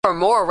For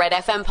more Red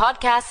FM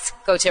podcasts,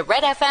 go to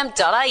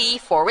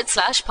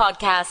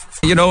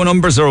redfm.ie/podcasts. You know,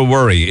 numbers are a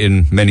worry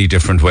in many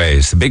different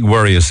ways. The big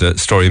worry is a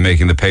story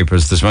making the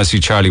papers. This must be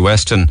Charlie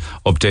Weston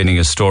updating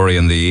a story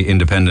in the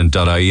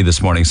independent.ie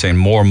this morning saying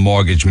more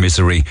mortgage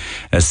misery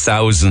as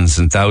thousands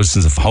and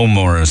thousands of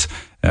homeowners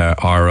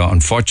are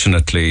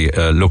unfortunately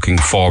looking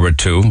forward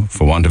to,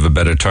 for want of a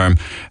better term,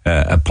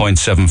 a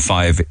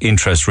 0.75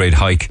 interest rate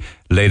hike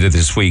later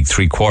this week,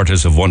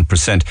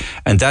 0.75%.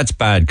 And that's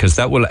bad because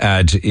that will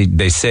add,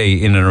 they say,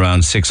 in and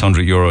around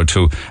 €600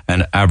 to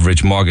an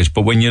average mortgage.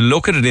 But when you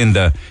look at it in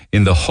the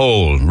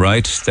whole,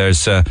 right,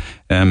 there's a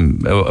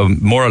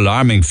more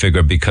alarming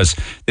figure because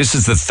this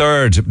is the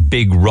third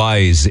big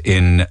rise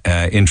in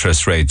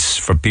interest rates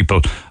for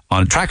people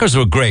on trackers.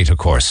 Were great, of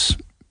course,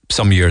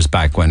 some years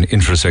back when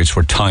interest rates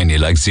were tiny,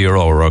 like 0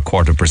 or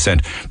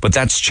 0.25%. But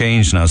that's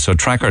changed now. So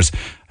trackers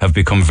have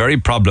become very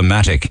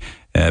problematic.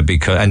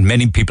 And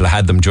many people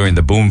had them during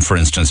the boom, for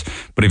instance.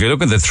 But if you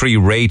look at the 3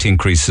 rate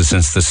increases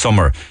since the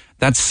summer,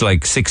 that's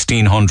like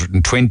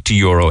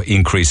 €1,620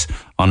 increase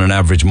on an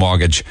average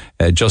mortgage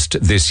just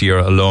this year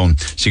alone.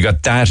 So you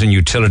got that and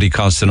utility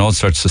costs and all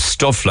sorts of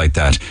stuff like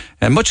that.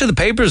 And much of the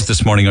papers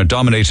this morning are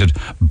dominated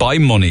by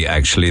money,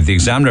 actually. The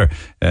Examiner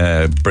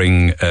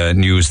bring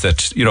news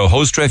that, you know,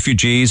 host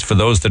refugees, for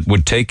those that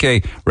would take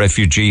a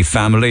refugee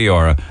family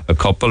or a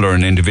couple or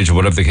an individual,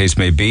 whatever the case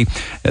may be,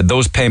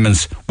 those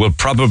payments will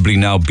probably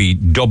now be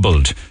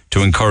doubled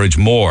to encourage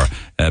more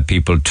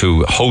people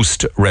to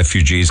host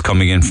refugees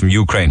coming in from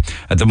Ukraine.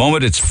 At the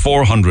moment, it's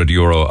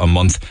 €400 a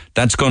month.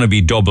 That's going to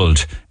be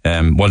doubled.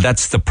 Well,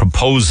 that's the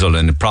proposal,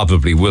 and it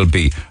probably will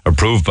be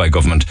approved by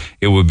government.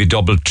 It will be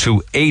doubled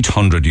to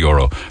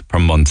 €800 per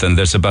month. And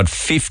there's about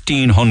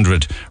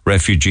 1,500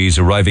 refugees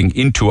arriving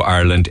into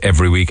Ireland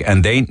every week,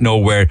 and they ain't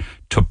nowhere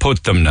to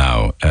put them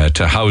now,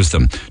 to house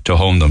them, to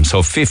home them.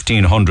 So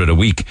 1,500 a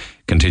week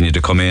continue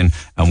to come in.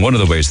 And one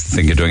of the ways to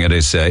think of doing it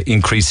is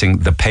increasing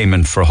the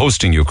payment for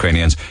hosting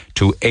Ukrainians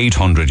to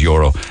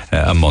 €800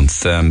 a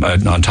month.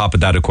 On top of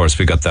that, of course,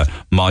 we got the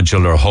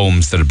modular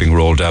homes that are being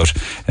rolled out.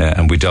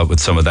 And we dealt with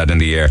some of that in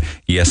the air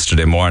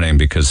yesterday morning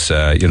because,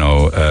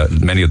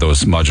 many of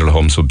those modular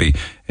homes will be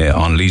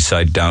on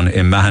Leaside down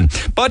in Mahon.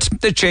 But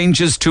the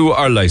changes to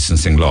our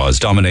licensing laws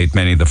dominate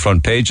many of the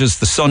front pages.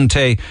 The Sun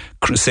say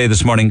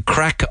this morning,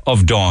 crack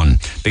of dawn,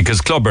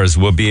 because clubbers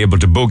will be able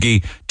to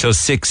boogie till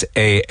 6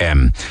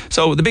 a.m.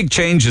 So the big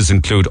changes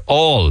include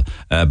all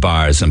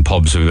bars and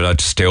pubs will be allowed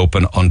to stay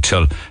open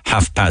until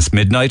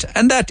midnight,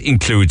 and that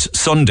includes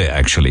Sunday,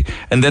 actually.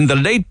 And then the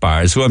late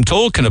bars, who I'm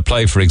told can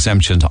apply for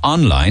exemptions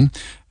online,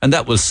 and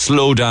that will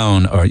slow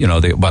down, or,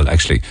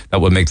 that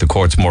will make the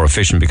courts more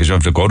efficient because you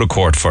don't have to go to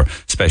court for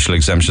special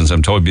exemptions.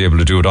 I'm told you'll be able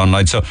to do it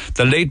online. So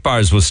the late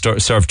bars will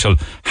serve till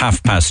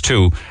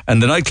 2:30,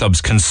 and the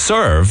nightclubs can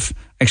serve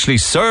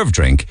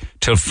drink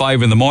till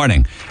 5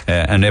 a.m,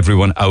 and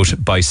everyone out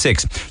by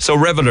 6. So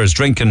revellers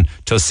drinking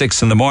till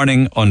 6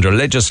 a.m. under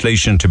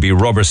legislation to be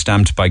rubber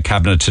stamped by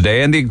Cabinet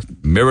today. And the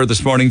Mirror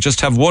this morning just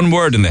have one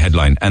word in the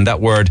headline, and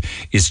that word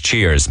is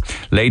cheers.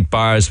 Late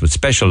bars with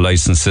special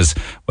licenses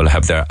will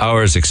have their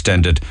hours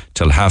extended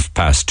till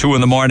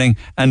 2:30 a.m,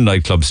 and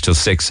nightclubs till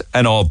 6,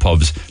 and all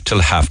pubs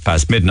till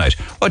midnight.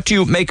 What do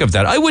you make of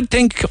that? I would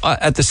think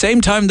at the same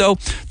time, though,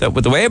 that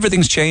with the way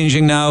everything's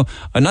changing now,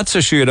 I'm not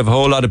so sure you'd have a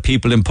whole lot of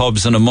people in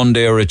pubs on a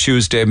Monday or a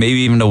Tuesday,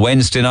 maybe even a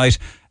Wednesday night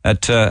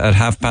at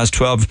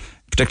 12:30,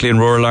 particularly in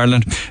rural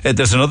Ireland.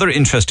 There's another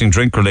interesting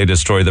drink-related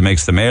story that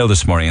makes the Mail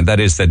this morning, and that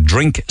is that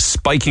drink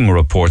spiking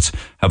reports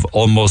have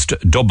almost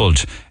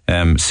doubled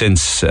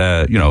since,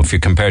 if you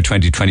compare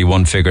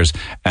 2021 figures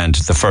and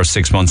the first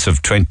 6 months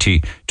of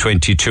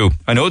 2022.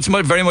 I know it's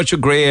very much a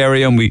grey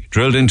area, and we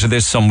drilled into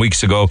this some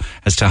weeks ago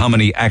as to how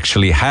many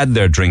actually had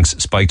their drinks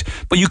spiked.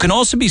 But you can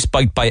also be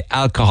spiked by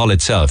alcohol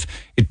itself.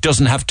 It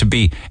doesn't have to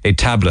be a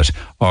tablet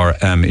or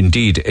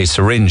indeed a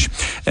syringe.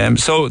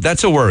 So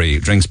that's a worry,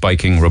 drink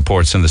spiking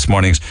reports in this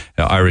morning's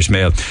Irish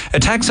Mail.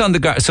 Attacks on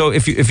the... So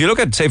if you look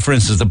at, say, for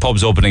instance, the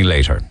pubs opening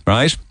later,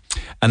 right?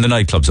 And the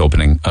nightclub's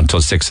opening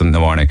until 6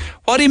 a.m.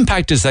 What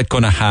impact is that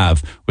going to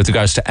have with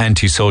regards to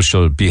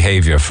antisocial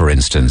behaviour, for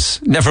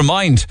instance? Never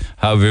mind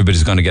how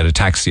everybody's going to get a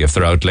taxi if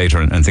they're out later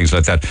and things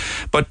like that.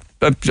 But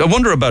I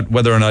wonder about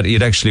whether or not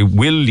it actually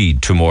will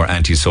lead to more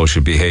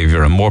antisocial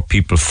behaviour and more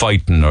people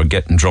fighting or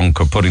getting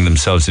drunk or putting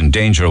themselves in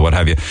danger or what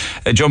have you.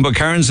 Jumbo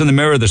Cairns in the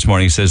Mirror this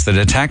morning says that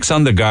attacks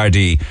on the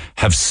Gardaí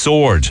have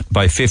soared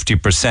by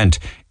 50%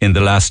 in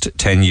the last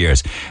 10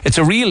 years. It's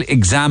a real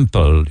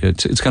example.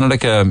 It's kind of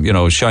like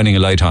shining a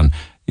light on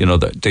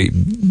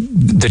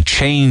the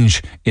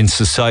change in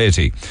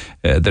society,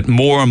 that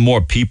more and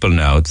more people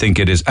now think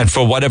it is, and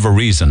for whatever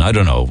reason, I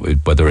don't know,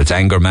 whether it's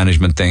anger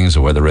management things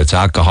or whether it's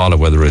alcohol or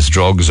whether it's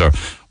drugs or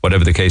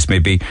whatever the case may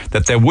be,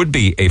 that there would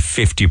be a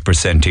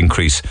 50%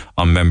 increase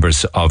on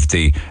members of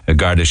the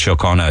Garda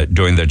Síochána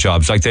doing their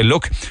jobs. Like, they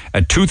look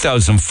at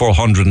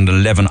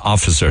 2,411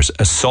 officers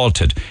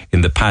assaulted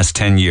in the past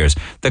 10 years.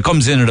 That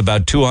comes in at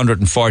about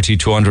 240,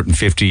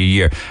 250 a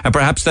year. And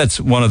perhaps that's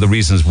one of the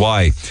reasons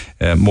why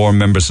more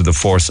members of the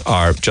force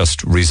are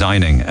just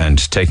resigning and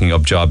taking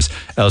up jobs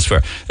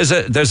elsewhere.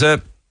 There's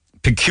a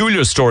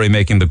peculiar story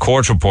making the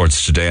court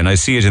reports today, and I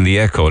see it in the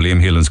Echo,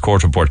 Liam Heelan's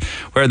court report,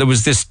 where there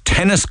was this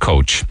tennis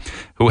coach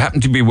who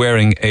happened to be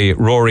wearing a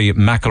Rory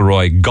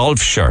McIlroy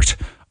golf shirt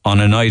on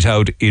a night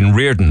out in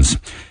Reardon's.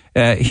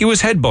 He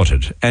was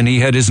headbutted and he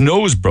had his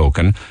nose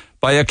broken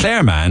by a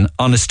Clare man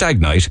on a stag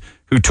night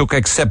who took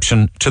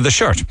exception to the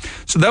shirt.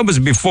 So that was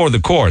before the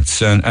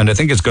courts, and I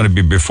think it's going to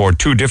be before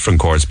two different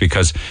courts,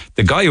 because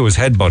the guy who was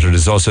headbutted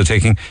is also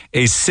taking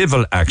a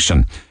civil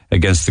action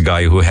against the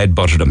guy who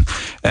headbutted him.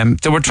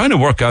 They were trying to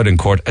work out in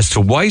court as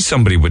to why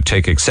somebody would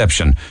take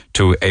exception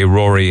to a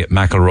Rory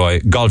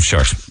McIlroy golf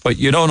shirt. But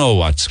you don't know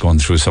what's going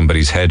through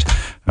somebody's head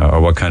or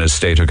what kind of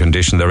state or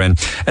condition they're in.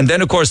 And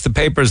then, of course, the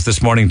papers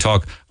this morning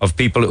talk of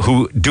people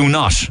who do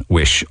not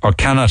wish or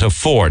cannot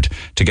afford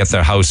to get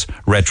their house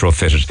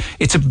retrofitted.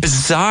 It's a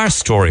bizarre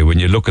story when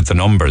you look at the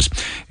numbers.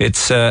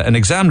 It's an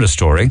examiner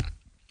story.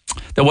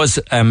 There was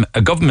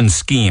a government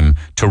scheme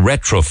to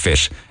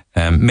retrofit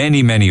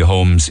many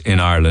homes in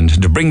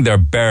Ireland to bring their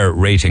BER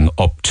rating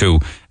up to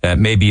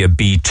maybe a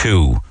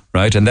B2,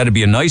 right? And that'd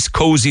be a nice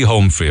cozy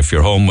home for you if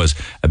your home was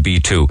a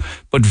B2.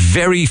 But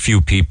very few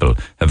people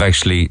have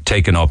actually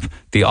taken up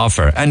the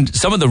offer. And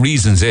some of the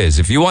reasons is,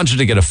 if you wanted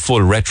to get a full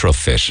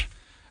retrofit,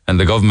 and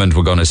the government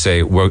were going to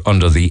say, we're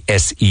under the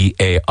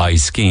SEAI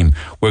scheme,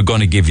 we're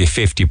going to give you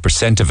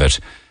 50% of it.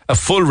 A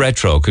full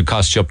retro could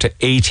cost you up to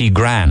 80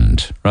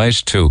 grand, right,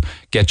 to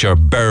get your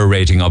BER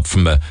rating up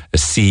from a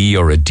C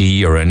or a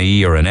D or an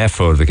E or an F,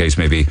 or the case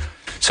may be.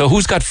 So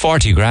who's got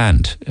 40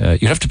 grand?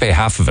 You'd have to pay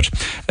half of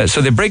it. So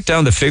they break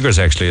down the figures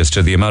actually as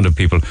to the amount of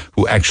people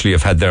who actually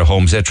have had their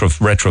homes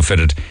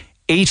retrofitted.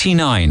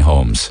 89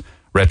 homes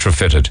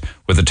retrofitted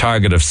with a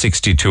target of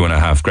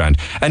 62.5 grand.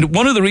 And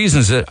one of the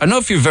reasons that, I don't know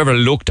if you've ever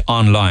looked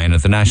online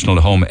at the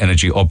National Home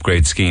Energy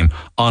Upgrade Scheme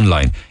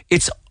online.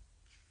 It's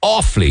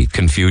awfully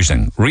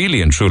confusing,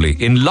 really and truly,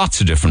 in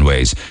lots of different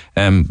ways.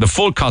 The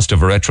full cost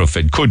of a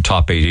retrofit could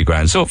top 80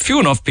 grand. So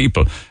few enough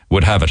people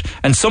would have it.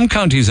 And some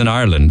counties in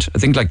Ireland, I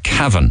think like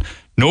Cavan,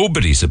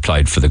 nobody's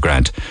applied for the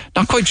grant.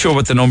 Not quite sure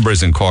what the number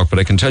is in Cork, but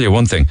I can tell you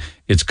one thing.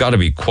 It's got to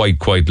be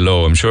quite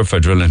low. I'm sure if I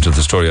drill into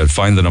the story, I'll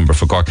find the number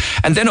for Cork.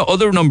 And then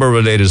other number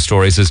related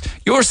stories is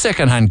your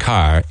second-hand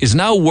car is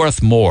now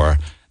worth more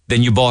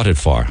than you bought it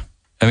for.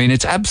 I mean,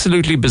 it's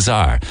absolutely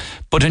bizarre.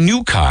 But a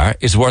new car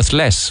is worth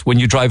less when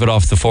you drive it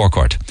off the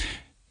forecourt.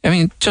 I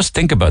mean, just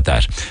think about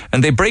that.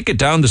 And they break it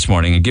down this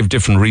morning and give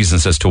different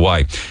reasons as to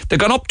why. They've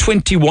gone up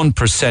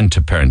 21%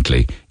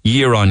 apparently,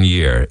 year on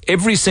year.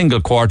 Every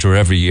single quarter,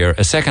 every year,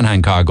 a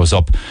second-hand car goes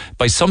up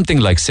by something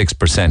like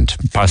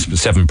 6%, possibly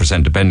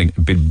 7%,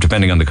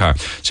 depending on the car.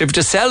 So if you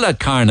to sell that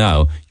car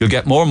now, you'll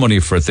get more money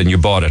for it than you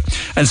bought it.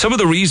 And some of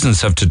the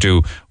reasons have to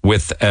do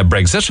with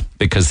Brexit,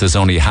 because there's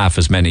only half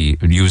as many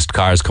used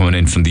cars coming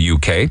in from the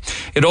UK.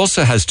 It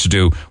also has to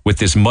do with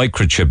this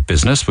microchip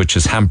business, which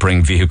is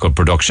hampering vehicle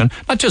production.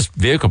 Not just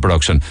vehicle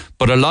production,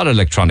 but a lot of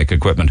electronic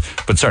equipment,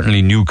 but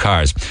certainly new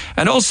cars.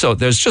 And also,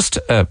 there's just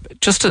a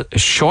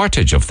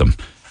shortage of them.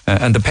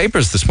 And the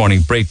papers this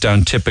morning break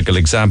down typical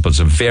examples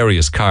of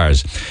various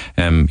cars,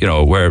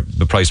 where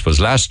the price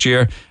was last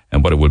year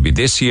and what it will be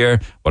this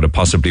year, what it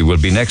possibly will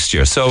be next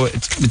year. So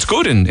it's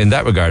good in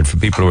that regard for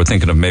people who are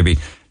thinking of maybe.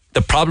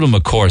 The problem,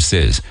 of course,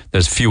 is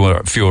there's fewer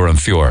and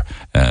fewer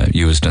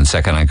used and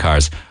second-hand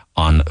cars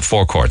on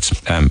forecourts.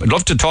 I'd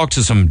love to talk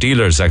to some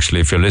dealers, actually,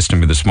 if you're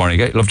listening to me this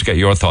morning. I'd love to get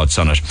your thoughts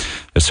on it.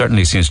 There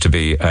certainly seems to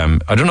be,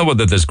 I don't know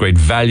whether there's great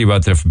value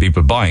out there for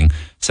people buying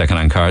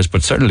second-hand cars,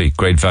 but certainly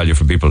great value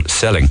for people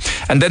selling.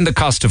 And then the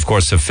cost, of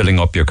course, of filling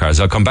up your cars.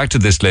 I'll come back to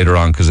this later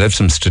on, because I have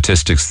some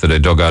statistics that I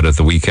dug out at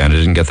the weekend. I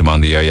didn't get them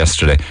on the air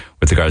yesterday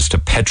with regards to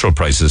petrol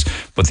prices.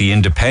 But the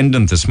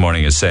Independent this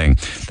morning is saying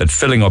that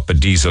filling up a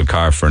diesel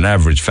car for an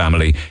average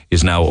family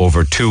is now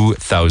over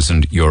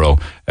 €2,000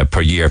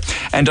 per year.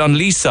 And on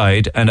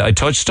Leaside, and I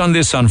touched on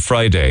this on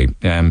Friday,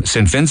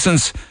 St.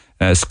 Vincent's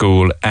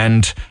School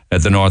and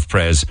the North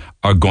Pres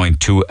are going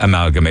to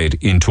amalgamate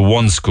into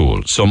one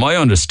school. So my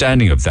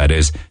understanding of that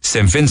is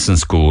St.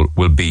 Vincent's School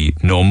will be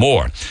no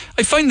more.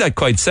 I find that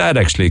quite sad,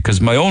 actually, because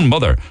my own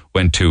mother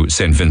went to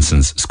St.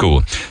 Vincent's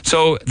School.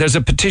 So there's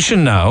a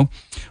petition now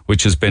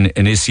which has been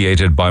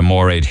initiated by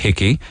Mairead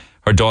Hickey.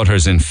 Her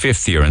daughter's in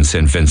 5th year in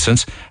St.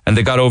 Vincent's, and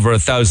they got over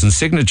 1,000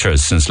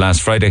 signatures since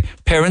last Friday.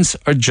 Parents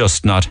are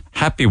just not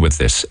happy with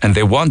this, and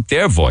they want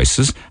their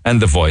voices and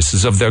the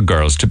voices of their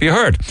girls to be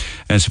heard.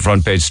 And it's a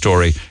front page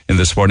story in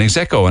this morning's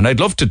Echo. And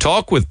I'd love to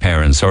talk with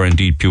parents or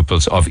indeed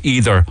pupils of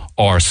either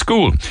or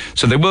school.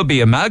 So they will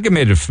be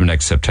amalgamated from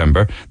next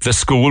September. The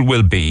school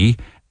will be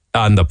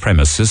on the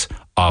premises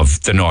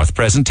of the North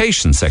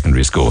Presentation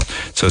Secondary School.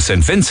 So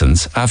St.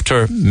 Vincent's,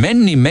 after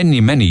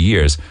many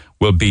years,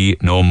 will be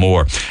no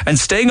more. And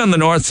staying on the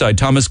north side,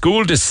 Thomas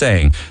Gould is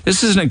saying,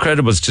 this is an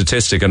incredible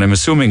statistic, and I'm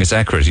assuming it's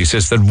accurate. He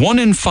says that 1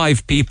 in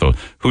 5 people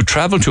who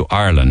travel to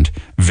Ireland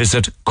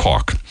visit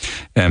Cork.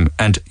 And,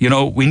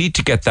 we need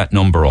to get that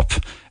number up.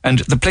 And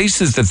the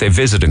places that they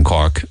visit in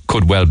Cork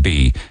could well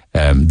be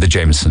the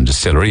Jameson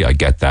Distillery, I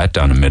get that,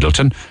 down in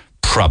Middleton,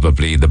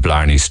 probably the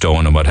Blarney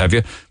Stone and what have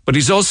you. But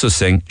he's also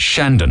saying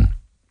Shandon.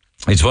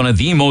 It's one of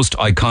the most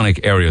iconic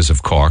areas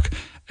of Cork,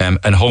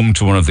 and home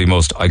to one of the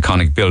most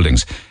iconic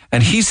buildings.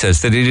 And he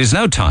says that it is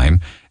now time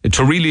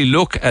to really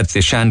look at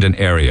the Shandon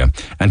area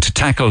and to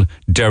tackle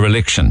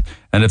dereliction.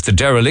 And if the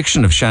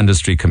dereliction of Shandon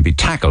Street can be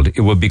tackled,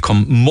 it will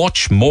become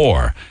much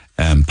more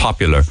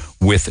popular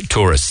with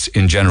tourists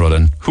in general.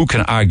 And who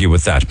can argue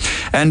with that?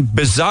 And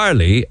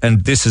bizarrely,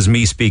 and this is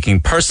me speaking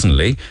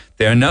personally,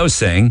 they are now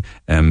saying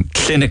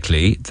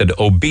clinically that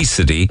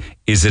obesity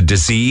is a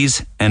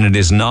disease and it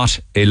is not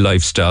a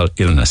lifestyle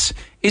illness.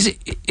 Is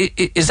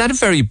that a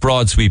very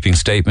broad sweeping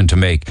statement to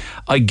make?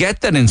 I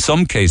get that in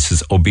some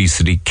cases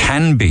obesity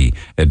can be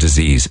a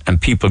disease and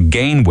people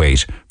gain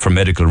weight for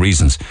medical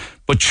reasons.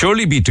 But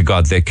surely be to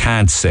God they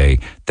can't say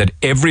that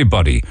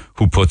everybody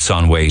who puts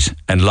on weight,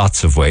 and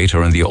lots of weight,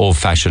 or in the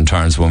old-fashioned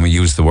terms when we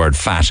use the word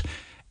fat,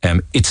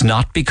 it's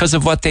not because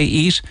of what they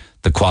eat,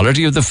 the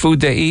quality of the food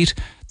they eat,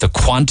 the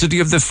quantity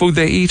of the food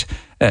they eat.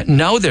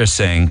 Now they're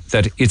saying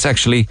that it's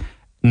actually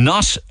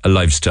not a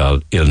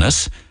lifestyle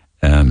illness,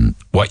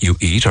 what you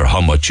eat or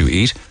how much you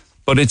eat,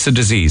 but it's a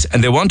disease.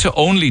 And they want to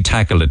only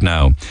tackle it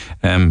now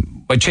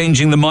by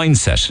changing the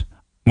mindset,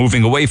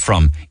 moving away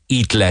from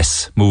eat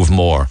less, move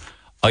more.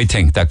 I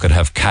think that could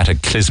have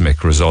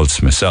cataclysmic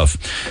results myself.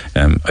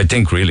 I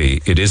think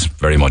really it is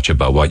very much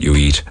about what you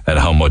eat and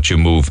how much you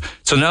move.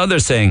 So now they're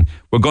saying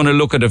we're going to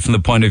look at it from the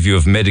point of view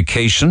of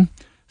medication,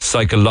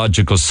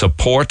 psychological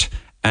support,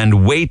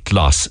 and weight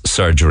loss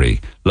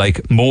surgery,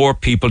 like more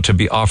people to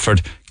be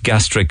offered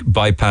gastric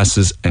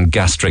bypasses and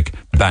gastric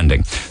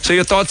banding. So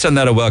your thoughts on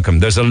that are welcome.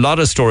 There's a lot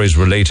of stories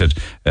related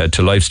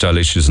to lifestyle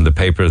issues in the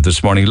paper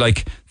this morning,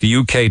 like the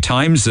UK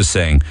Times is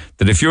saying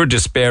that if you're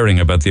despairing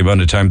about the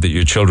amount of time that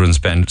your children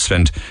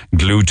spend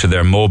glued to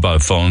their mobile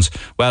phones,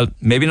 well,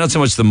 maybe not so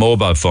much the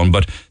mobile phone,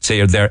 but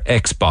say their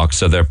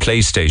Xbox or their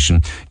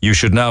PlayStation, you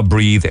should now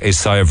breathe a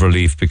sigh of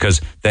relief,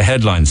 because the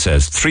headline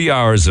says 3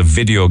 hours of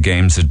video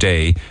games a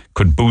day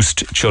could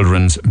boost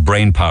children's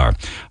brain power.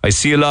 I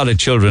see a lot of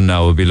children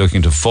now will be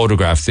looking to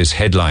photograph this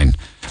headline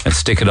and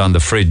stick it on the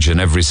fridge in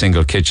every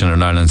single kitchen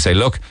in Ireland and say,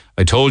 look,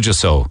 I told you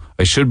so.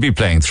 I should be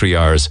playing 3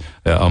 hours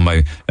on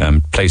my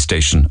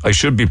PlayStation. I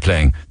should be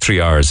playing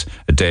 3 hours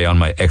a day on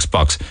my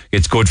Xbox.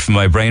 It's good for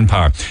my brain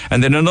power.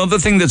 And then another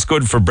thing that's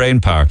good for brain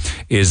power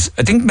is,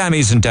 I think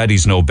mammies and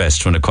daddies know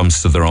best when it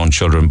comes to their own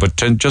children, but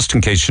just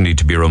in case you need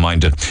to be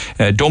reminded,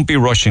 don't be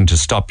rushing to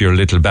stop your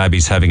little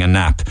babbies having a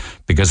nap,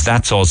 because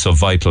that's also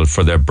vital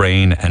for their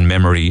brain and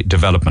memory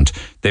development.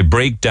 They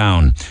break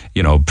down,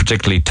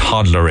 particularly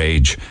toddler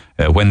age,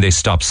 when they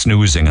stop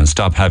snoozing and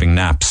stop having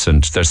naps.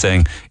 And they're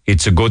saying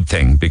it's a good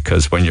thing,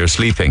 because when you're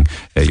sleeping,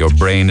 your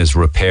brain is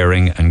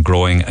repairing and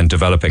growing and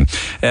developing.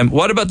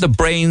 What about the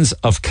brains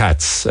of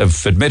cats?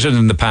 I've admitted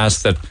in the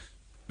past that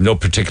no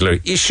particular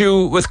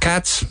issue with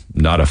cats,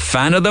 not a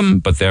fan of them,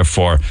 but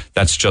therefore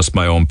that's just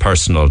my own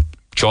personal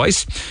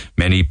choice.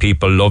 Many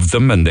people love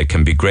them and they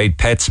can be great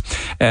pets.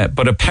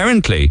 But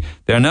apparently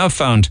they're now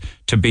found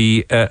to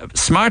be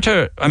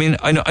smarter. I mean,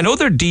 I know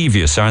they're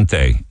devious, aren't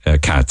they,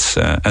 cats?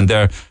 And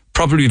they're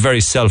probably very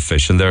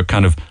selfish, and they're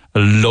kind of a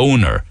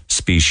loner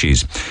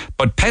species.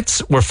 But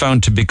pets were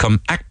found to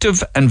become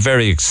active and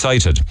very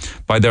excited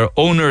by their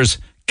owners'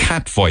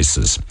 cat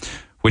voices,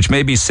 which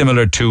may be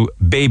similar to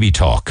baby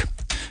talk.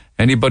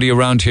 Anybody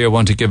around here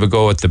want to give a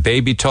go at the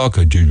baby talk?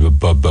 Oh,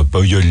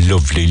 you're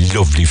lovely,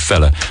 lovely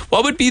fella.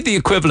 What would be the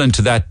equivalent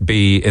to that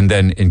be in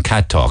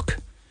cat talk?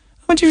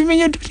 What do you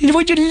mean?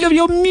 Would you love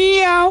your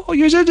meow?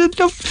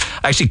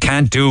 I actually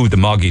can't do the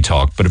moggy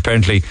talk, but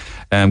apparently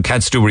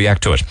cats do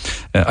react to it.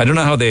 I don't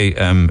know how they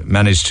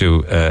manage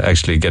to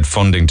actually get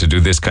funding to do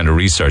this kind of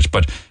research,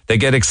 but they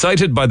get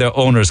excited by their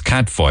owner's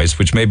cat voice,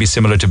 which may be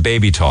similar to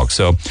baby talk.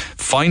 So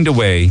find a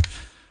way.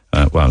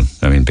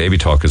 Baby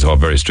talk is all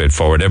very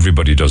straightforward.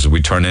 Everybody does it.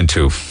 We turn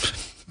into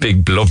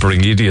big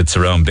blubbering idiots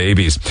around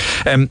babies.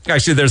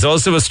 Actually, there's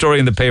also a story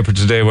in the paper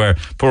today where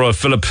poor old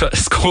Philip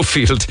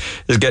Schofield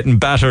is getting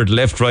battered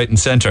left, right and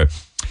centre.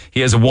 He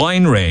has a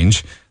wine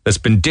range that's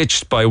been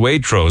ditched by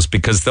Waitrose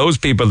because those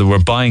people that were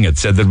buying it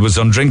said that it was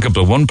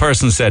undrinkable. One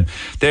person said,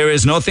 there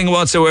is nothing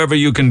whatsoever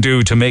you can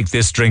do to make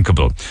this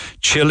drinkable.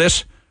 Chill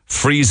it,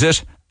 freeze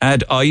it,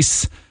 add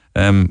ice,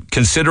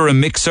 consider a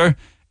mixer.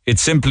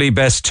 It's simply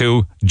best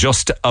to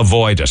just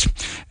avoid it.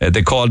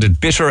 They called it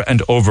bitter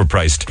and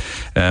overpriced.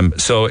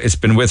 So it's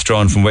been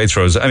withdrawn from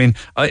Waitrose. I mean,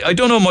 I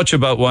don't know much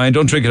about wine.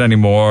 Don't drink it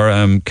anymore.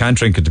 Can't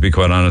drink it, to be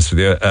quite honest with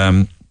you.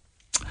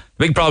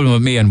 The big problem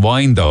with me and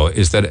wine, though,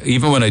 is that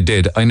even when I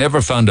did, I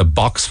never found a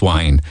box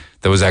wine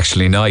that was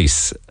actually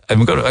nice.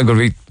 I'm going to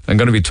be I'm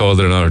going to be told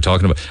that I know what I'm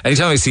talking about.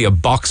 Anytime I see a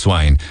box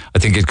wine, I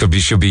think it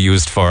should be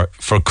used for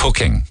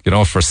cooking,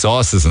 for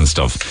sauces and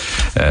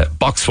stuff.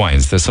 Box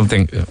wines, there's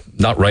something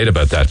not right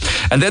about that.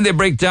 And then they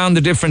break down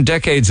the different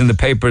decades in the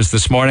papers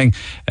this morning.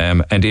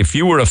 And if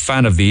you were a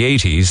fan of the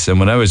 80s, and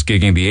when I was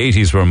gigging, the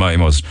 80s were my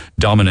most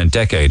dominant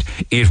decade,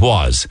 it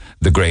was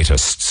the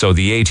greatest. So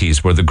the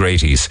 80s were the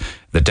greaties,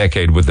 the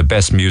decade with the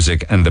best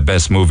music and the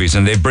best movies.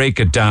 And they break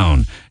it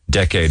down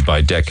decade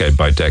by decade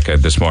by decade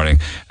this morning,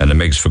 and it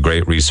makes for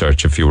great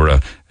research if you were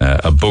a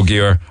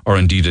boogier or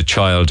indeed a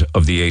child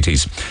of the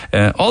 80s.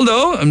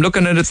 Although, I'm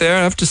looking at it there,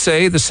 I have to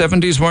say, the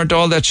 70s weren't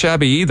all that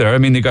shabby either. I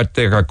mean, they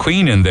got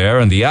Queen in there,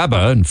 and the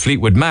ABBA, and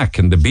Fleetwood Mac,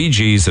 and the Bee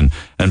Gees, and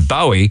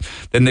Bowie.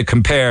 Then they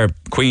compare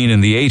Queen in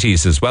the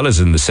 80s as well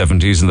as in the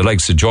 70s, and the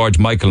likes of George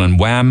Michael and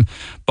Wham,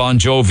 Bon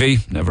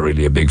Jovi, never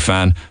really a big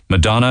fan,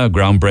 Madonna,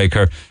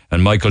 groundbreaker,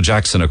 and Michael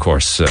Jackson, of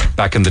course,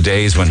 back in the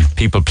days when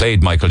people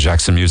played Michael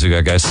Jackson music,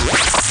 I guess.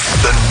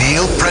 The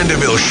Neil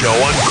Prendeville Show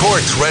on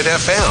Cork's Red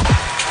FM.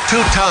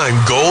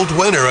 Two-time gold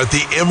winner at the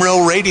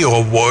Imro Radio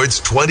Awards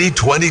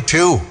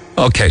 2022.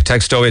 Okay,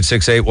 text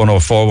 0868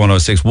 104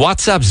 106.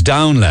 WhatsApp's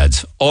down,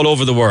 lads, all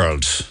over the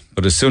world.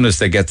 But as soon as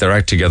they get their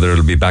act together,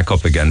 it'll be back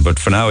up again. But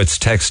for now, it's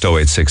text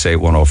 0868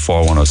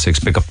 104 106.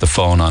 Pick up the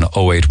phone on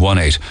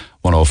 0818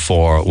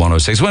 104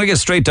 106. I want to get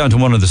straight down to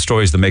one of the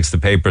stories that makes the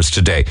papers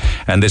today.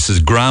 And this is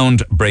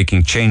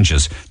groundbreaking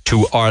changes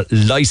to our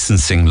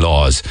licensing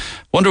laws.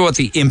 Wonder what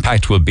the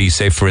impact will be,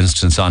 say, for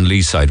instance, on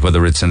Leaside,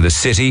 whether it's in the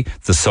city,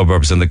 the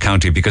suburbs and the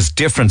county, because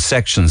different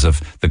sections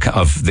of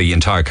the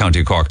entire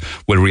county of Cork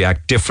will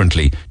react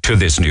differently to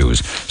this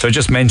news. So I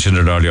just mentioned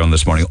it earlier on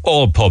this morning.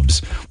 All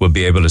pubs will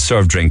be able to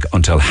serve drink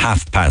until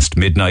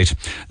midnight,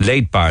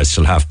 late bars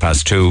till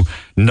 2:30,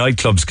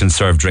 nightclubs can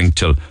serve drink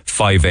till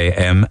 5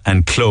 a.m.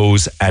 and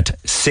close at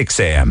 6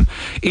 a.m.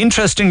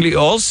 Interestingly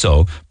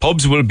also,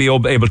 pubs will be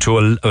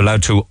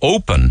allowed to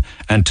open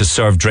and to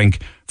serve drink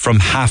from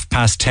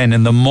 10:30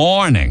 in the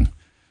morning.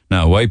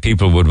 Now, why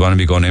people would want to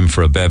be going in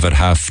for a bev at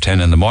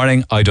 10:30 in the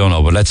morning, I don't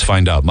know, but let's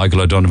find out.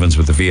 Michael O'Donovan's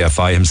with the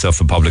VFI,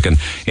 himself a publican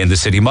in the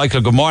city.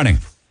 Michael, good morning.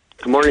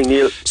 Good morning,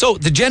 Neil. So,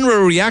 the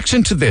general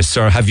reaction to this,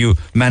 or have you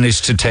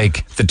managed to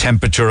take the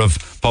temperature of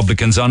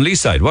publicans on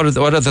Leaside? What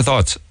are the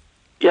thoughts?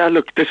 Yeah,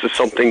 look, this is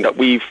something that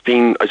we've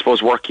been, I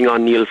suppose, working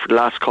on, Neil, for the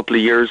last couple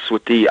of years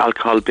with the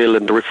alcohol bill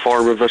and the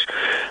reform of it.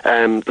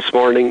 This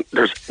morning,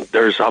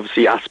 there's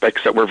obviously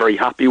aspects that we're very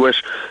happy with,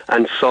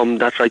 and some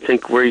that I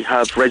think we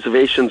have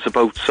reservations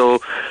about. So,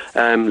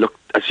 look,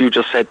 as you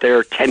just said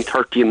there,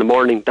 10:30 in the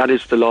morning, that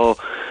is the law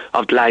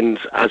of the land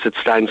as it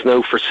stands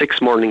now for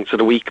 6 mornings of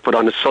the week. But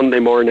on a Sunday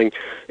morning,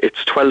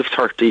 it's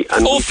 12:30.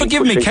 And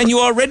forgive me, can you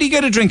already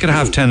get a drink at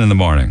 10:30 in the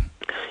morning?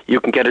 You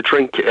can get a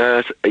drink,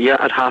 at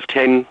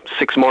 10:30,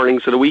 6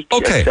 mornings of the week.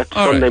 Okay, except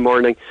Sunday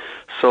morning.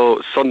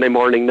 So Sunday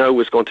morning now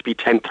is going to be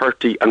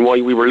 10:30, and why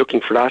we were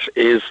looking for that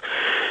is,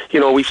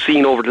 we've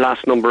seen over the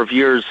last number of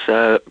years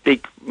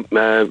big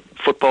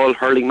football,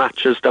 hurling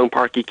matches down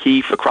Páirc Uí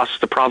Chaoimh across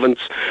the province.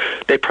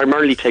 They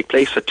primarily take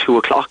place at 2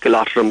 o'clock, a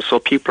lot of them, so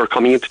people are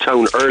coming into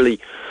town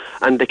early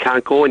and they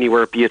can't go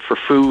anywhere, be it for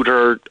food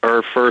or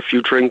for a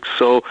few drinks.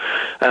 So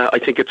I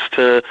think it's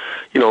to,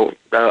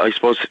 I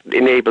suppose,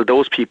 enable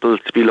those people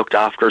to be looked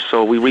after.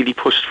 So we really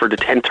pushed for the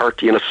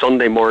 10:30 on a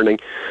Sunday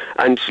morning.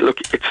 And look,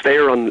 it's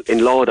there in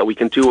law that we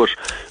can do it.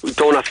 We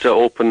don't have to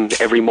open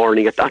every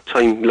morning at that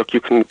time. Look,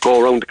 you can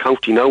go around the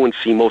county now and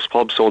see most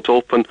pubs don't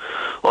open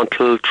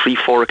until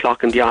 3-4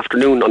 o'clock in the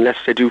afternoon, unless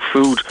they do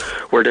food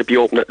where they'd be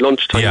open at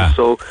lunchtime.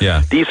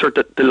 These are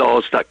the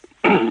laws that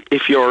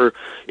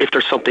if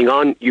there's something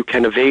on, you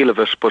can avail of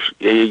it, but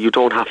you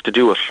don't have to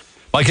do it.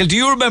 Michael, do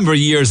you remember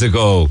years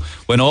ago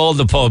when all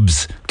the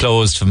pubs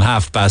closed from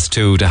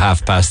 2:30 to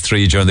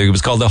 3:30 during it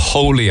was called the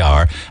Holy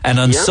Hour, and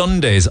on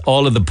Sundays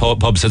all of the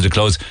pubs had to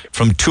close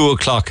from 2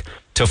 o'clock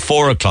to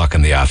 4 o'clock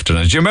in the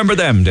afternoon? Do you remember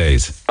them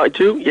days? I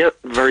do, yeah,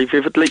 very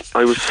vividly.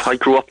 I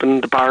grew up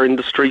in the bar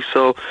industry,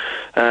 so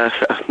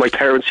my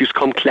parents used to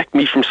come collect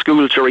me from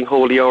school during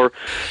Holy Hour.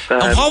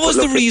 And what was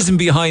the reason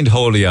behind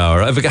Holy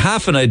Hour? I've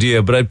half an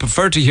idea, but I'd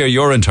prefer to hear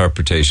your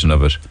interpretation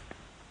of it.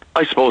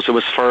 I suppose it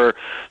was for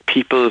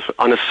people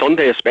on a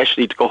Sunday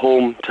especially to go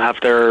home to have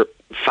their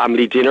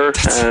family dinner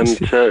and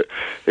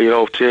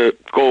to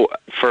go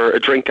for a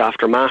drink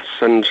after Mass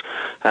and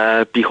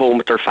be home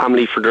with their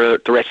family for the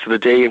rest of the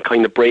day and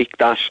kind of break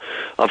that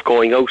of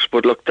going out.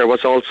 But look, there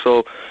was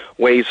also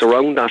ways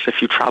around that.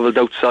 If you travelled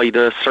outside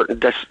a certain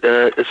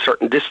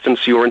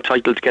distance, you were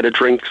entitled to get a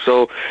drink.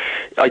 So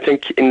I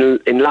think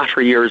in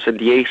latter years, in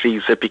the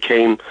 80s, it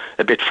became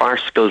a bit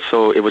farcical.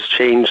 So it was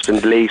changed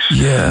in the late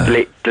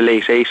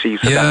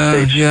 80s at that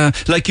stage. Yeah,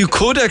 like you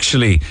could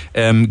actually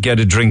get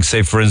a drink,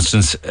 say for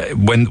instance,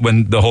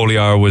 when the Holy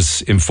Hour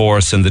was in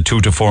force and the 2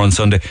 to 4 on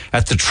Sunday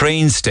at the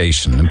train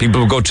station, and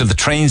people would go to the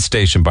train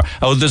station bar.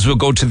 Others would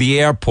go to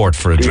the airport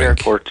for a drink.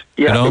 Airport.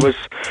 Yeah, it was.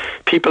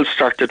 People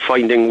started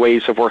finding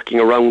ways of working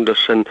around it,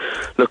 and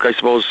look, I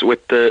suppose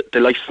with the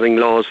licensing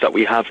laws that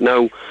we have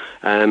now,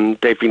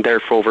 they've been there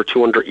for over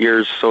 200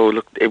 years. So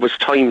look, it was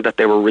time that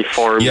they were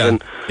reformed,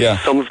 and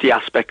some of the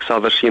aspects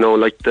of it,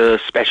 like the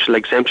special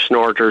exemption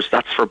orders,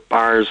 that's for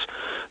bars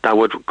that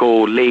would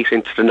go late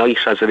into the night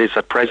as it is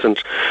at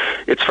present.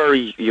 It's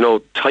very,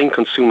 time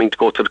consuming to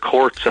go to the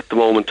courts at the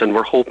moment, and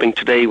we're hoping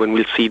today when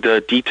we'll see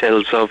the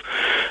details of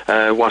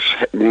what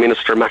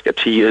Minister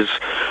McAtee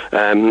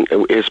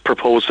is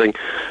proposing,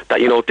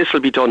 that, this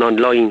will be done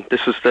online.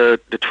 This is the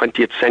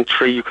 20th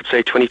century, you could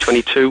say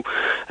 2022.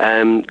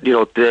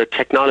 The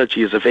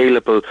technology is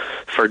available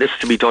for this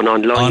to be done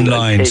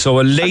online. So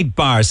a late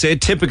bar, say a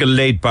typical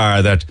late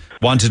bar that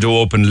wanted to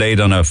open late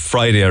on a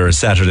Friday or a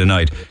Saturday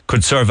night,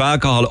 could serve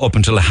alcohol up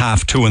until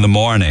 2:30 in the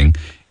morning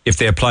if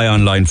they apply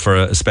online for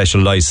a special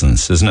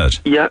licence, isn't it?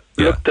 Yeah.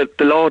 Look,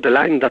 the law of the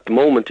land at the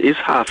moment is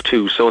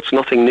 2:30, so it's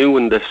nothing new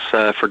in this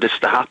for this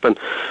to happen,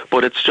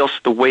 but it's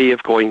just the way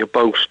of going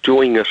about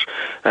doing it.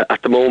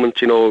 At the moment,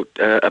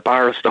 a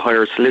bar has to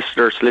hire a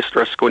solicitor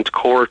has to go into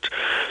court,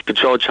 the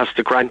judge has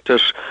to grant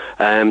it.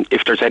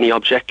 If there's any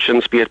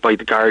objections, be it by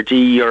the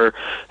Gardaí or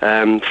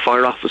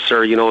fire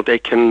officer, they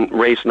can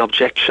raise an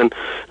objection.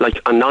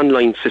 Like an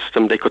online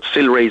system, they could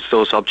still raise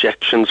those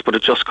objections, but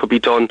it just could be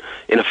done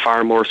in a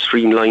far more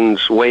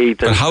streamlined way.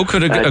 But how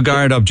could a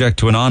guard object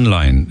to an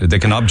online? They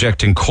can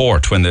object in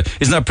court when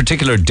isn't there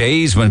particular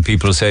days when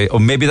people say,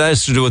 maybe that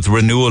has to do with the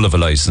renewal of a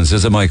licence,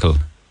 is it, Michael?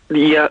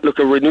 Yeah, look,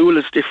 a renewal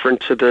is different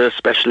to the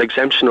special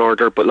exemption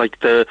order, but like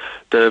the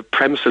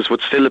premises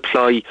would still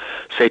apply,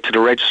 say, to the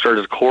register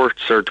of the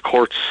courts or the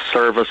courts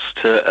service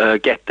to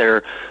get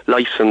their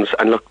licence.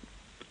 And look,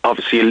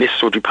 obviously a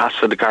list would be passed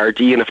to the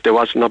Gardaí, and if there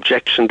was an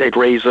objection, they'd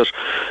raise it,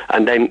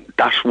 and then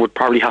that would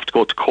probably have to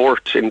go to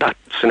court in that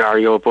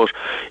scenario. But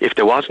if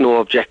there was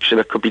no objection,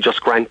 it could be just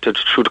granted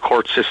through the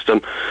court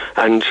system,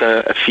 and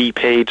a fee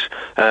paid.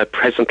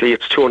 Presently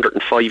it's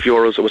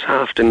 €205. It was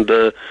halved in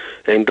the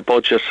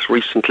budget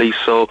recently,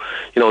 so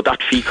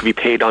that fee could be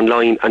paid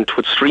online, and it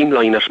would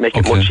streamline it, make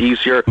it much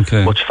easier,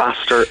 much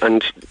faster,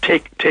 and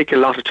take a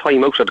lot of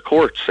time out of the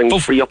courts and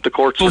free up the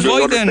courts for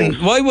doing other things.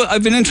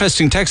 I've an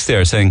interesting text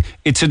there saying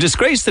it's a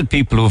disgrace that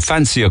people who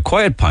fancy a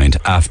quiet pint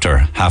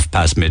after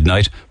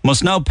midnight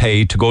must now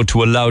pay to go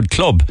to a loud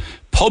club.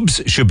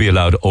 Pubs should be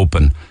allowed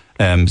open.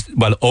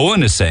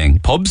 Owen is saying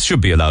pubs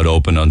should be allowed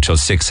open until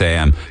 6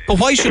 a.m. But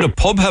why should a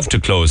pub have to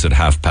close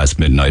at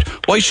midnight?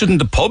 Why shouldn't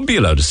the pub be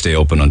allowed to stay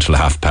open until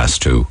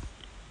 2:30?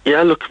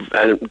 Yeah, look,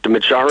 the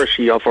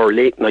majority of our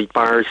late night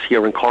bars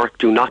here in Cork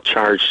do not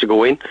charge to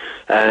go in.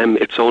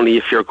 It's only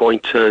if you're going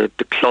to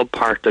the club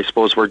part, I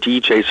suppose, where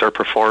DJs are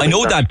performing. I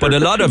know that, but a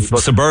lot of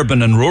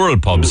suburban and rural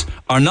pubs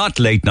are not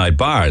late night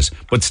bars,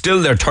 but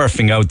still they're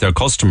turfing out their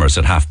customers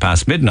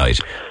at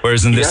midnight.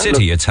 Whereas in the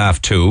city, it's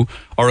 2:30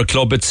 or a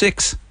club at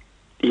 6.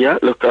 Yeah,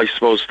 look, I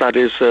suppose that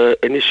is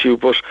an issue,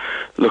 but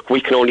look, we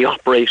can only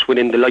operate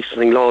within the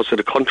licensing laws of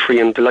the country,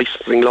 and the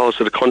licensing laws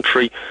of the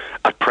country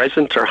at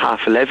present are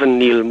 11:30,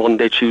 Neil,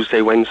 Monday,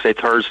 Tuesday, Wednesday,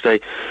 Thursday,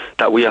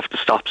 that we have to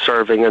stop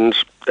serving and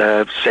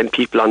send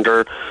people on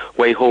their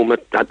way home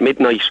at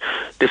midnight.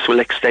 This will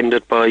extend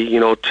it by,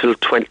 till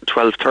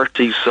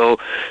 12:30, so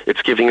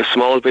it's giving a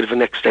small bit of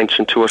an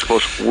extension to it,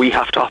 but we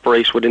have to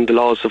operate within the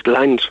laws of the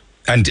land.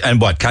 And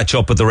what, catch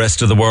up with the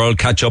rest of the world,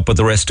 catch up with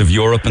the rest of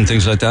Europe and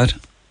things like that?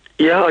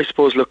 Yeah, I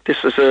suppose, look, this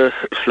is the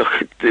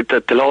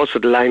laws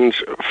of the land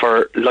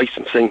for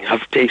licensing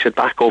have dated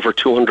back over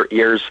 200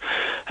 years.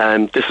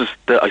 This is,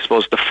 I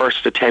suppose, the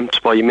first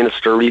attempt by a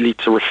minister really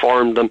to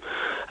reform them.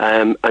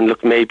 And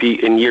look,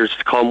 maybe in years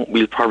to come,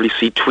 we'll probably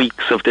see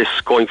tweaks of this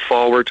going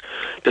forward.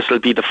 This will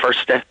be the first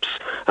steps.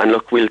 And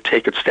look, we'll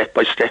take it step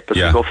by step as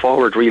we go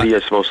forward, really, I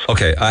suppose.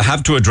 Okay, I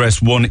have to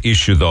address one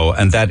issue, though,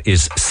 and that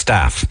is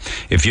staff.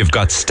 If you've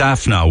got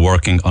staff now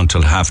working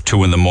until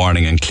 2:30 in the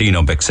morning and clean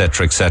up,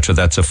 etc.,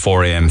 that's a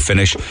 4 a.m.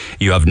 finish.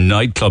 You have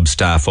nightclub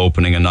staff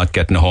opening and not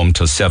getting home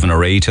till 7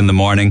 or 8 in the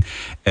morning.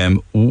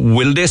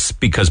 Will this,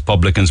 because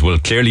publicans will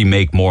clearly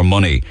make more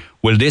money,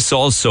 will this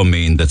also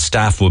mean that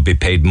staff will be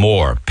paid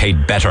more,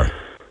 paid better?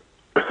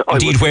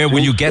 Indeed, where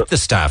will you get the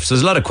staff? So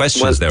there's a lot of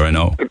questions there, I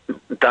know.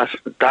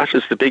 That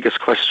is the biggest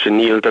question,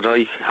 Neil, that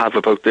I have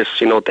about this.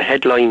 The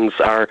headlines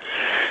are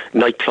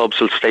nightclubs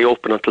will stay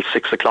open until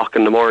 6 o'clock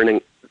in the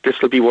morning. This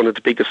will be one of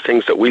the biggest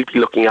things that we'll be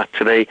looking at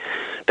today.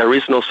 There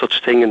is no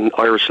such thing in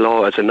Irish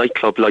law as a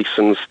nightclub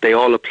licence. They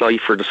all apply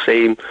for the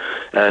same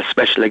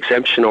special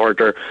exemption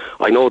order.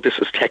 I know this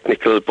is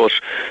technical, but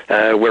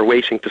we're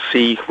waiting to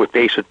see with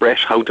bated breath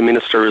how the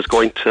minister is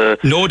going to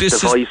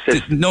devise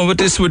this. No, but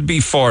this would be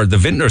for the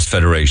Vintners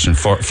Federation,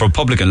 for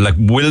publican. Like,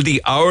 will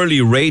the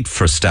hourly rate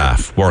for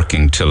staff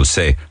working till,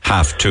 say,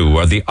 2:30,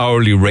 or the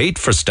hourly rate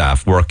for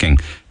staff working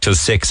till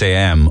 6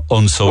 a.m.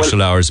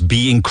 unsocial hours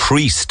be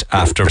increased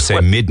after, say,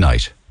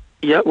 midnight?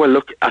 Yeah, well,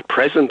 look, at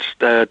present,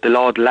 the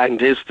law of the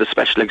land is the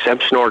special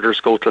exemption orders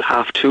go till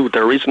 2:30.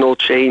 There is no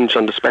change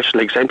on the special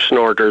exemption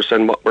orders,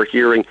 and what we're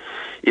hearing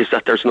is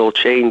that there's no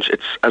change.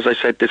 It's, as I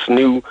said, this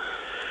new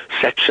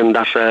section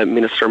that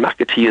Minister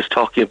McAtee is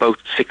talking about,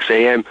 6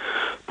 a.m.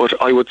 But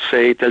I would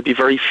say there'll be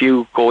very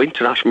few go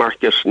into that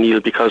market, Neil,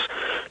 because,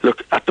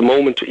 look, at the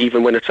moment,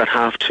 even when it's at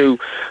 2:30,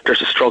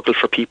 there's a struggle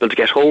for people to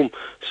get home.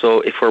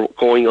 So if we're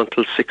going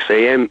until 6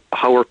 a.m,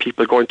 how are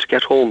people going to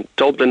get home?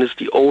 Dublin is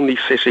the only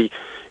city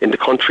in the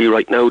country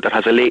right now that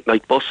has a late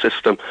night bus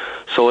system.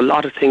 So a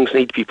lot of things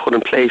need to be put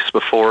in place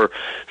before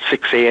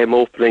 6 a.m.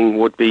 opening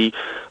would be,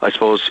 I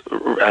suppose,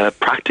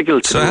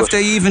 practical to do. So have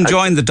they even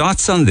joined the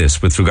dots on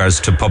this with regards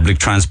to public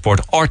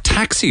transport or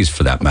taxis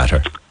for that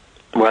matter?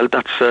 Well,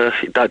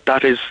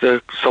 that is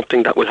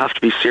something that will have to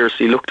be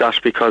seriously looked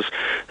at, because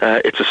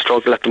it's a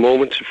struggle at the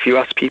moment. If you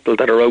ask people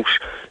that are out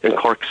in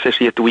Cork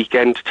City at the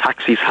weekend,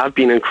 taxis have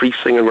been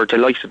increasing, and we're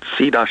delighted to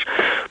see that,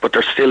 but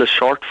there's still a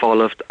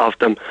shortfall of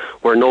them.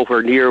 We're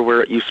nowhere near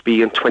where it used to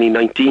be in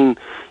 2019,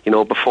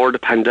 before the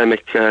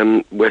pandemic,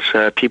 with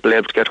people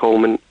able to get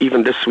home. And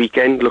even this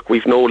weekend, look,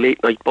 we've no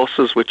late night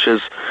buses, which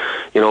is,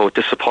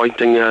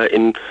 disappointing.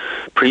 In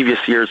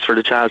previous years for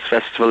the Jazz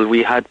Festival,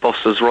 we had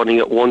buses running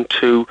at 1,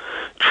 2,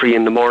 3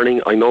 in the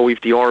morning. I know we've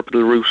the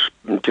orbital route,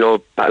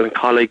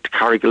 Ballincollig to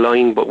Carrigal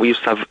line, but we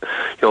used to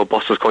have,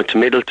 buses going to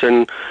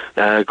Middleton,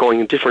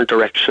 going in different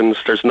directions.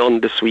 There's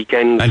none this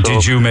weekend. And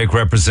did you make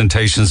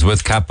representations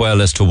with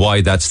Capwell as to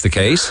why that's the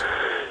case?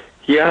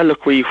 Yeah,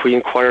 look, we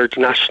inquired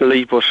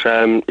nationally, but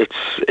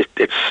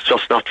it's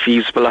just not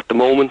feasible at the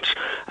moment.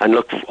 And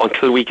look,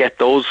 until we get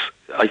those,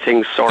 I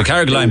think the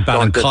Carrigal line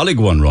Ballincollig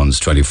one runs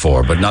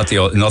 24, but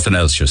nothing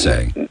else. You're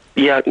saying?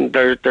 Yeah,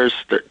 there's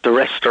the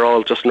rest are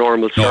all just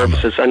normal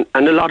services, and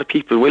a lot of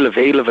people will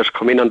avail of it,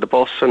 come in on the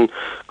bus and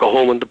go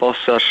home on the bus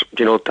at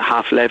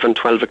 11:30,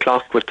 12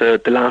 o'clock with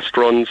the last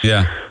runs.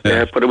 Yeah.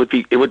 But it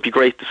would be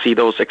great to see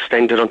those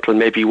extended until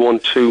maybe 1,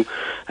 2,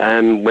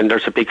 when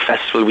there's a big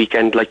festival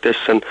weekend like this.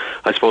 And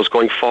I suppose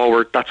going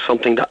forward, that's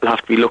something that will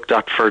have to be looked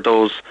at for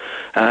those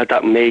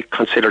that may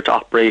consider to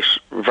operate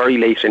very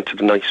late into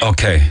the night.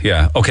 Okay,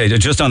 yeah. Okay,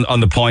 just on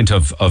the point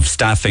of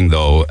staffing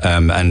though,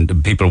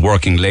 and people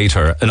working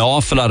later, an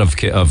awful lot of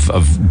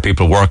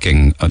people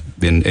working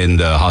in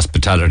the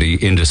hospitality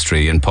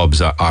industry in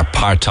pubs are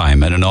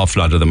part-time, and an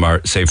awful lot of them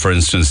are, say for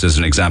instance, as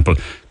an example,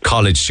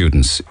 college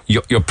students.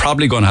 You're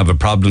probably going to have a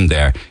problem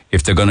there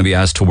if they're going to be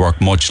asked to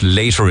work much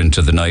later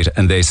into the night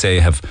and they say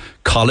have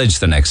college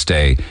the next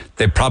day.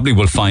 They probably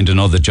will find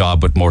another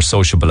job with more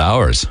sociable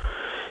hours.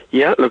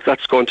 Yeah, look,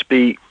 that's going to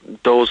be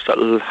those that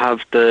will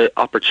have the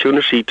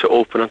opportunity to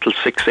open until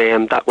 6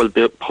 a.m. That will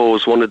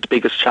pose one of the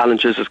biggest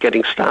challenges, is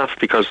getting staff,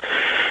 because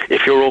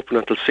if you're open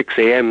until 6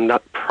 a.m,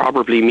 that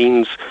probably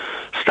means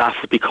staff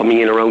would be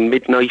coming in around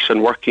midnight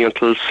and working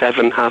until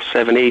 7, half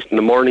 7, 8 in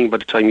the morning by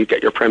the time you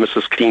get your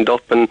premises cleaned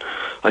up and,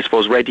 I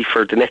suppose, ready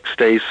for the next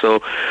day.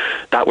 So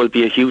that will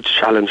be a huge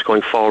challenge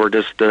going forward,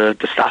 is the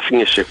staffing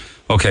issue.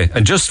 Okay,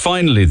 and just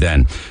finally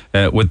then,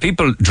 with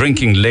people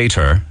drinking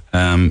later,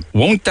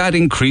 won't that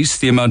increase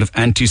the amount of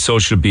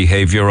antisocial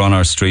behaviour on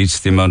our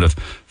streets, the amount of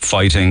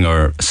fighting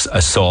or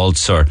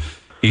assaults or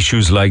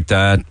issues like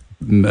that?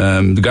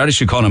 The Garda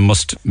Síochána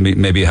must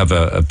maybe have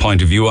a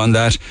point of view on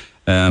that.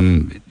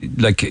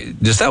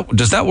 Does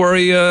that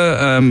worry?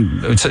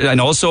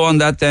 And also on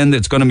that, then,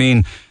 it's going to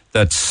mean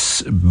that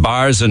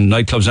bars and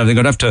nightclubs and everything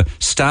are going to have to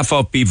staff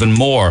up even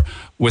more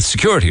with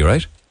security,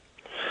 right?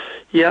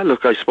 Yeah,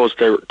 look, I suppose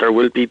there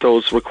will be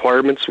those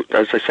requirements.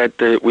 As I said,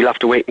 we'll have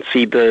to wait and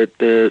see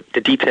the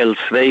details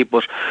today,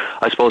 but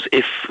I suppose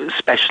if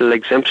special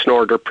exemption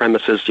order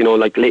premises,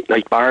 like late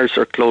night bars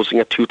are closing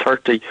at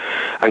 2:30,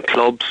 and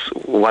clubs,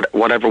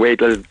 whatever way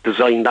they'll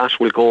design that,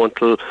 will go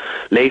until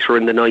later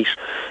in the night,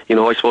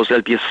 I suppose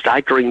there'll be a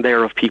staggering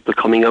there of people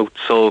coming out,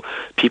 so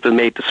people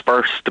may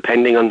disperse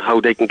depending on how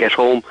they can get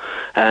home,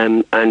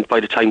 and by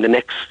the time the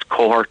next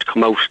cohort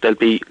come out, there'll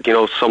be,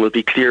 some will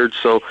be cleared,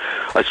 so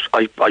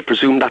I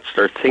presume that's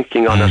their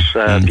thinking on it.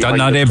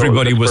 Not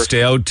everybody will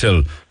stay out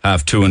till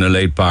 2:30 in a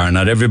late bar.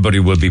 Not everybody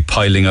will be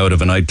piling out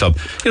of a nightclub.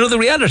 The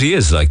reality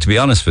is, to be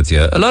honest with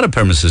you, a lot of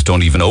premises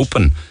don't even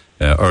open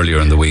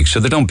earlier in the week. So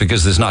they don't,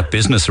 because there's not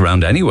business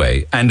around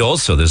anyway. And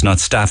also there's not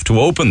staff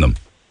to open them.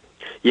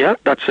 Yeah,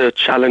 that's a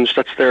challenge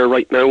that's there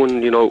right now,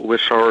 and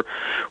with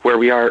where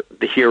we are,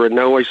 the here and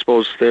now, I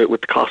suppose,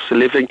 with the cost of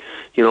living,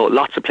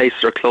 lots of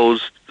places are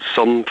closed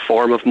some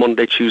form of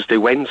Monday, Tuesday,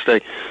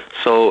 Wednesday.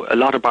 So a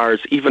lot of bars,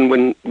 even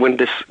when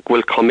this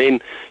will come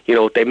in,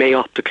 they may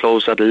opt to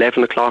close at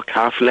 11 o'clock,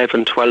 half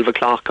 11, 12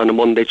 o'clock on a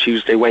Monday,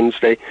 Tuesday,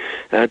 Wednesday.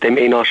 They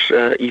may not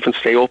even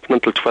stay open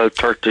until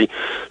 12:30.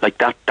 Like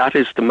that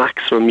is the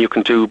maximum you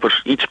can do, but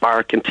each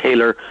bar can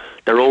tailor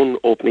their own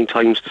opening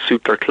times to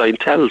suit their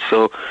clientele.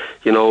 So,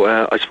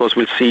 I suppose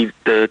we'll see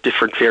the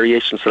different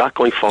variations of that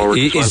going forward.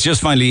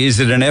 Just finally, is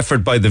it an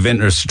effort by the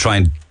vintners to try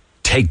and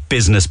take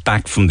business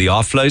back from the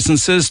off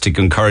licenses, to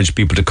encourage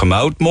people to come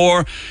out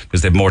more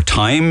because they have more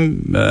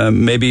time,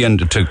 maybe,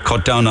 and to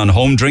cut down on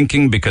home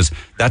drinking, because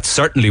that's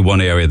certainly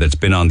one area that's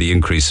been on the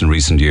increase in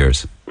recent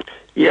years?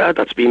 Yeah,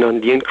 that's been on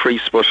the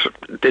increase, but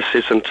this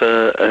isn't,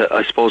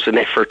 I suppose, an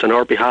effort on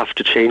our behalf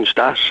to change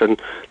that.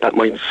 And that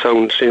might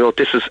sound,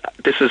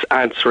 this is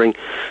answering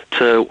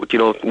to,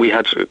 we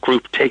had a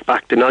group Take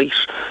Back the Night.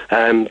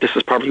 This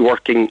is probably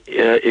working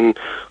in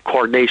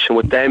coordination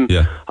with them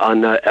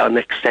on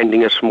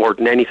extending it more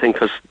than anything.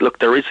 Because look,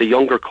 there is a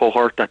younger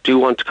cohort that do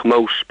want to come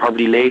out,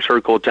 probably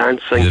later, go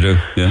dancing. They do,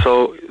 yeah.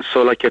 So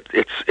like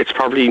it's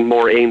probably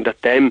more aimed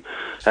at them.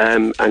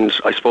 And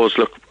I suppose,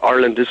 look,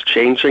 Ireland is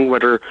changing,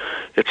 whether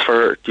it's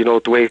for,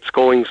 the way it's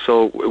going.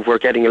 So we're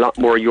getting a lot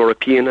more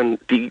European, and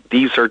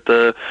these are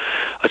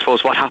I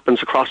suppose, what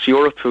happens across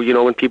Europe.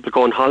 When people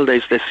go on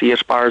holidays, they see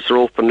it, bars are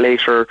open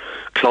later,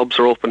 clubs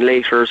are open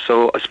later.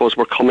 So I suppose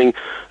we're coming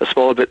a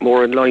small bit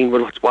more in line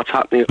with what's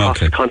happening across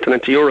the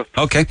continent of Europe.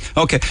 Okay.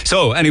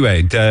 So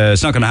anyway,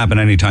 it's not going to happen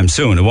anytime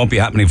soon. It won't be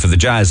happening for the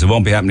Jazz. It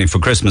won't be happening for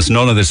Christmas.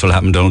 None of this will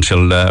happen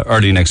until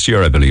early next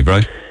year, I believe,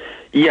 right?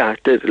 Yeah,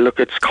 look,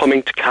 it's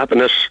coming to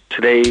Cabinet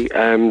today.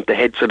 The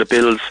heads of the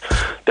bills,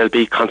 there'll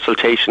be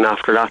consultation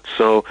after that.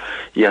 So,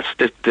 yes,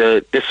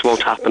 this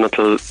won't happen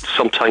until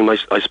sometime,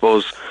 I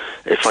suppose,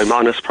 if I'm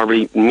honest,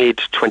 probably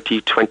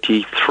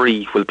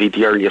mid-2023 will be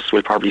the earliest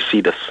we'll probably see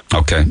this.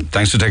 Okay,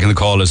 thanks for taking the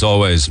call as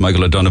always.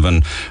 Michael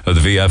O'Donovan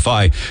of the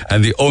VFI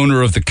and the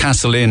owner of the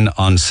Castle Inn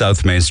on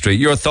South Main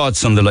Street. Your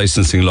thoughts on the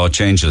licensing law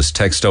changes?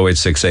 Text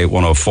 0868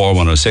 104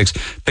 106.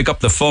 Pick up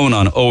the phone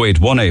on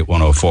 0818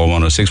 104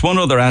 106. One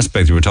other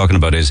aspect we were talking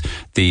about is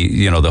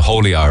the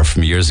holy hour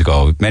from years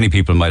ago. Many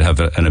people might have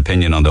an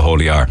opinion on the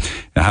holy hour.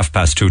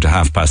 2:30 to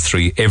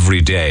 3:30 every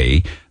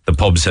day. The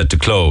pubs had to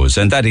close,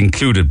 and that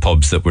included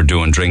pubs that were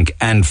doing drink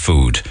and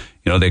food.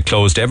 They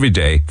closed every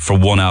day for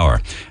 1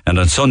 hour, and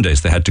on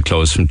Sundays they had to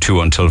close from 2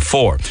 until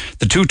 4.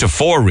 The 2 to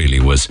 4 really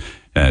was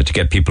to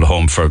get people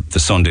home for the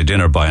Sunday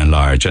dinner by and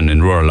large. And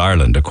in rural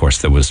Ireland, of course,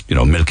 there was,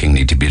 milking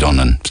need to be done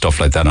and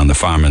stuff like that on the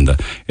farm in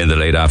the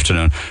late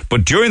afternoon.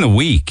 But during the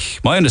week,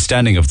 my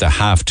understanding of the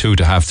 2:30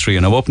 to 3:30,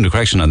 and I'm open to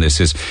correction on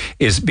this,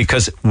 is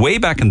because way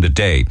back in the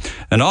day,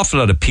 an awful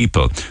lot of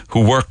people who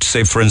worked,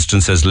 say, for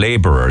instance, as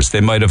labourers,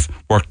 they might have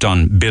worked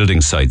on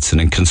building sites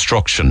and in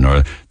construction,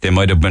 or they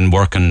might have been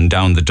working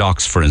down the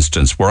docks, for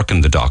instance,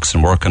 working the docks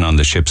and working on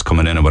the ships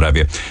coming in and what have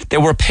you. They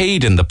were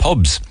paid in the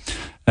pubs.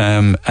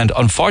 And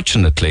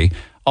unfortunately,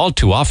 all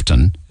too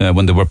often,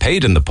 when they were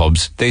paid in the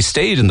pubs, they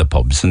stayed in the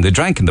pubs and they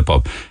drank in the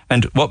pub.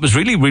 And what was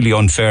really, really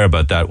unfair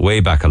about that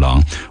way back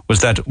along was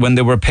that when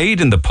they were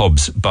paid in the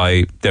pubs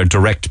by their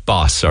direct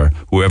boss or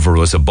whoever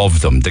was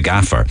above them, the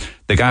gaffer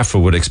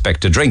would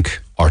expect a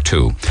drink or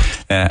two.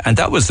 And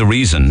that was the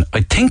reason.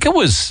 I think it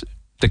was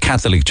the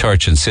Catholic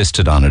Church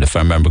insisted on it, if I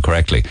remember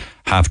correctly,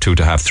 2:30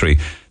 to 3:30.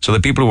 So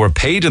the people who were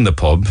paid in the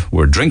pub,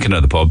 were drinking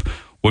at the pub,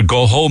 would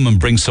go home and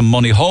bring some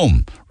money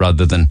home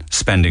rather than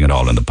spending it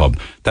all in the pub.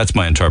 That's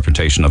my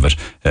interpretation of it.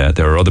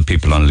 There are other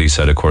people on the lease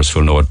side, of course,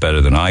 who'll know it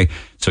better than I.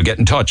 So get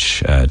in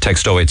touch.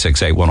 Text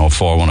 0868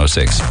 104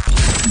 106.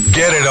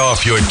 Get it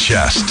off your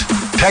chest.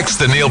 Text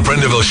the Neil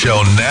Prendeville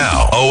Show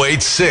now.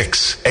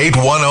 086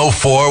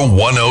 8104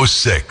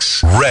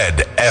 106.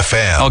 Red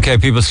FM. Okay,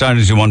 people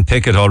starting to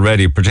unpick it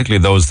already,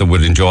 particularly those that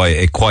would enjoy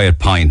a quiet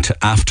pint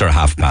after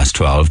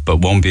 12:30, but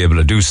won't be able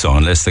to do so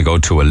unless they go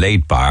to a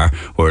late bar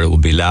where it will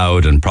be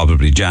loud and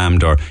probably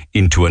jammed, or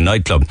into a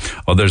nightclub.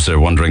 Others are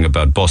wondering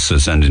about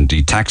buses and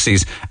indeed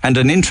taxis. And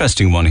an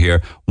interesting one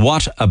here,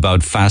 what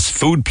about fast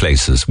food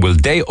places? Will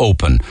they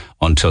open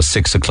until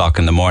 6 o'clock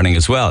in the morning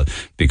as well?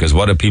 Because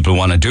what do people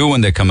want to do when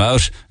they come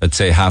out at,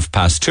 say,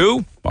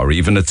 2:30 or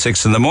even at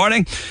 6 in the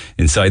morning?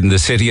 Inside in the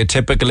city, a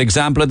typical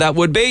example of that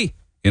would be,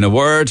 in a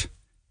word,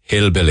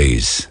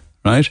 hillbillies,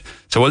 right?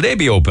 So will they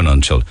be open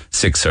until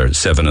 6 or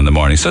 7 in the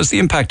morning? So it's the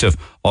impact of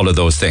all of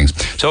those things.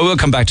 So we'll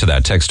come back to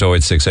that. Text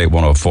 0868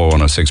 104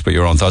 106, but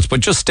your own thoughts. But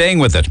just staying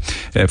with it,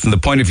 from the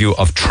point of view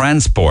of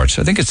transport,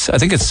 I think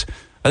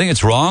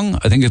it's wrong.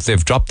 I think if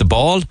they've dropped the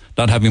ball,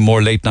 not having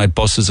more late night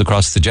buses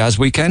across the Jazz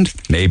weekend,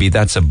 maybe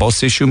that's a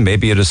bus issue.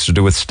 Maybe it is to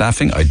do with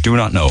staffing. I do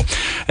not know.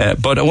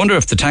 But I wonder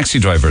if the taxi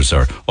drivers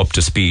are up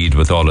to speed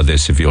with all of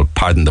this, if you'll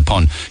pardon the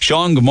pun.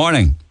 Sean, good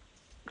morning.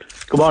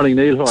 Good morning,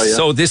 Neil. How are you?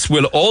 So this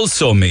will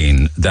also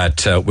mean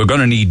that we're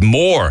going to need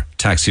more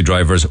taxi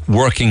drivers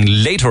working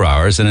later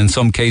hours, and in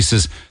some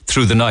cases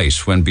through the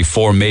night, when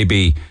before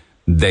maybe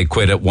they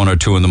quit at 1 or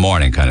 2 in the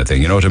morning, kind of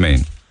thing. You know what I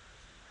mean?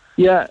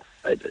 Yeah.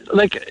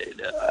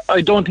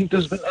 I don't think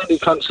there's been any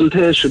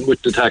consultation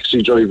with the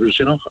taxi drivers,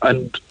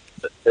 and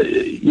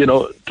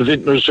the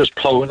vintner's just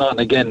ploughing on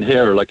again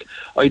here.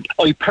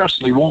 I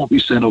personally won't be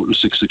staying out till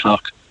 6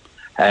 o'clock,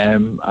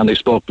 and I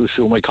spoke to a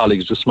few of my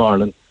colleagues this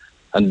morning,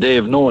 and they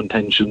have no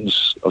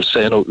intentions of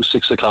staying out till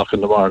 6 o'clock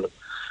in the morning.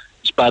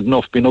 It's bad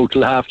enough being out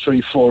till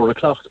 3:30, 4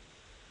 o'clock,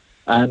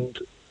 and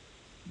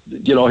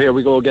here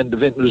we go again. The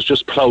vintner's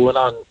just ploughing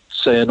on,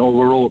 saying,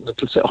 we're open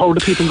until 6. How are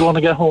the people going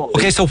to get home?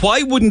 Okay, so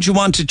why wouldn't you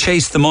want to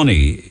chase the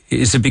money?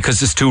 Is it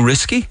because it's too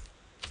risky?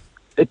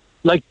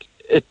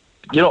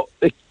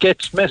 It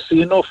gets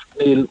messy enough,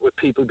 Neil, with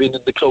people being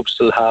in the clubs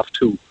till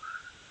 2:30.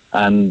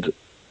 And,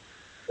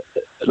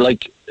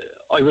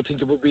 I would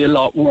think it would be a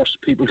lot worse,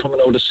 people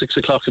coming out at 6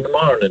 o'clock in the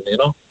morning,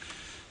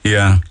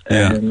 Yeah.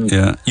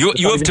 You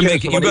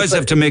guys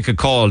have to make a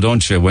call,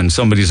 don't you, when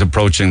somebody's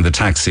approaching the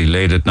taxi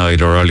late at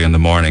night or early in the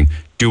morning?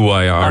 Do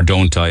I or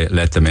don't I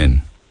let them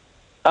in?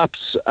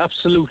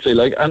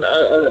 Absolutely, and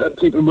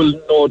people will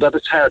know that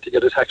it's hard to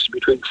get a taxi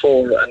between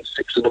 4 and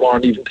 6 in the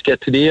morning, even to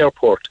get to the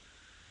airport.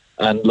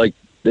 And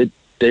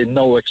they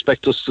now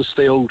expect us to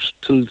stay out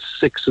till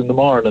 6 in the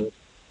morning.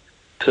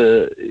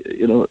 I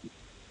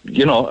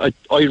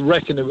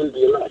reckon it will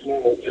be a lot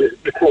more.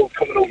 The crowd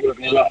coming over will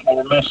be a lot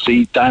more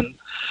messy than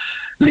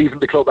leaving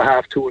the club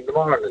at 2:30 in the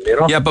morning.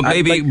 Yeah,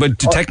 but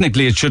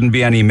technically it shouldn't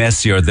be any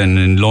messier than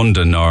in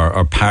London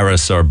or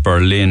Paris or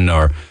Berlin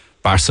or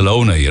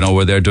Barcelona,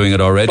 where they're doing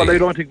it already. But I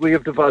don't think we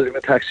have the volume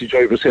of taxi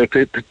drivers here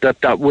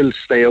that will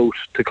stay out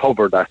to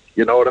cover that.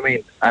 You know what I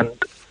mean? And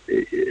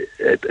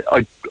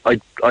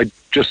I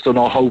just don't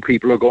know how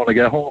people are going to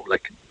get home.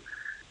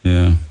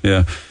 Yeah.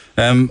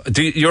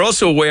 You're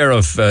also aware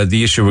of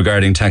the issue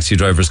regarding taxi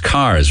drivers'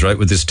 cars, right?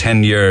 With this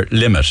 10-year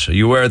limit. Are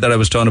you aware that I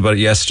was talking about it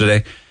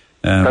yesterday?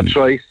 That's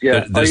right.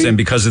 Yeah. They're saying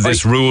because of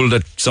this rule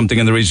that something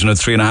in the region of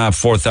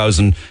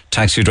 3,500-4,000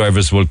 taxi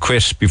drivers will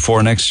quit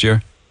before next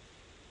year.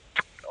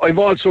 I've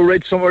also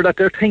read somewhere that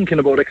they're thinking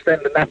about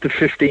extending that to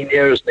 15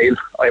 years, Neil.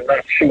 I'm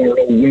not sure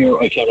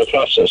where I came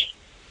across it,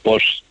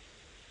 but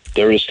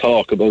there is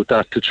talk about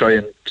that to try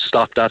and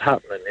stop that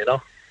happening,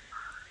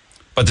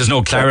 But there's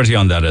no clarity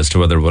on that as to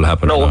whether it will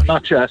happen or not. No,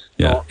 not yet.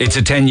 Yeah. No. It's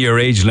a 10-year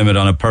age limit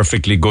on a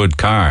perfectly good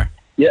car.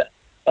 Yeah,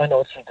 I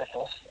know, it's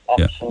ridiculous.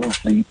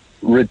 Absolutely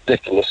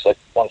ridiculous.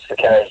 Once the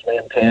car is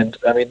maintained.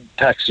 I mean,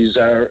 taxis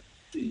are,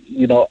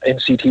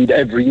 NCT'd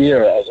every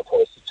year as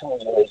opposed to 2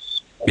 years.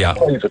 Yeah.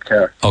 Private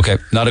car. Okay,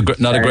 not a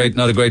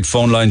great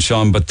phone line,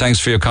 Sean, but thanks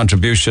for your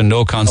contribution.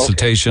 No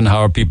consultation. Okay.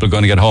 How are people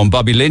going to get home?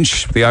 Bobby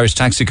Lynch, the Irish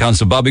Taxi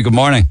Council. Bobby, good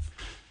morning.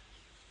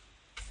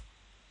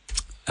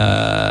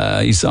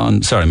 He's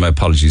on. Sorry, my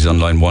apologies. On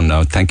line 1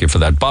 now. Thank you for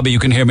that, Bobby. You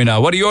can hear me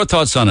now. What are your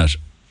thoughts on it?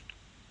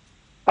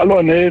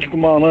 Hello, Neil. Good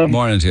morning.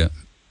 Morning to you.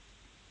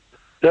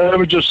 Yeah, I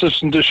was just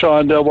listening to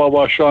Sean there.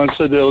 What Sean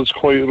said there was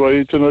quite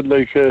right,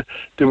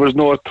 there was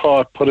no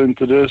thought put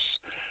into this.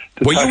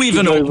 Were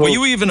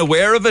you even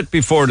aware of it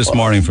before this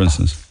morning, for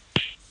instance?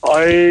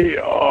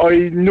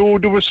 I knew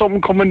there was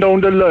something coming down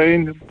the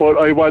line, but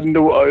I wasn't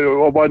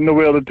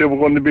aware that they were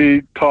going to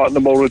be talking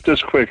about it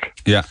this quick.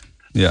 Yeah.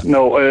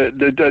 No,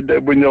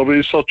 when your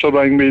researcher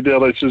rang me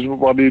there, I says,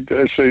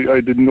 I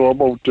didn't know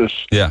about this.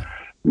 Yeah.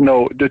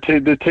 No, the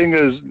thing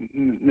is,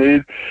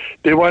 Neil,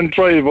 they want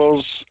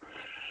drivers.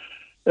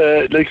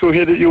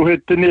 You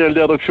hit the nail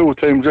there a few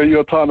times.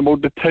 You're talking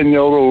about the 10-year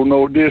rule.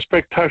 Now, they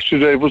expect taxi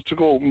drivers to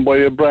go out and buy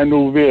a brand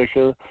new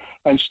vehicle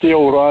and stay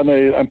out all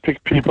night and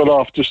pick people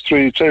off the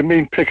streets. I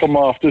mean, pick them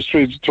off the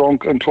streets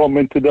drunk and throw them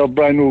into their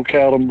brand new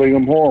car and bring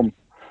them home.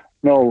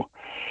 No.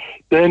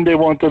 Then they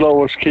won't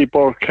allow us to keep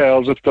our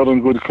cars if they're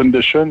in good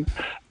condition.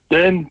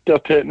 Then they're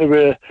taking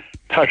away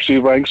taxi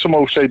ranks from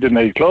outside the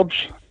nightclubs.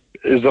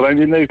 Is there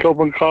any nightclub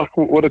in Cork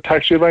with a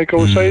taxi rank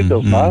outside?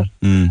 There's not.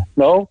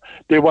 No,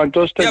 they want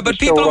us to. Yeah, but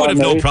people would have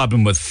no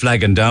problem with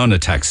flagging down a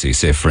taxi,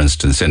 say, for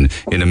instance, in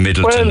a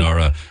Middleton or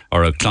a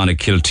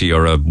Clonakilty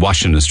or a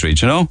Washington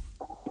Street,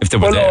 if they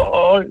were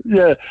there.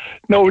 Yeah.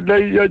 No,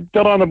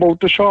 they're on about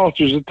the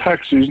shortage of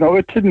taxis. No,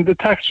 it isn't the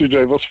taxi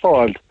driver's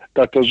fault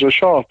that there's a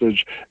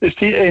shortage. It's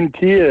the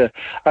NTA.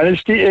 And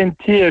it's the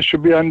NTA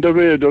should be on the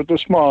radio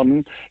this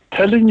morning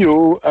telling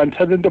you and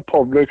telling the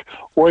public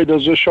why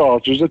there's a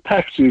shortage of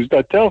taxis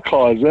that they're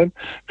causing,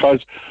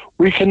 because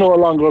we can no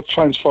longer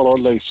transfer our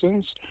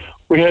licence.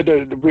 We had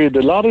a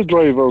lot of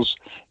drivers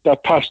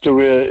that passed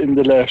away in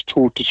the last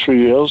 2 to 3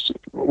 years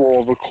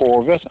over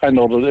COVID and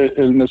other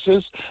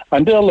illnesses,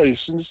 and their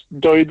licence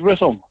died with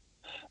them.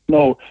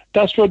 No,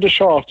 that's where the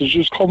shortage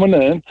is coming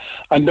in.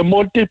 And the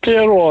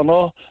multiplayer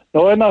owner,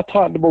 no, I'm not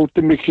talking about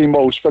the Mickey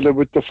Mouse fella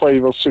with the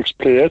 5 or 6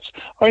 plates.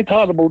 I'm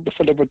talking about the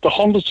fella with the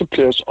hundreds of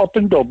plates up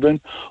in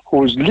Dublin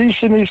who is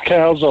leasing his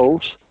cars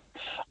out,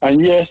 and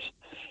yet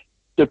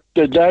the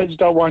lads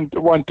that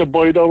want to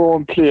buy their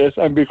own plate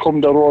and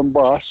become their own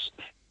boss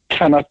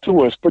cannot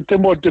do it. But the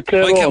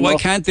multiplayer owner... Why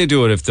can't they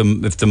do it if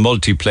the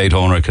multi-plate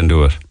owner can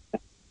do it?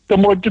 The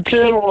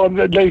multiplayer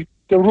owner,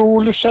 the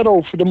rule is set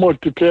out for the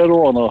multiplayer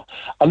owner,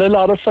 and a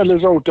lot of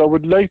fellas out there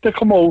would like to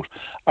come out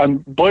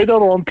and buy their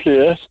own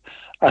plate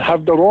and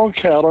have their own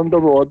car on the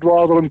road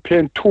rather than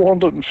paying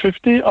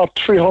 250 or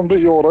 300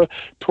 euro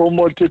to a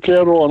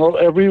multiplayer owner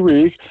every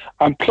week,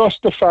 and plus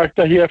the fact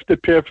that he has to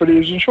pay for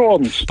his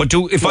insurance. But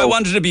if I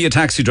wanted to be a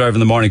taxi driver in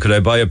the morning, could I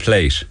buy a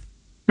plate?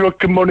 You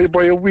can only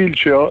buy a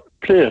wheelchair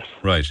plate.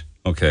 Right,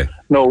 okay.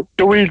 No,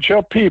 the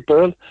wheelchair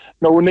people,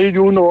 I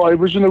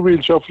was in a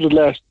wheelchair for the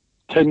last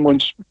 10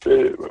 months,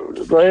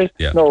 right?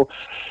 Yeah. No,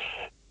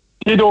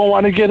 they don't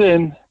want to get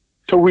in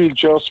to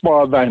wheelchair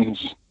small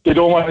vans. They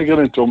don't want to get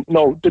into them.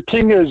 No, the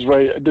thing is,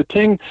 right,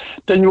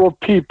 then you have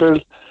people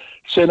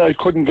saying I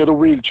couldn't get a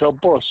wheelchair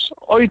bus.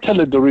 I tell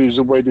you the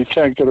reason why they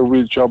can't get a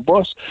wheelchair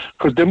bus,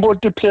 because the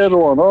multiplayer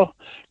owner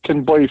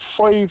can buy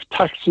 5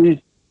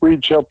 taxi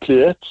wheelchair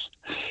plates.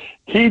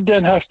 He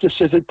then has to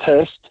sit a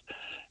test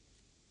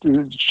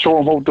show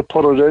him how to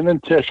put it in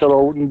and take it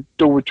out and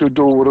do what you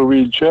do with a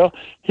wheelchair.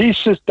 He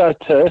sits that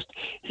test.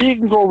 He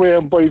can go away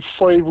and buy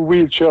 5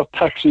 wheelchair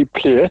taxi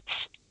plates.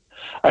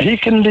 And he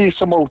can lease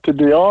them out to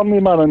the army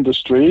man in the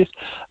street.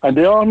 And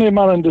the army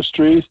man in the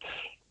street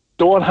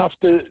don't have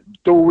to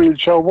do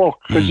wheelchair work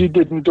because he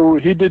didn't do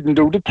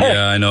the test.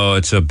 Yeah, I know.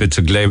 It's a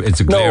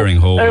glaring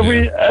hole.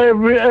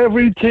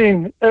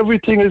 Everything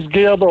is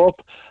geared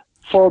up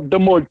for the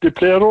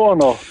multiplayer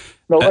owner.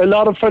 Now, a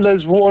lot of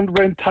fellas won't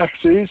rent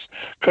taxis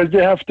because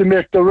they have to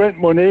make their rent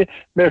money,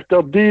 make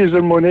their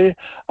diesel money,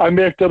 and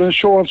make their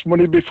insurance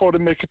money before they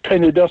make a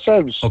penny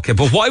themselves. Okay,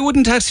 but why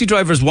wouldn't taxi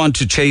drivers want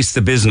to chase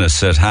the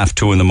business at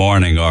 2:30 in the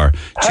morning or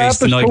chase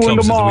the nightclubs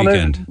at the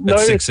weekend at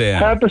 6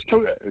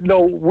 a.m.? No,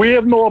 we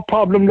have no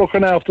problem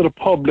looking after the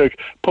public,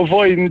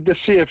 providing the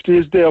safety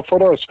is there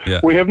for us.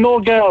 Yeah. We have no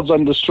girls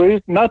on the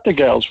street, not the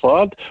girls'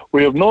 fault.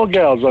 We have no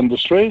girls on the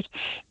street.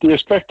 They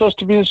expect us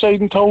to be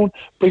inside in town,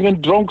 bringing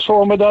drunks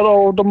home at that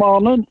hour of the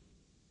morning.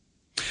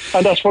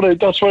 And that's what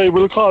I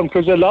will call them,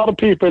 because a lot of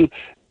people,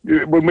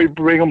 when we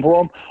bring them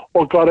home,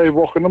 oh God, I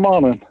work in the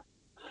morning.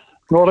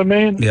 You know what I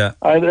mean? Yeah.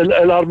 And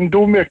a lot of them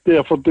do make the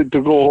effort to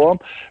go home.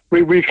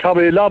 We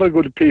carry a lot of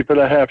good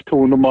people at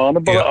 2:30 in the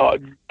morning,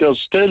 but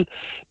there's still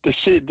the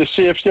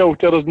safety out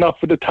there is not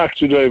for the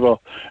taxi driver.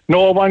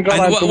 No one got.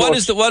 And what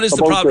is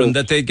the problem?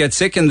 That they get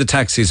sick in the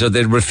taxis, or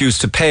they refuse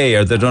to pay,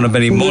 or they don't have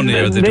any money,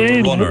 or they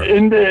don't run?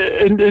 In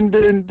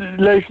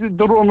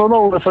the running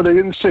over for the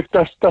getting sick.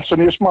 That's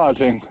only a small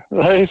thing.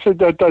 Right? So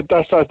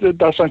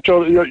that's not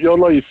your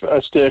life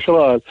at stake at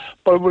all.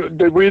 But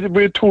we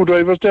had 2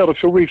 drivers there a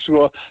few weeks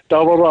ago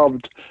that were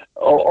robbed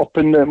up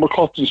in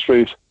McCutcheon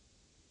Street.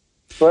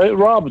 Right,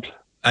 robbed.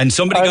 And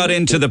somebody got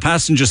into the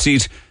passenger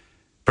seat,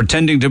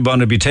 pretending to want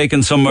to be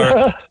taken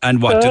somewhere.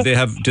 And what did they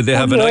have? Did they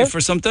have a knife or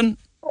something?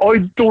 I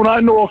do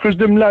not know, because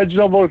them lads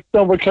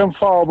never came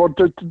forward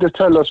to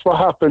tell us what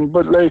happened.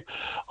 But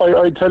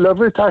I tell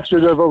every taxi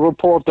driver,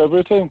 report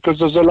everything, because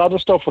there's a lot of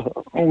stuff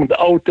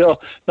out there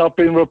not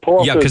being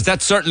reported. Yeah, because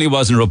that certainly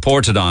wasn't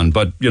reported on.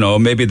 But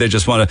maybe they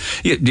just want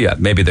to. Yeah,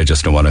 maybe they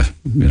just don't want to.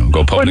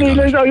 Go public.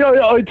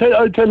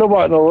 I tell you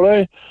what, now,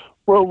 right?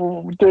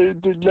 Well,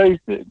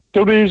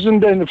 the reason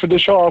then for the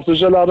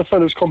shortage, a lot of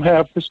fellas come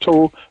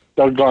 2:30.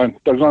 They're gone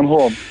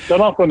home. They're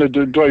not going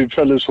to drive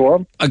fellas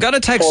home. I got a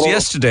text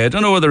yesterday. I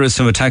don't know whether it's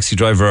from a taxi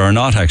driver or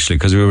not, actually,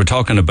 because we were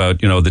talking about,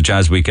 the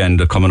jazz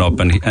weekend coming up,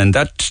 and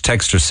that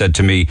texter said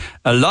to me,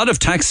 a lot of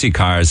taxi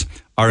cars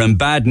are in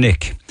bad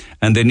nick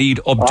and they need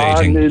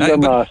updating.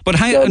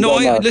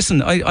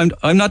 Listen,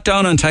 I'm not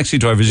down on taxi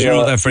drivers. You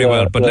know that very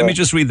well. But let me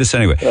just read this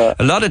anyway. Yeah.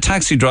 A lot of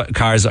taxi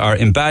cars are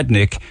in bad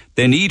nick.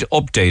 They need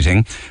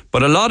updating.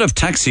 But a lot of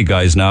taxi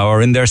guys now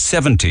are in their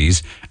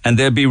 70s and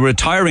they'll be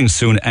retiring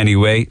soon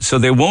anyway. So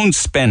they won't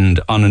spend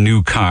on a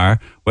new car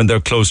when they're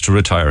close to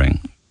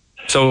retiring.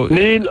 So,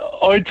 Neil,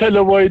 I tell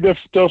you why there's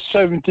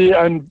 70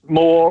 and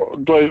more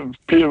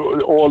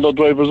older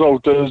drivers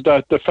out there is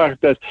that the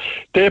fact that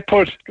they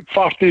put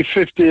 40,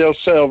 50 years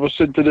service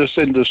into this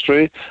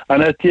industry,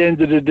 and at the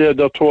end of the day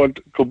they're told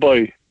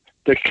goodbye.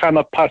 They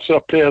cannot pass their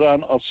plate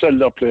on or sell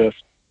their plate.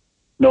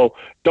 No,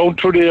 down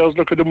through the years,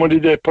 look at the money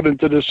they put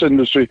into this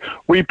industry.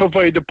 We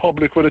provide the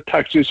public with a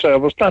taxi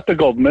service, not the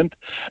government.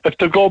 If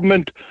the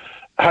government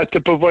had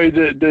to provide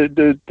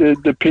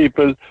the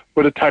people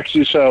with a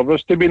taxi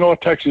service, there'd be no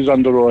taxis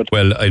on the road.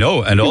 Well, I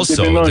know, and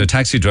also the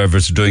taxi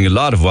drivers are doing a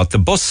lot of what the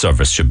bus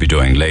service should be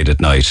doing late at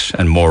night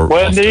and more.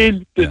 Well, Neil,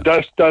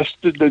 that's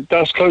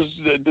because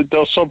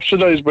they're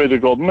subsidised by the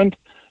government.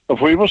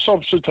 If we were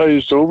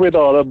subsidised too, we'd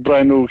all have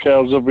brand new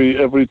cars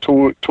every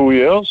two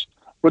years.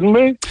 Wouldn't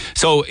we?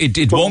 So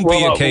it won't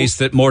be a case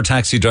that more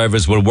taxi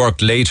drivers will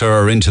work later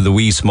or into the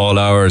wee small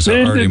hours or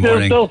early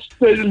morning.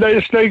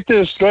 It's like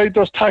this, right?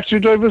 Those taxi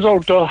drivers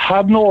out there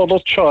have no other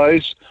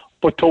choice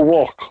but to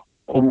walk.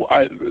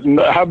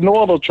 Have no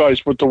other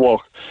choice but to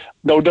walk.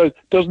 Now,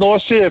 there's no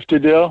safety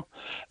there.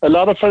 A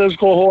lot of fellas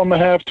go home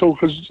at 2:30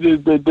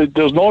 because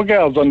there's no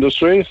girls on the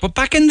street. But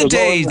back in the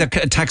day, the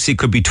taxi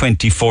could be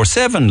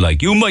 24/7.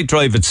 Like, you might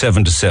drive at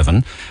 7 to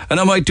 7, and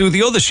I might do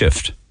the other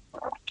shift.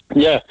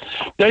 Yeah,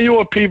 then you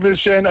have people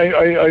saying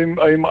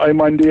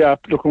I'm on the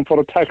app looking for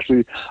a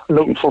taxi,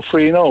 looking for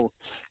free now.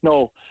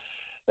 No,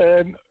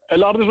 a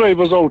lot of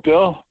drivers out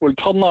there will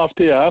turn off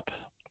the app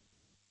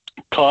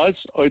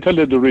because I tell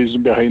you the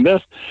reason behind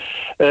it.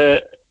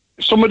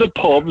 Some of the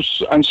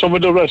pubs and some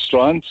of the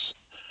restaurants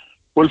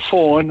will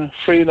phone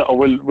free now,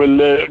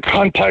 will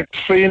contact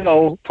free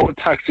now for a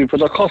taxi for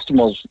their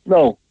customers.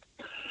 No,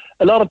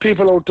 a lot of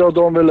people out there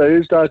don't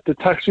realise that the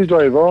taxi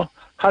driver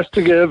has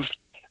to give.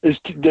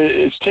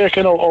 It's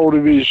taken out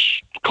of his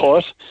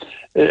cost.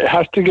 It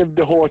has to give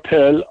the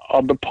hotel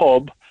or the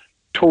pub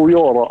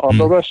 €2 or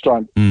the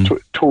restaurant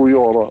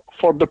 €2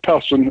 for the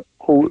person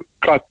who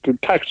got the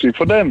taxi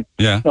for them.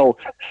 Yeah. Now,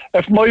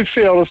 if my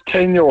fare is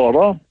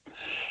 €10,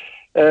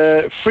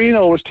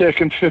 Freno was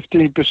taking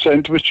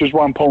 15%, which is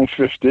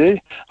 £1.50,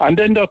 and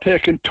then they're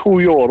taking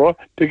 €2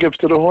 to give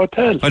to the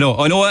hotel. I know,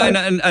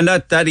 and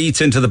that eats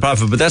into the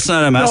profit, but that's not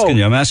what I'm asking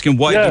you. I'm asking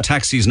why do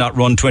taxis not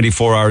run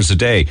 24 hours a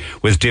day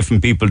with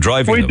different people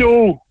driving them? We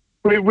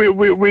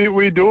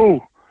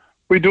do.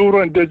 We do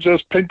run. There's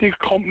just plenty of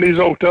companies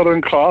out there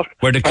in Cork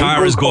where the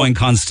car is going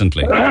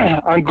constantly,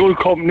 and good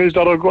companies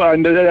that are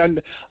going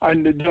and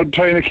they're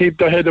trying to keep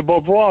their head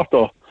above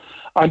water,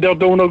 and they're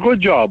doing a good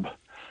job.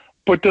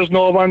 But there's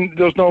no one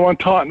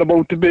talking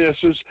about the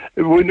bases.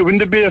 When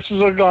the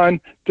bases are gone,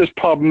 this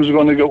problem is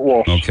going to get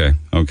worse. Okay.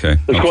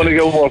 It's going to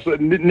get worse.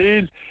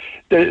 Neil,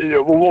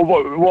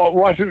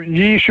 what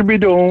you should be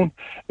doing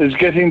is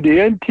getting the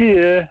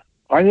NTA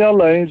on your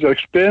lines,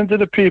 explain to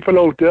the people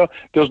out there,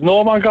 there's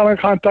no one got in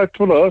contact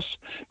with us,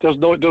 there's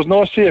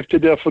no safety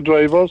there for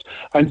drivers,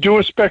 and do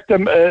respect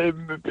them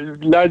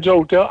lads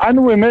out there,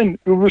 and women.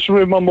 We must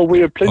remember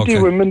we have plenty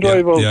of women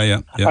drivers,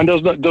 and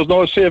there's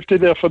no safety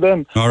there for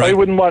them. All right. I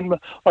wouldn't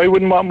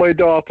want my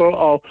daughter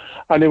or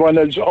anyone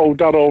else out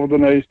there over the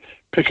night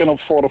picking up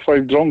 4 or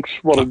 5 drunks,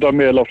 whether they're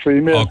male or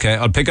female. Okay,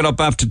 I'll pick it up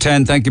after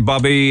 10. Thank you,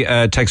 Bobby.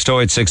 Text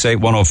 0868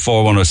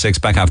 104 106.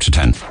 Back after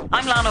 10.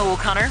 I'm Lana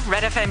O'Connor.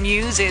 Red FM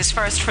News is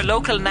first for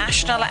local,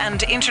 national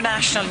and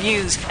international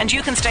news, and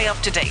you can stay up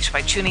to date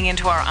by tuning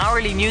into our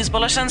hourly news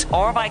bulletins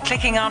or by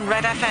clicking on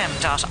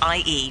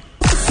redfm.ie.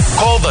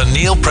 Call the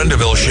Neil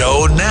Prendeville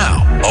Show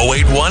now.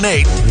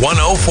 0818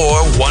 104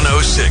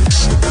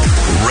 106.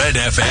 Red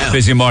FM.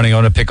 Busy morning. I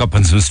want to pick up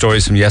on some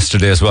stories from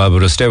yesterday as well,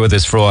 but we'll stay with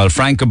this for a while.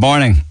 Frank, good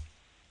morning.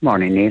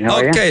 Morning, Neil. How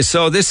are you? Okay,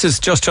 so this is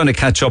just trying to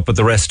catch up with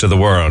the rest of the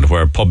world,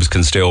 where pubs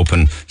can stay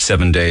open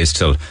 7 days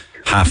till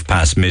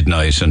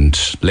midnight, and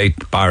late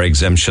bar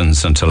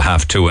exemptions until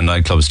 2:30, and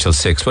nightclubs till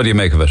 6. What do you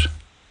make of it?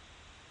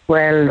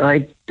 Well,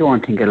 I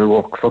don't think it'll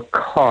work for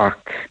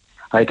Cork.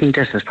 I think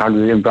this has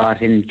probably been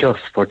brought in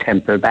just for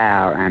Temple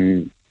Bar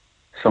and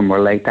somewhere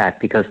like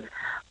that, because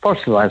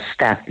first of all,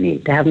 staff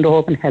need. They haven't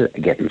open hell to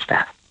getting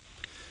staff.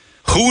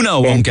 Who now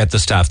won't get the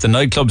staff? The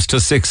nightclubs till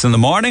 6 in the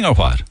morning, or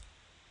what?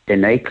 The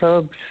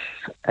nightclubs,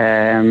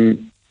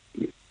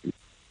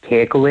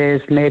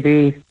 takeaways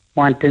maybe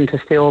wanting to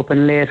stay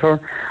open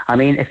later. I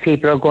mean, if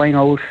people are going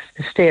out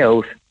to stay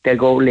out, they'll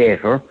go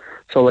later.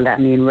 So will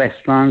that mean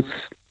restaurants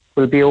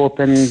will be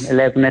open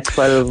 11 at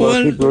 12,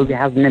 or people will be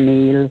having a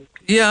meal?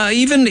 Yeah,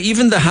 even the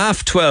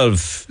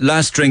 12:30,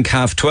 last drink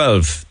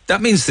 12:30, that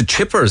means the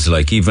chippers,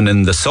 like even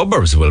in the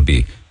suburbs, will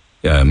be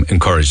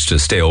encouraged to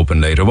stay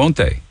open later, won't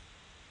they?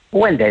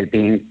 Well, they'll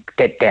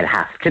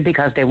have to,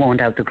 because they won't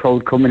have the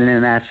crowd coming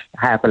in at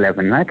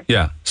 11:30, like.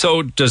 Yeah.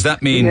 So does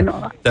that mean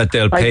that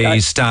they'll pay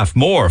staff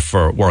more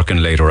for working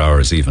later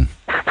hours even?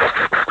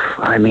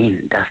 I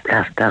mean, that's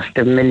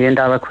the $1 million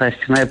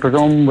question, I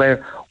presume.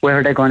 Where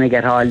are they going to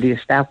get all these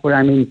staff? Well,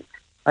 I mean,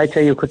 I'd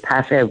say you could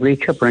pass every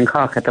chipper in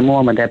Cork at the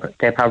moment.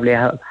 They probably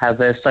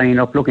have a sign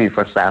up looking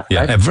for staff.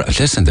 Yeah, right?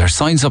 Listen, there are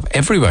signs up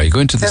everywhere. You go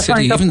into the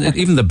city,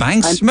 even the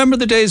banks. Remember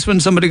the days when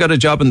somebody got a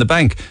job in the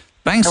bank?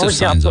 Banks have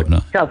signs up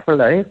now. Job for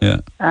life. Yeah.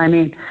 I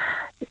mean,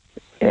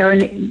 there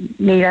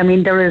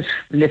is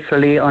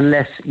literally,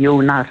 unless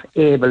you're not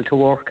able to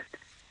work,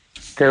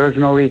 there is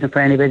no reason for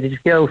anybody to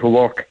be out of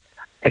work,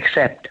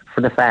 except for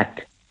the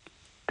fact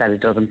that it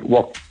doesn't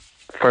work.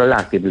 For a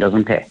lot of people, it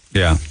doesn't pay.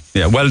 Yeah.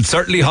 Well,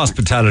 certainly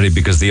hospitality,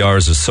 because the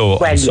hours are so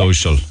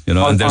unsocial,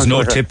 and there's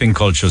no tipping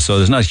culture, so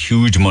there's not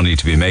huge money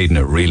to be made in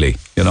it, really,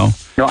 No,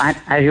 and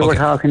as you were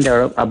talking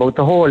there about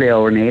the holy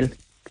hour, Neil,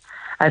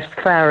 as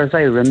far as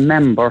I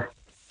remember,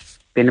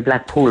 being a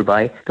Blackpool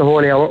boy, the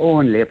holy hour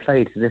only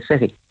applied to the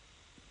city.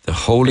 The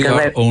holy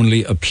hour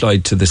only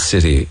applied to the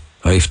city.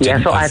 I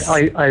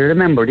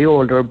remember the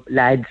older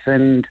lads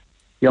and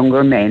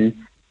younger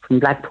men from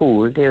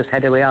Blackpool, they just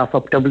had their way off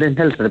up Dublin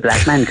Hill to the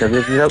Black Man, because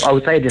it was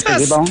outside the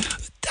city bound.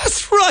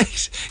 That's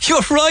right.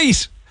 You're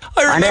right.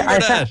 I remember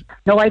that.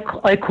 No, I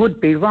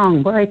could be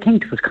wrong, but I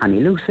think it was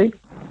Connie Lucy.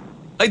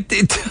 I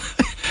did.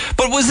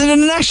 But was it a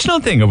national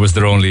thing, or was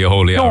there only a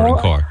holy hour in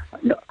Cork?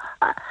 No,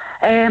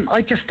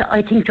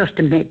 I think just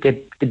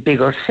the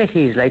bigger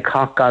cities like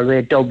Cork,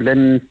 Galway,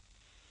 Dublin.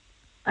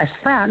 I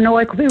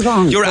could be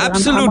wrong. You're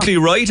absolutely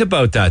right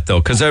about that, though,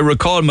 because I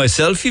recall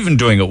myself even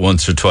doing it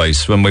once or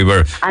twice when we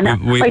were.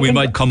 We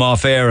might come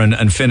off air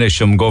and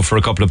finish and go for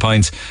a couple of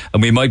pints,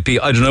 and we might be.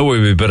 I don't know where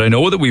we, but I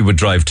know that we would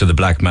drive to the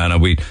Black Man,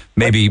 and we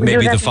maybe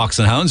the Fox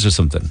and Hounds or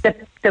something.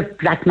 The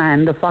Black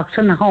Man, the Fox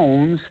and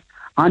Hounds.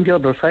 On the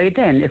other side,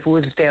 then, if it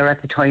was there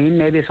at the time,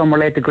 maybe somewhere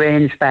like the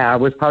Grange Bar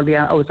was probably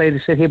outside the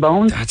city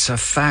bound. That's a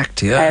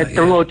fact, yeah.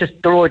 The road.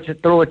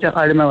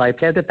 I remember I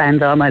played the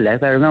band on my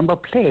left. I remember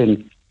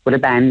playing with a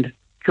band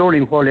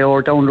during Holy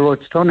Hour down the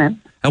road to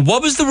Stoneham. And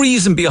what was the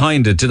reason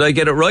behind it? Did I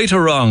get it right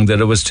or wrong that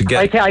it was to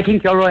get... I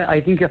think you're right.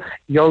 I think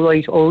you're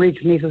right.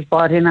 Originally it was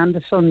brought in on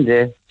the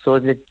Sunday so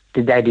that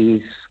the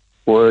daddies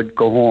would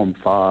go home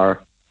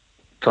for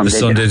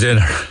Sunday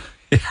dinner.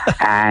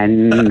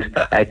 And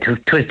it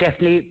was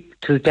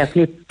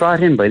definitely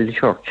brought in by the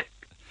church.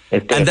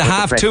 And the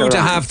 2:30 to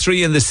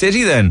 3:30 in the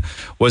city then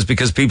was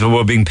because people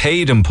were being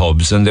paid in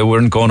pubs and they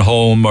weren't going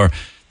home, or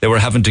they were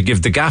having to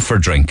give the gaffer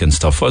drink and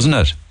stuff, wasn't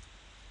it?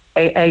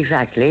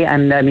 Exactly.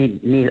 And I mean,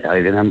 Neil, I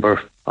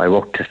remember I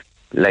worked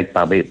like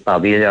Bobby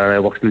there. I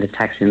worked in the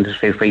taxi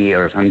industry for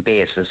years on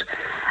bases.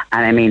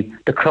 And I mean,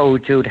 the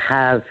crowd you'd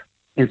have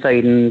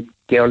inside in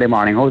the early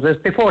morning houses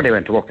before they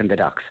went to work in the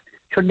docks.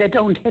 Sure, they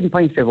down 10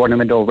 points before they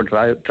went over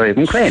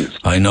driving cranes.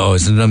 I know,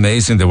 isn't it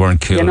amazing they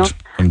weren't killed? You know?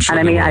 I'm sure.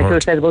 And I mean, as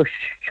you said about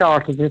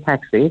shortage of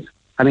taxis,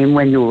 I mean,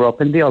 when you were up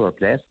in the other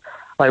place,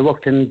 I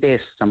worked in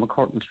bases on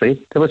McCurtain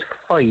Street. There was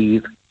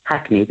 5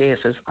 Hackney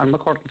bases on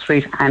McCurtain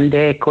Street, and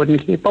they couldn't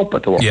keep up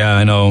with the work. Yeah,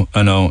 I know.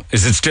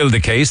 Is it still the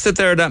case that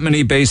there are that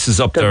many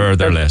bases up there, or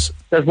there less?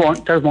 There's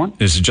one.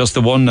 Is it just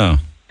the one now?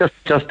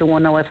 Just the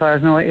one now, as far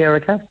as now,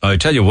 Erica. I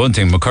tell you one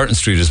thing, McCurtain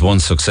Street is one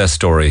success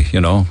story,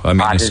 you know. I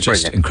mean, it's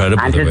just brilliant.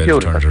 incredible and the way they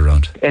turned it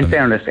around. In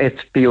fairness, it's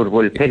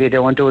beautiful. Pity they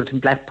won't do it in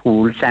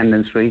Blackpool,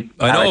 Shandon Street.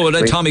 I know,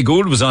 well, Tommy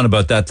Gould was on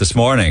about that this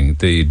morning,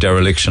 the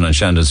dereliction on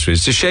Shandon Street.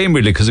 It's a shame,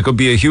 really, because it could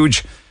be a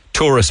huge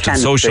tourist and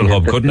social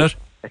hub, couldn't it?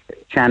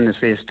 Shandon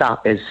Street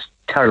is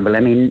terrible. I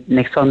mean,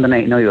 next Sunday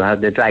night now you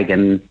have the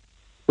Dragon,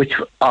 which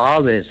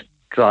always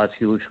draws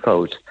huge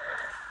crowds.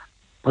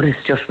 But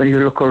it's just when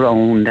you look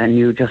around and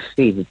you just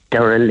see the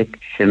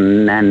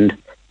dereliction, and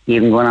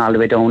even going all the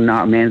way down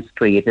North Main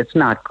Street, it's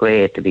not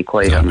great, to be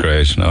quite honest. Not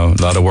great, no.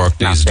 A lot of work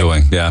needs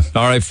doing, yeah.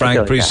 All right, Frank,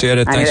 appreciate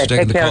it. Thanks for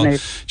taking the call.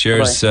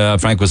 Cheers.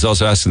 Frank was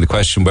also asking the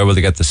question, where will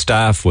they get the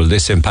staff? Will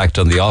this impact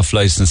on the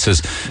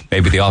off-licences?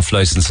 Maybe the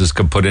off-licences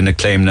could put in a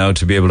claim now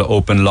to be able to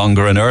open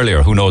longer and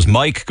earlier. Who knows?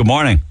 Mike, good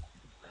morning.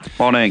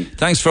 Morning.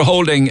 Thanks for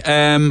holding.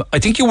 I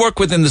think you work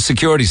within the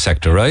security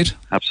sector, right?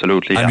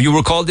 Absolutely. And you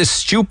were called this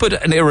stupid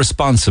and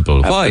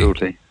irresponsible. Why?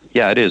 Absolutely.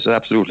 Yeah, it is.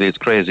 Absolutely. It's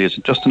crazy. It's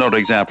just another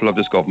example of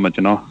this government,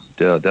 you know,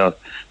 the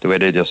way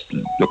they just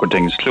look at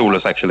things.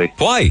 Clueless, actually.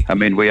 Why? I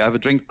mean, we have a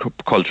drink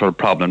cultural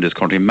problem in this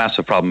country,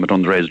 massive problem with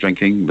underage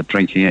drinking, with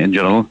drinking in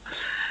general.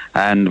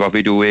 And what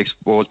we do, we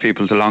expose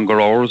people to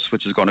longer hours,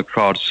 which is going to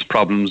cause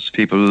problems.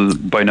 People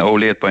by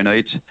late by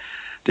night.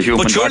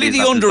 But surely the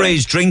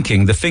underage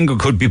drinking, the finger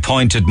could be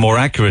pointed more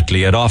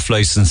accurately at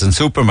off-licence and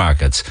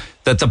supermarkets,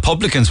 that the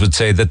publicans would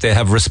say that they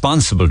have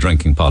responsible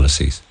drinking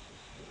policies.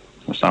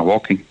 It's not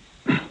working.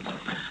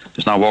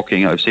 It's not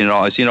working. I've seen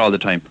it all the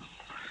time.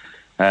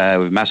 We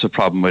have a massive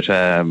problem with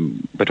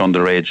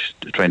underage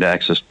trying to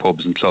access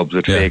pubs and clubs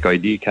with fake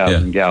ID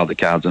cards and Garda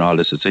cards and all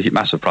this. It's a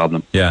massive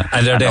problem. Yeah,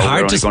 and are they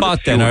hard to spot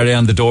then? Are they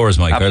on the doors,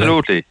 Mike?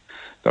 Absolutely.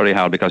 Very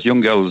hard, because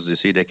young girls, you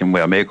see, they can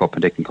wear makeup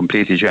and they can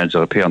completely change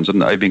their appearance,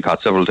 and I've been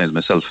caught several times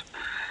myself.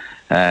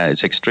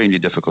 It's extremely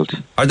difficult.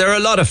 Are there a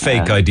lot of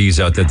fake IDs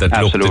out there that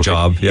look the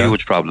job? Yeah,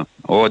 huge problem.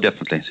 Oh,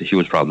 definitely, it's a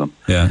huge problem.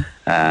 Yeah,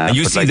 and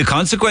you see the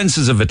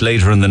consequences of it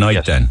later in the night.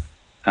 Yes, then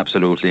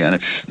absolutely.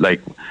 And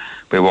if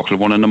we work till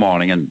 1 a.m,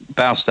 and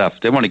bar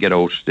staff, they want to get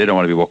out. They don't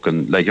want to be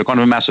working. You're going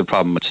to have a massive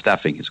problem with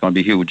staffing. It's going to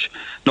be huge.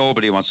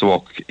 Nobody wants to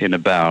work in a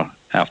bar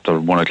after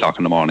 1 o'clock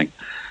in the morning.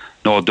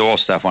 No, door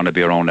staff want to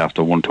be around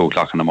after 1, 2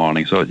 o'clock in the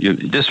morning. So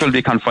this will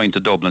be confined to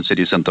Dublin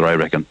city centre, I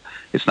reckon.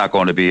 It's not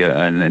going to be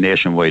a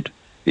nationwide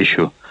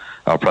issue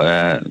or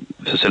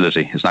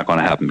facility. It's not going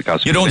to happen,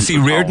 because you don't see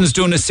Reardon's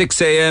doing a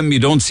 6 a.m. You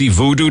don't see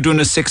Voodoo doing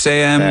a 6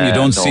 a.m. You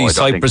don't see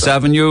Cypress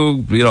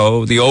Avenue. You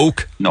know, the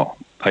Oak. No,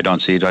 I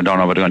don't see it. I don't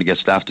know where they're going to get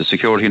staff. The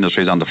security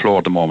industry is on the floor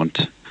at the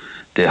moment.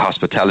 The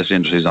hospitality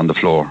industry is on the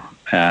floor.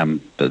 A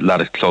lot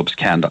of clubs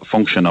can't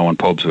function now in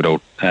pubs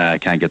without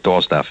can't get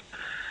door staff.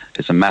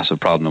 It's a massive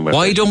problem.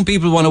 Why don't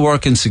people want to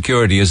work in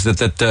security? Is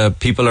that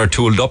people are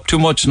tooled up too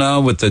much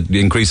now with the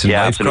increase in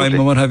knife crime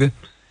and what have you?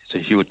 It's a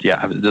huge,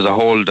 there's a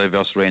whole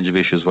diverse range of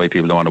issues why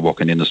people don't want to work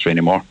in the industry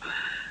anymore.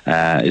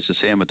 It's the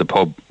same with the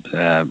pub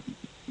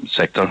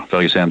sector,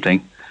 very same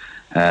thing.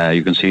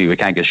 You can see we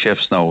can't get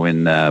chefs now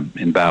in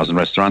bars and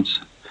restaurants.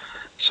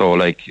 So,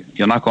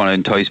 you're not going to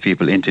entice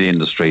people into the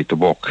industry to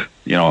work.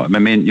 You know, I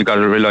mean, you got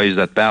to realise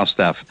that bar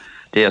staff,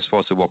 they are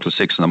supposed to work till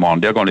 6 a.m.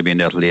 They're going to be in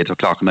there till 8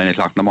 o'clock, 9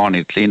 o'clock in the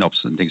morning,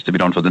 clean-ups and things to be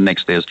done for the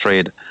next day's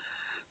trade.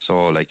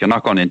 So, you're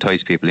not going to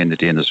entice people into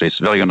the industry.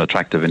 It's a very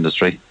unattractive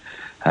industry.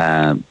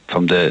 I'm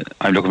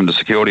looking from the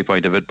security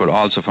point of it, but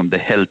also from the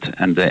health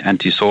and the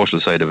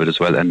anti-social side of it as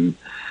well. And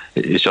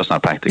it's just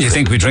not practical. You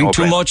think we drink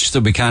too much,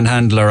 that we can't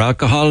handle our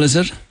alcohol, is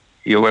it?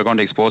 We're going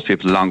to expose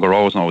people to longer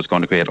hours now. It's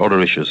going to create other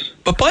issues.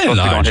 But by and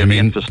large, I mean,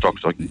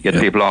 infrastructure, get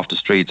people off the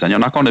streets, and you're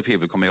not going to have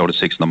people coming out at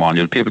 6 a.m.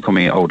 You'll have people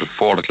coming out at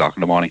 4 o'clock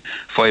in the morning,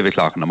 5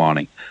 o'clock in the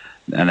morning,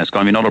 and it's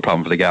going to be another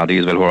problem for the Gardaí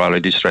as well, who are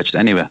already stretched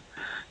anyway,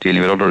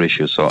 dealing with other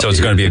issues. So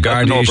it's going to be a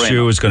Gardaí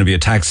issue. It's going to be a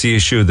taxi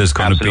issue. There's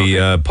going to be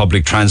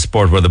public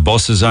transport where the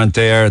buses aren't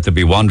there. They'll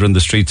be wandering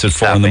the streets at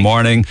 4 in the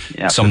morning.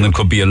 Yeah, some of them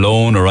could be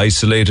alone or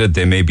isolated.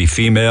 They may be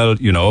female.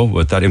 You know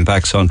what that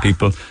impacts on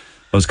people.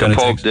 What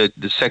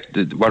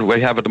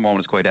we have at the moment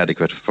is quite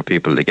adequate for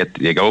people.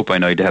 They go out by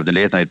night. They have the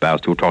late night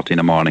bars 2:30 in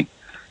the morning.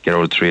 Get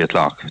out at 3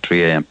 o'clock,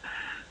 3 a.m.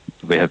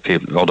 We have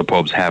people, other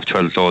pubs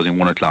 12:30 closing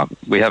 1 o'clock.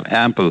 We have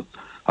ample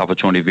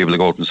opportunity for people to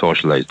go out and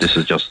socialise. This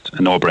is just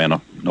a no-brainer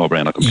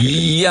completely.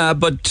 Yeah,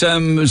 but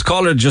as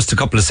caller just a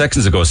couple of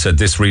seconds ago said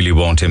this really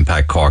won't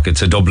impact Cork.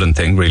 It's a Dublin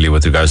thing really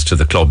with regards to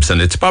the clubs,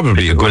 and it's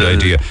probably a good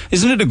idea.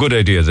 Isn't it a good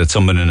idea that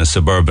someone in a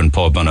suburban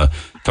pub on a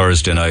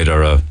Thursday night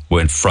or a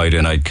Friday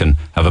night can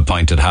have a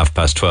pint at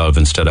 12:30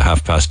 instead of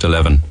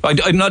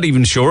 11:30? I'm not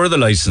even sure of the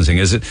licensing.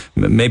 Is it?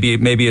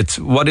 Maybe it's,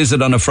 what is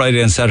it on a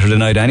Friday and Saturday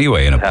night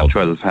anyway in a pub?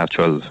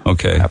 12:30.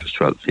 Okay.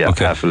 12:30, yeah,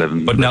 okay.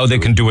 11:30. But now they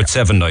can do it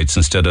 7 nights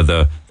instead of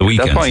the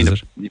weekends. That's fine.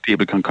 Is it?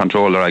 People can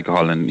control their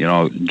alcohol and,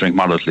 drink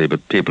moderately,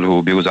 but people who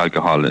abuse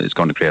alcohol is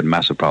going to create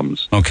massive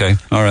problems. Okay,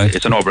 all right.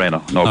 It's a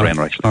no-brainer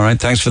actually. All right,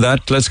 thanks for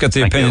that. Let's get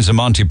the opinions of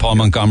Monty. Paul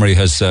Montgomery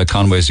has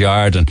Conway's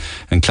Yard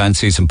and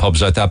Clancy's and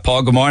pubs like that.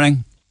 Paul, good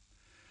morning.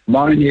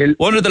 Morning, Neil.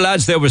 One of the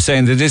lads there was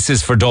saying that this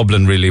is for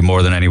Dublin really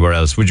more than anywhere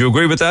else. Would you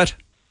agree with that?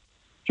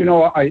 Do you know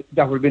what?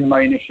 That would have been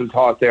my initial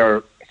thought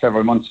there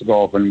several months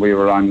ago when we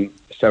were on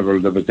there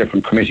was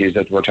different committees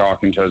that were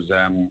talking to us,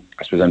 I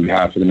suppose on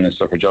behalf of the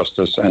Minister for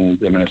Justice and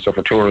the Minister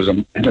for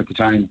Tourism at the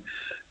time.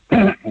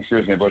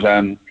 Excuse me, but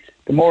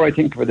the more I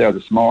think of it there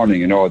this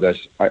morning, that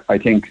I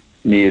think,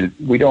 Neil,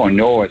 we don't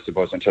know, I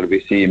suppose, until we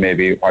see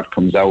maybe what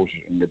comes out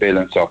in the bill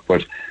and stuff,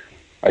 but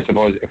I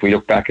suppose if we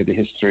look back at the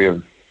history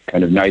of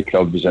kind of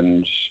nightclubs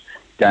and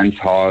dance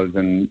halls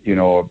and,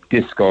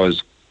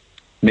 discos,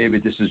 maybe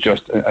this is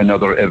just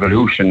another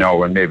evolution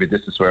now, and maybe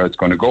this is where it's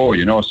going to go,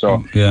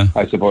 So yeah.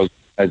 I suppose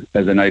as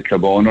a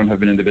nightclub owner and have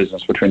been in the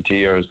business for 20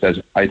 years,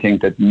 that I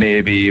think that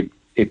maybe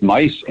it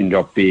might end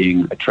up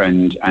being a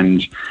trend,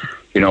 and,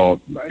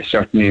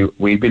 certainly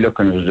we'll be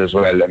looking at it as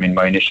well. I mean,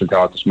 my initial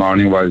thought this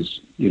morning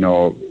was,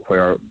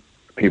 where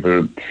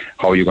people,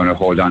 how are you going to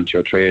hold on to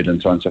your trade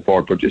and so on and so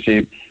forth. But you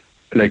see,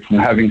 like from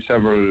having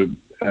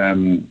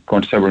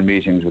going to several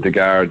meetings with the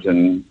guards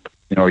and,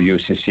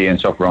 UCC and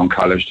stuff around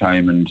college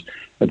time and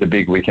at the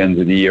big weekends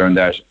of the year, and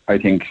that, I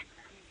think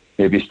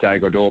maybe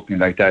staggered opening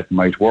like that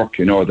might work,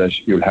 that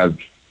you'll have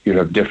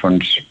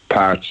different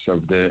parts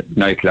of the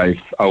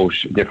nightlife out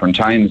different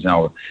times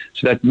now.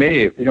 So that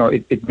may,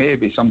 it may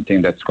be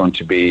something that's going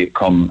to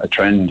become a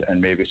trend,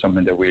 and maybe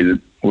something that we'll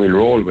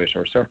roll with,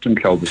 or certain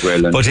clubs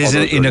will. But is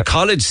it in a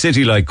college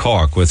city like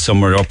Cork with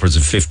somewhere upwards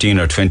of 15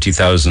 or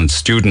 20,000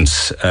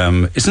 students,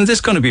 isn't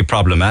this going to be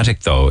problematic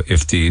though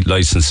if the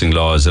licensing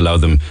laws allow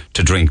them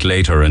to drink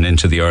later and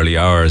into the early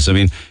hours? I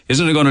mean,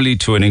 isn't it going to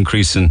lead to an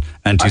increase in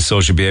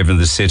antisocial behaviour in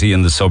the city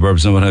and the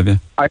suburbs and what have you?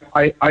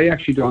 I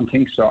actually don't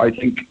think so. I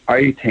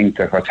think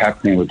that what's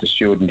happening with the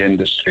student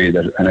industry,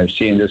 and I've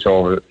seen this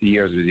over the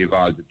years as it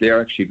evolved, that they're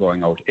actually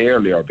going out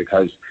earlier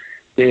because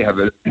they have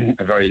a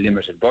very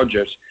limited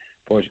budget.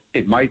 But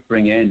it might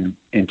bring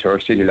into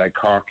a city like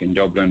Cork and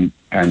Dublin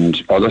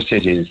and other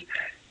cities,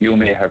 you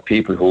may have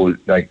people who,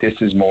 like,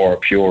 this is more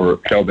pure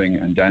clubbing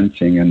and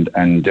dancing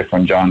and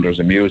different genres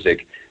of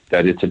music,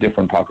 that it's a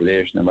different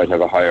population that might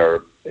have a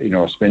higher,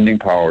 spending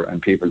power,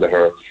 and people that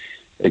are,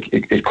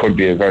 it could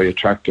be a very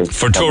attractive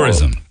for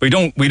tourism. We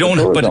don't,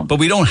 but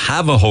we don't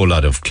have a whole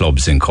lot of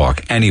clubs in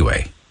Cork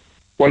anyway.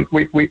 Well,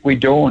 we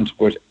don't,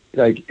 but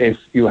like if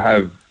you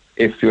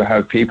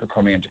have people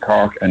coming into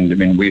Cork, and I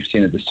mean, we've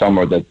seen it this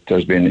summer that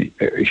there's been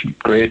a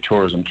great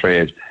tourism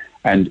trade,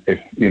 and if,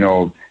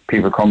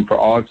 people come for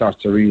all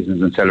sorts of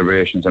reasons and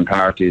celebrations and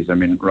parties. I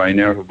mean,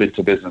 Ryanair have built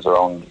a business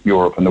around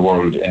Europe and the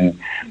world in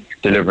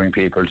delivering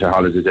people to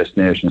holiday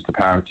destinations to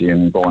party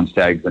and go on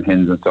stags and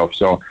hens and stuff.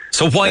 So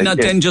why not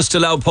then just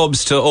allow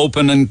pubs to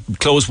open and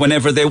close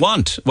whenever they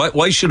want?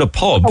 Why should a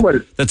pub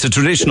that's a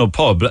traditional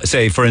pub,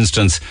 say, for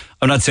instance,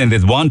 I'm not saying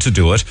they'd want to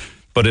do it,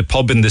 but a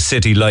pub in the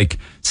city like,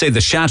 say, the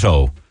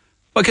Chateau,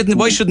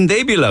 why shouldn't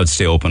they be allowed to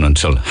stay open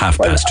until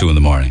 2:30 in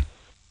the morning?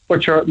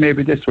 But sure,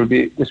 maybe the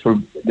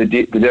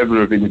devil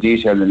will be the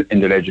detail in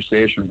the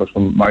legislation. But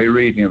from my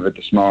reading of it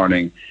this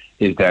morning,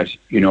 is that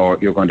you're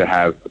going to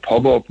have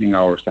pub opening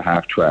hours to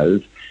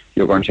 12:30.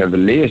 You're going to have the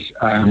late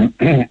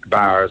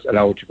bars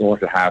allowed to go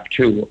to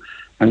 2:30,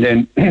 and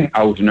then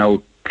out and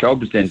out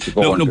clubs then to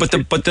go. No, but the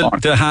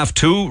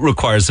 2:30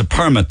 requires a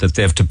permit that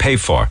they have to pay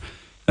for.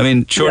 I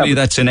mean, surely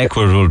that's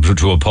inequitable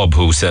to a pub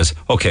who says,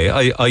 okay,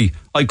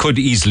 I could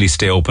easily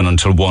stay open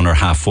until 1 or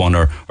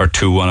 1:30 or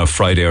 2 on a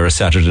Friday or a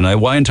Saturday night.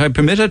 Why aren't I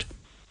permitted?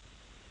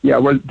 Yeah,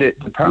 well, the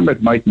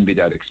permit mightn't be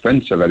that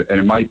expensive, and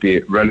it might be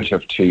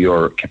relative to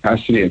your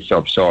capacity and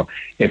stuff. So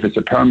if it's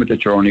a permit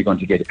that you're only going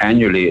to get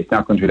annually, it's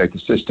not going to be like the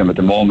system at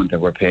the moment that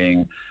we're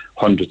paying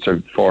hundreds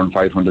of €400 and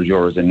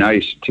 €500 a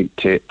night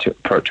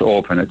to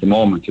open at the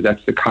moment. So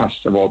that's the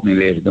cost of opening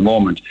late at the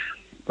moment.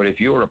 But if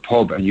you're a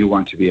pub and you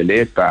want to be a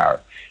late bar,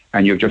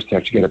 and you just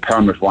have to get a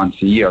permit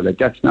once a year,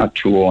 that's not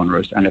too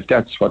onerous. And if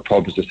that's what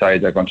pubs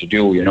decide they're going to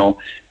do,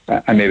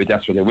 and maybe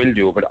that's what they will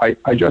do. But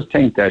I just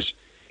think that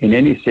in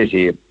any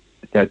city,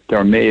 that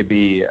there may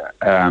be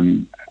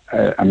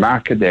a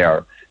market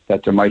there,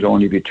 that there might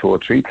only be 2 or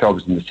 3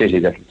 clubs in the city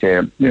that can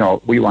say,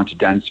 we want a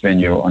dance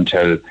venue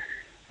until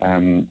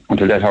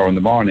that hour in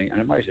the morning,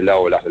 and it might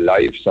allow a lot of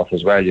live stuff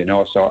as well,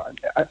 So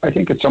I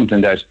think it's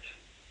something that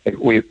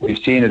we've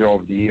seen it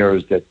over the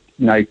years, that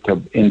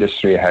nightclub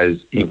industry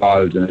has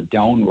evolved in a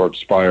downward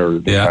spiral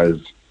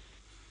because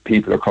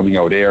people are coming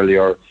out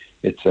earlier.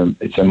 It's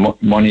a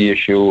money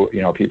issue.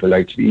 People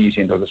like to be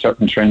eating. There's a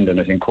certain trend, and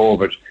I think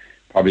COVID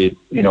probably,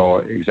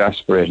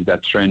 exacerbated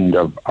that trend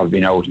of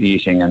being out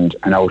eating and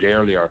out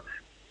earlier.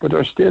 But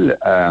there's still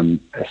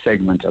a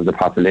segment of the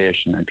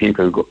population, and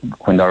people,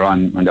 when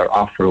they're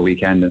off for a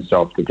weekend and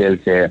stuff, that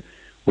they'll say,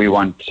 we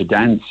want to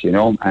dance,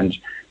 and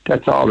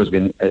that's always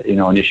been,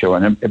 an issue.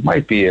 And it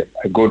might be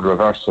a good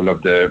reversal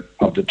of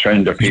the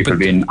trend of people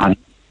being on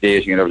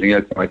dating and everything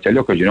else. I might say,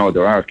 look,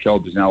 there are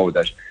clubs now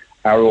that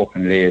are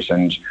open late,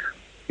 and,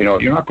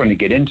 you're not going to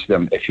get into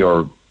them if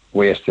you're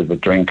wasted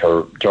with drink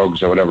or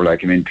drugs or whatever.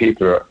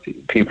 People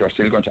are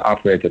still going to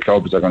operate the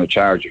clubs. They're going to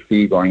charge a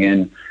fee going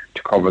in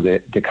to cover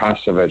the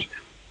cost of it.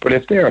 But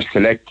if they are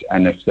select,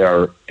 and if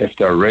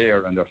they're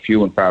rare and they're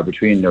few and far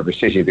between in every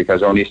city,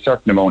 because only a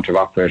certain amount of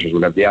operators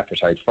will have the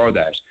appetite for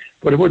that.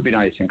 But it would be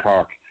nice in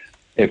Cork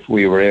if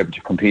we were able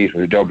to compete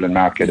with the Dublin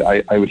market.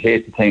 I would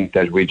hate to think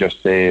that we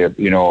just say,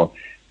 the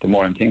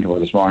more I'm thinking about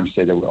this morning, to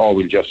say that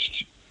we'll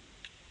just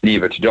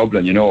leave it to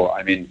Dublin.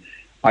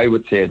 I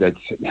would say that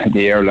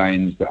the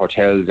airlines, the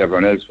hotels,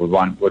 everyone else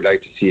would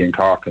like to see in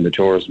Cork, and the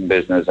tourism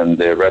business and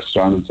the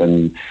restaurants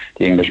and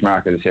the English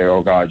market, to say,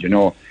 oh God,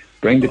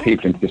 bring the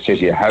people into the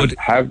city,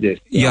 have this.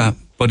 Yeah,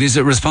 but is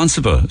it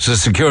responsible? So the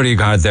security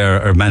guard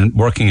there, or man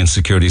working in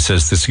security,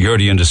 says the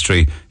security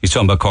industry, he's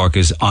talking about Cork,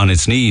 is on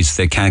its knees.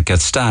 They can't get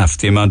staff.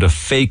 The amount of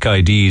fake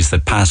IDs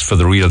that pass for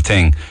the real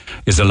thing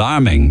is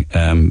alarming.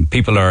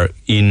 People are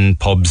in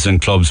pubs and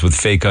clubs with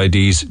fake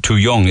IDs too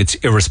young. It's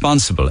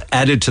irresponsible.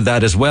 Added to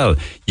that as well,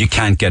 you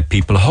can't get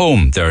people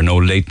home. There are no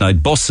late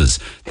night buses.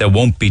 There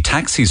won't be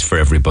taxis for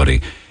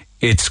everybody.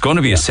 It's going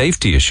to be a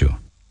safety issue.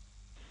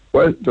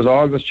 Well, there's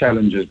always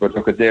challenges, but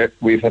look at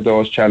we've had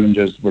those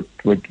challenges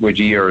with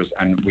years,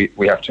 and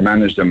we have to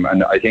manage them.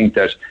 And I think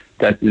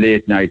that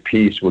late night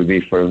piece will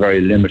be for a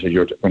very limited.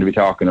 You're going to be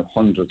talking of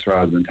hundreds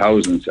rather than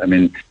thousands. I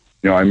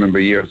remember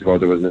years ago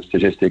there was a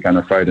statistic on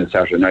a Friday and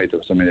Saturday night. There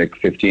was something like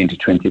 15 to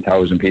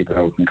 20,000 people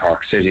out in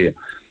Cork City.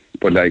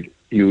 But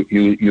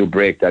you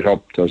break that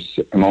up. There's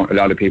a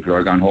lot of people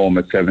are gone home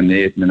at 7,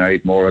 8 in the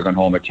night. More are gone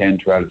home at 10,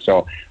 12.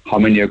 So how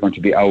many are going to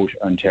be out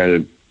and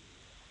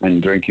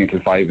drinking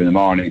till 5 in the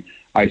morning?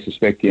 I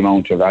suspect the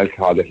amount of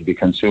alcohol that will be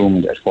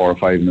consumed at 4 or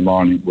 5 in the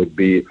morning would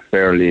be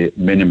fairly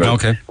minimal.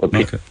 Okay. But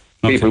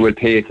people will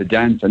pay to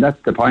dance, and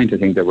that's the point I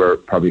think that we're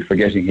probably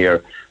forgetting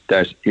here,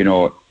 that,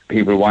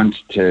 people want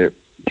to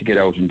get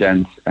out and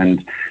dance,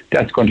 and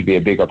that's going to be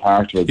a bigger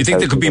part of it. You think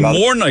there could be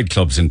more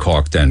nightclubs in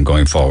Cork then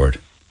going forward?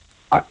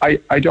 I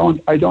don't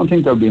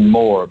think there'll be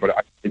more,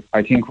 but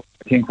I think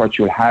what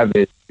you'll have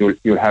is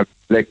you'll have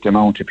a select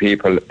amount of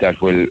people that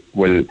will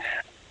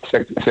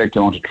select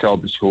amount of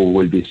clubs who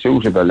will be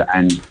suitable,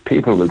 and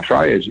people will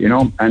try it,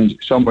 and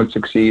some will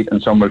succeed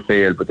and some will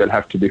fail, but they'll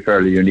have to be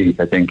fairly unique,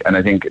 I think. And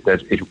I think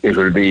that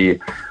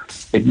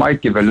it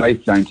might give a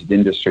lifeline to the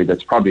industry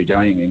that's probably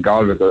dying in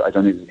Galway. I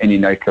don't think there's any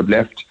nightclub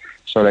left,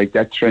 so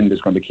that trend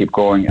is going to keep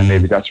going, and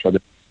maybe that's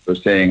what they're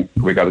saying.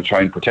 We got to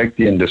try and protect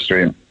the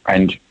industry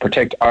and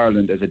protect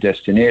Ireland as a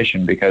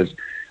destination, because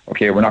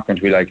we're not going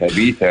to be like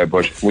Ibiza,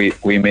 but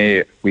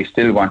we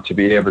still want to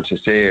be able to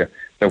say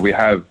that we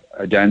have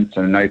a dance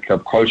and a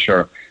nightclub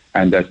culture,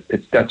 and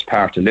that's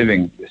part of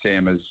living, the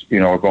same as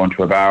going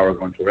to a bar or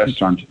going to a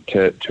restaurant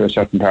to a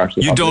certain part of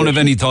the population. Don't have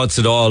any thoughts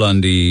at all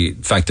on the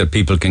fact that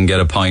people can get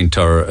a pint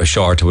or a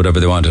short or whatever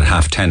they want at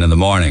 10:30 in the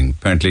morning?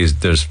 Apparently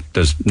there's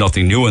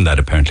nothing new in that,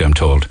 apparently, I'm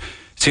told. It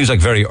seems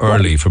like very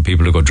early for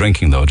people to go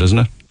drinking though, doesn't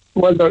it?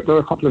 Well, there are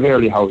a couple of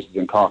early houses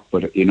in Cork,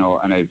 but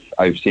and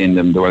I've seen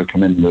them. They will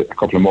come in with a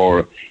couple of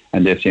more,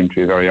 and they seem to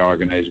be very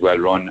organised, well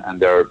run,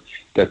 and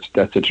that's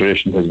a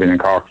tradition that has been in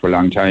Cork for a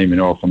long time,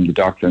 from the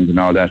Docklands and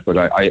all that. But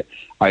I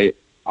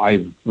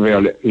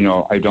rarely,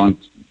 I don't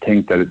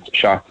think that it's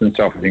shots and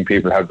stuff. I think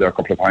people have their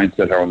couple of pints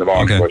that are on the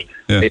bar, but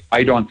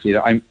I don't see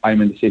that.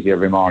 I'm in the city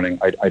every morning.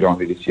 I don't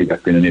really see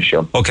that being an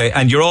issue. Okay,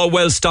 and you're all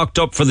well stocked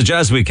up for the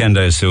jazz weekend,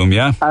 I assume,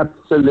 yeah?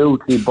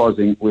 Absolutely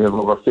buzzing. We have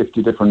over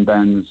 50 different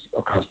bands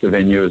across the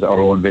venues, our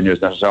own venues,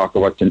 that talk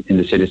about in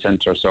the city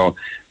centre. So,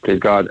 please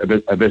God, a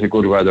bit of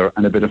good weather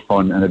and a bit of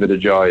fun and a bit of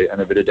joy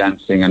and a bit of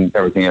dancing and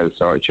everything else.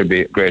 So it should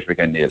be a great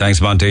weekend, Neil. Thanks,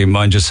 Monty.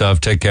 Mind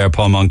yourself. Take care,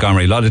 Paul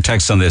Montgomery. A lot of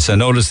texts on this. I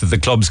noticed that the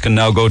clubs can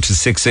now go to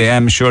 6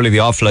 a.m. Surely the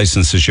off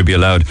licences should be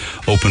allowed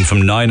open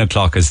from 9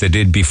 o'clock as they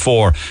did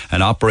before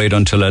and operate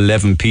until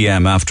 11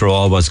 p.m. After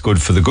all, what's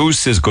good for the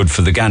goose is good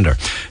for the gander.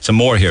 Some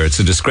more here. It's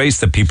a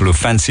disgrace that people who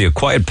fancy a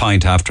quiet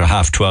pint after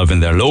 12:30 in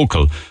their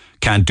local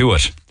can't do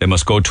it. They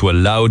must go to a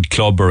loud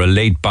club or a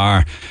late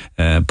bar.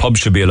 Pubs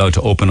should be allowed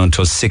to open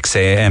until 6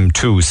 a.m.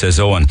 too, says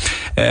Owen.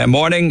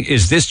 Morning,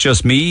 is this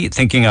just me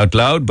thinking out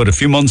loud? But a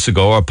few months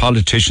ago, our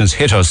politicians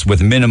hit us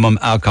with minimum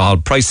alcohol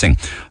pricing.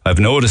 I've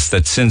noticed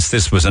that since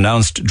this was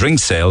announced, drink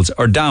sales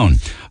are down.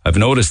 I've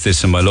noticed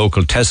this in my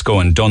local Tesco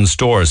and Dunn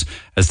stores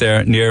as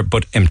they're near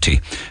but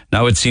empty.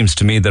 Now it seems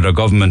to me that our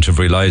government have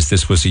realised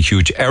this was a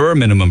huge error,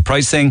 minimum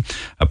pricing.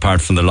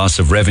 Apart from the loss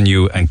of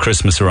revenue and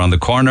Christmas around the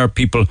corner,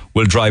 people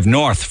will drive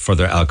north for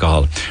their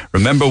alcohol.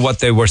 Remember what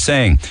they were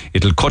saying.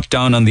 It'll cut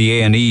down on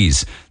the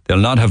A&Es. They'll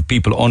not have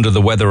people under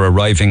the weather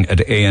arriving at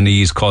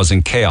A&Es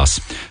causing chaos.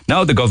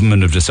 Now the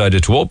government have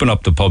decided to open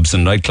up the pubs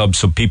and nightclubs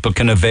so people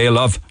can avail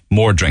of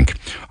more drink.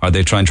 Are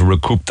they trying to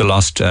recoup the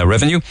lost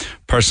revenue?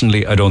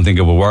 Personally, I don't think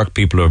it will work.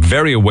 People are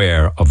very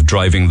aware of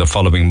driving the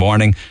following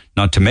morning,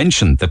 not to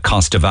mention the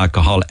cost of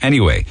alcohol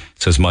anyway,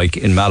 says Mike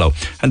in Mallow.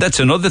 And that's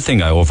another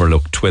thing I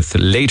overlooked with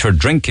later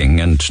drinking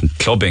and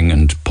clubbing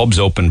and pubs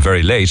open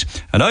very late.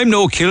 And I'm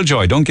no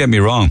killjoy, don't get me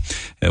wrong.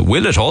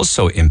 Will it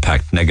also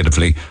impact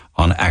negatively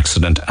on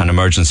accident and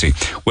emergency?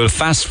 Will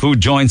fast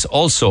food joints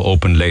also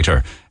open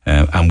later?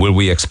 And will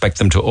we expect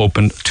them to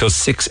open till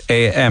 6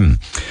 a.m?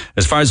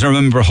 As far as I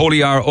remember,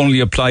 Holy Hour only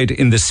applied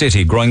in the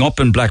city. Growing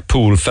up in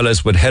Blackpool,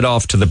 fellas would head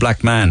off to the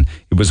Black Man.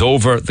 It was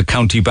over the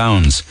county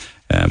bounds.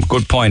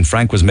 Good point.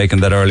 Frank was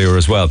making that earlier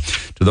as well.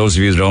 To those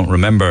of you who don't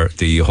remember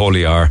the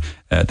Holy Hour,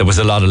 there was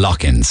a lot of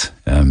lock-ins.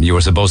 You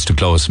were supposed to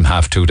close from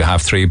 2:30 to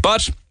 3:30,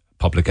 but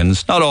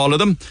publicans, not all of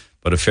them,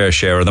 but a fair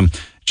share of them,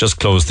 just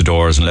closed the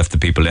doors and left the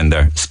people in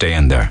there,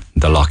 staying there,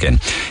 the lock-in.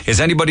 Is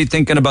anybody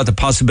thinking about the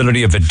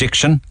possibility of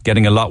addiction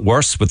getting a lot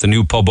worse with the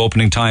new pub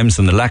opening times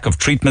and the lack of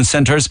treatment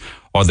centres,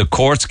 or the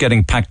courts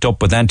getting packed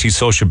up with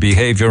antisocial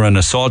behaviour and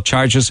assault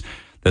charges?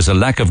 There's a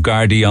lack of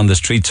Gardaí on the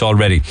streets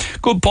already.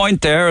 Good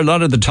point there. A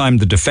lot of the time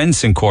the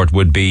defence in court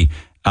would be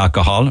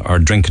alcohol or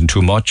drinking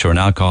too much or an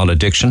alcohol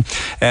addiction.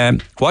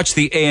 Watch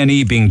the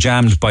A&E being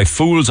jammed by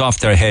fools off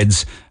their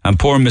heads and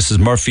poor Mrs.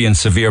 Murphy in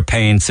severe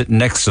pain sitting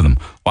next to them.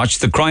 Watch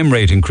the crime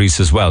rate increase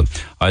as well.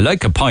 I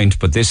like a pint,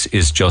 but this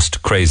is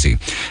just crazy.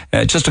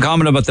 Just a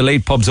comment about the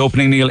late pubs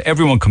opening, Neil.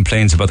 Everyone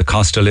complains about the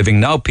cost of living.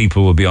 Now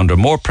people will be under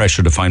more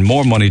pressure to find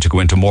more money to go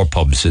into more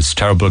pubs. It's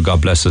terrible.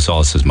 God bless us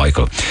all, says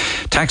Michael.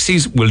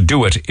 Taxis will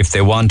do it if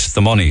they want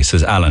the money,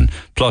 says Alan.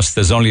 Plus,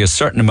 there's only a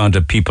certain amount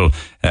of people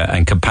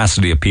and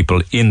capacity of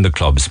people in the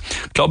clubs.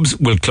 Clubs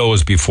will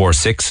close before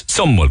 6.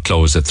 Some will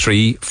close at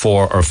 3,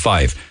 4 or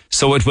 5.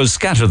 So it will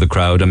scatter the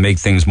crowd and make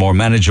things more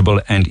manageable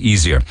and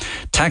easier.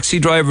 Taxi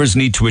drivers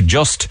need to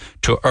adjust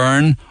to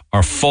earn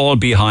or fall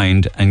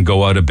behind and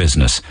go out of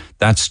business.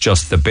 That's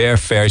just the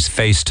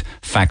bare-faced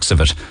facts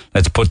of it.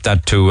 Let's put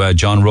that to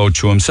John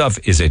Roach, who himself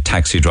is a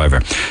taxi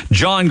driver.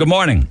 John, good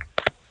morning.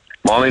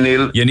 Morning,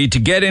 Neil. You need to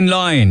get in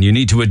line. You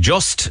need to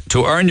adjust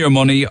to earn your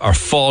money or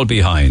fall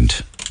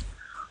behind.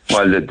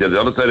 Well, the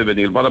other side of it,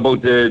 Neil, what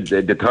about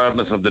the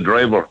tiredness of the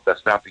driver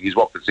that's starting his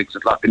work at 6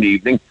 o'clock in the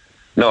evening,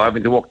 now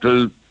having to work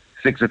till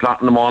 6 o'clock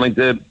in the morning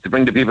to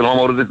bring the people home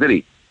out of the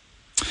city?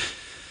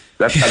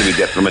 That's got to be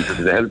detrimental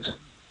to the health.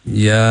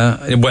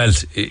 Yeah, well,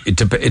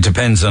 it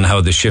depends on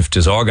how the shift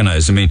is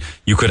organised. I mean,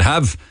 you could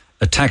have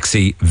a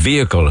taxi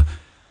vehicle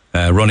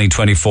running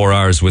 24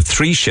 hours with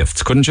 3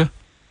 shifts, couldn't you?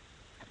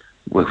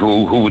 Well,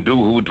 who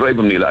would drive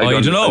them, Neil? I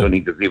don't know.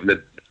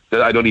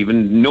 I don't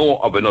even know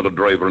of another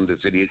driver in the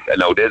city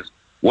nowadays.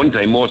 One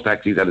time, most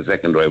taxis had a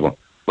second driver,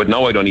 but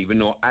now I don't even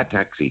know a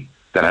taxi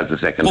that has a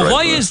second driver. Well,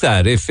 why is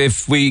that?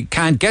 If we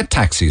can't get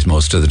taxis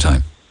most of the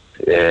time,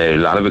 a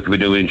lot of it could be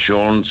due to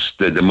insurance,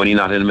 the money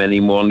not in them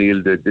anymore,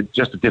 Neil.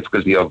 Just the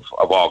difficulty of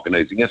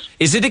organising it.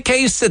 Is it a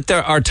case that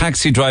there are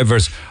taxi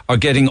drivers are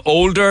getting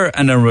older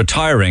and are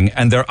retiring,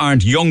 and there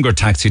aren't younger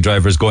taxi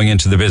drivers going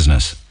into the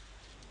business?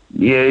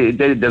 Yeah,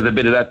 there's a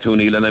bit of that too,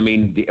 Neil. And I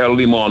mean, the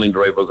early morning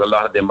drivers, a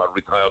lot of them are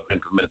retired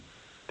gentlemen.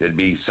 There'd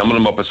be some of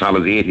them up as far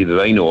as 80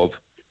 that I know of.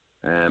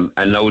 And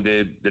now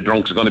the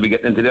drunks are going to be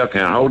getting into their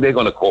car. How are they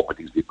going to cope with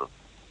these people?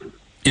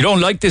 You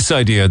don't like this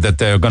idea that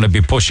they're going to be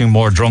pushing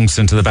more drunks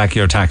into the back of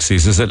your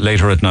taxis, is it,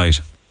 later at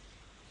night?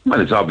 Well,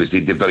 it's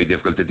obviously very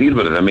difficult to deal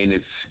with it. I mean,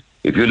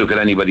 if you look at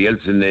anybody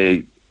else in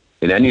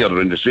any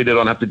other industry, they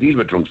don't have to deal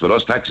with drunks. But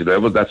us taxi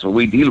drivers, that's what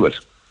we deal with.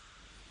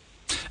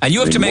 And you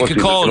have to make a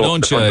call,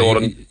 don't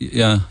you?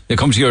 Yeah, they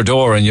come to your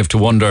door and you have to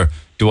wonder,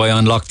 do I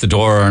unlock the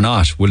door or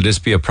not? Will this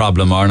be a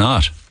problem or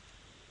not?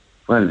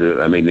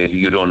 Well, I mean,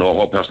 you don't know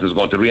how a person is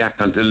going to react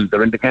until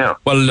they're in the car.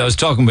 Well, I was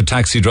talking with a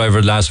taxi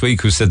driver last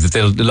week who said that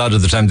a lot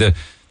of the time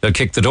they'll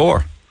kick the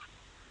door.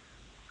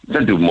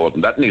 They'll do more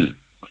than that, Neil.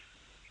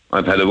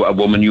 I've had a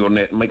woman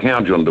urinate in my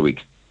car during the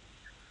week.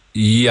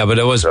 Yeah, but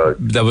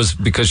that was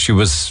because she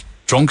was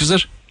drunk, is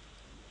it?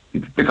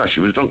 Because she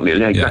was drunk, Neil.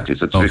 Yeah, exactly.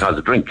 So it's because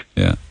of drink.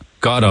 Yeah.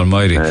 God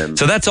almighty.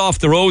 So that's off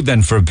the road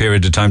then for a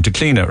period of time to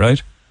clean it,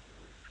 right?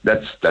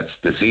 That's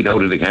the seat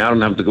out of the car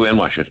and have to go and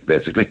wash it,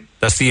 basically.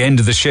 That's the end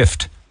of the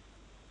shift?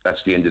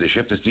 That's the end of the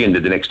shift. It's the end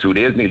of the next 2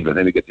 days, Neil. But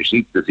then you get the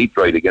seat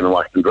dried again and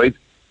washed and dried.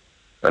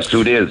 That's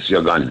 2 days,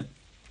 you're gone.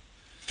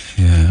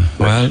 Yeah,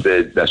 well...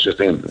 That's just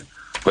thing.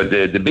 But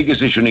the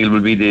biggest issue, Neil,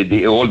 will be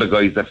the older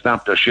guys that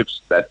start their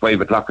shifts at 5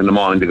 o'clock in the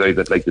morning, the guys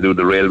that like to do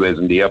the railways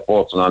and the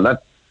airports and all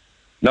that.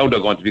 Now they're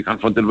going to be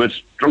confronted with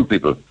drunk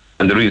people.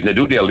 And the reason they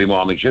do the early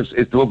morning shifts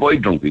is to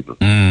avoid drunk people.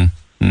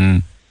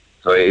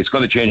 So it's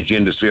going to change the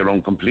industry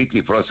around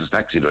completely for us as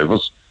taxi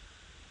drivers.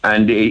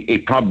 And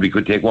it probably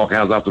could take more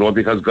cars off the road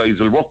because guys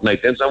will work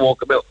night times and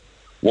won't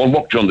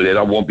work during the day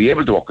or won't be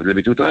able to work because they'll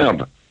be too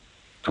tired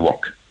to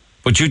work.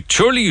 But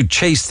surely you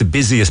chase the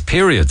busiest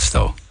periods,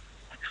 though.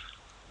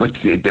 But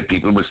the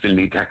people will still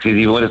need taxis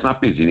even when it's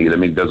not busy, Neil. I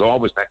mean, there's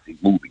always taxis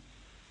moving.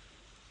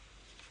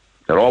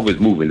 They're always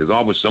moving. There's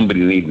always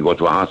somebody needing to go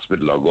to a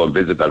hospital or go and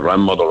visit their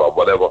grandmother or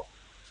whatever.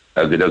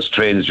 There's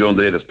trains during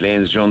the day, there's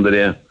planes during the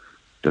day.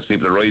 There's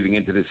people arriving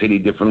into the city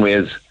different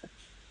ways.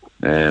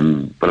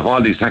 But if all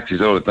these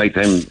taxis are at night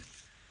time,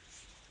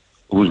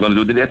 who's going to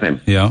do the daytime?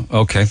 Yeah,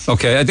 okay.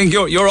 I think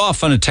you're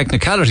off on a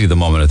technicality at the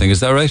moment, I think. Is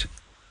that right?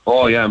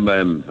 Oh, yeah.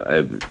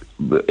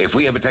 If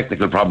we have a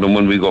technical problem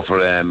when we go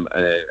for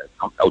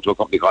out to a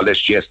company called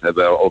SGS to have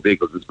our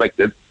vehicles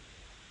inspected,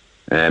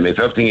 if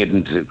everything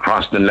isn't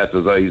crossed and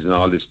letters, I's and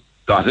all this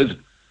dotted,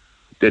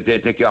 they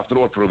take you off the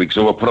road for a week.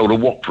 So we're put out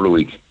of work for a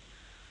week.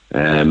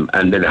 And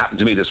it happened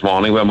to me this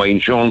morning where my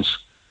insurance,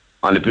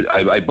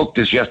 I booked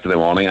this yesterday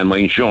morning, and my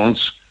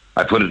insurance,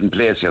 I put it in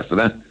place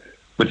yesterday,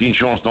 but the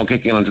insurance don't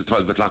kick in until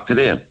 12 o'clock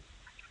today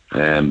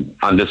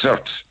on the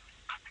cert.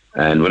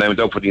 And when I went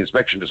out for the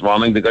inspection this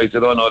morning, the guy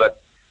said, "Oh no,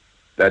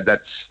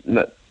 that's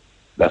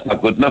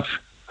not good enough."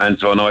 And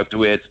so now I have to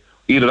wait.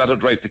 Either that or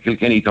drive to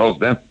Kilkenny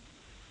Thursday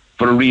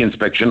for a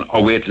re-inspection,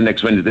 or wait till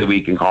next Wednesday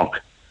week in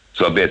Cork.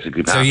 So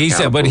basically,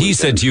 he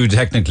said to you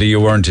technically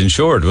you weren't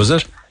insured, was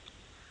it?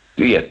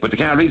 Yes, but the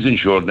car is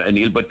insured,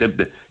 Neil. But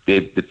the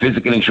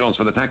physical insurance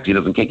for the taxi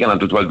doesn't kick in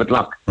until 12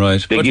 o'clock.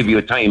 Right. They give you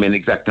a time, an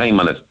exact time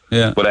on it.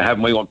 Yeah. But I have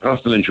my own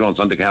personal insurance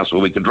on the car, so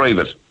we can drive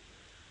it.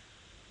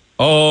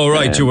 Oh,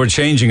 right. You were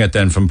changing it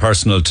then from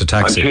personal to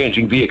taxi. I'm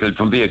changing vehicle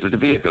from vehicle to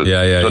vehicle.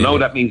 Yeah. So now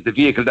that means the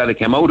vehicle that I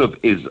came out of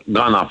is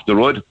gone off the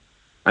road,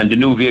 and the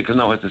new vehicle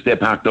now has to stay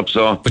parked up.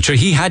 So, but sure,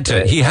 he had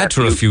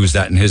to refuse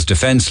that in his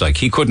defence. Like,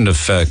 he couldn't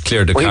have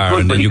cleared the car,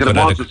 and then you could have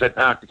also said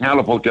park the car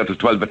up out there till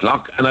 12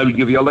 o'clock, and I will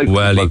give you a license.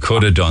 Well, he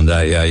could have done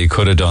that. Yeah, he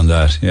could have done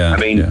that. Yeah. I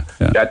mean,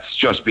 that's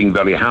just being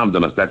very hard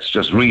on us. That's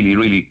just really,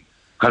 really.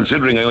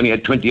 Considering I only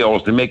had 20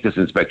 hours to make this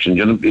inspection,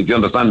 if you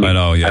understand me. I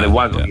know, yeah. And it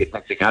was only a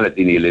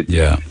technicality, Neil.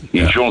 The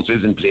insurance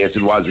is in place,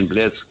 it was in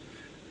place.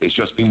 It's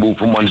just been moved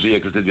from one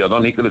vehicle to the other.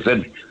 And he could have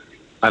said,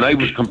 and I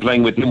was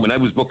complying with him when I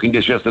was booking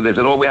this yesterday. I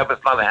said, we have a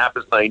slot at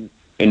 9:30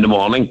 in the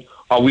morning,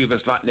 or we have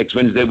a slot next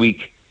Wednesday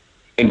week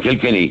in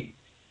Kilkenny.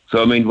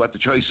 So, I mean, what the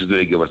choices do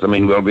they give us? I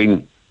mean, we're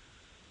being,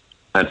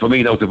 and for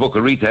me now to book a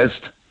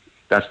retest,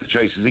 that's the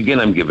choices again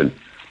I'm given.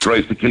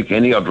 Drive to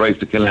Kilkenny or drive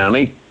to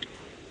Killarney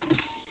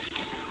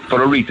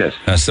for a retest.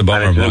 That's a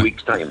bummer. And it's in a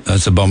week's time.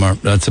 That's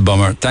a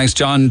bummer. Thanks,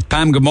 John.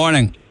 Pam, good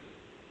morning.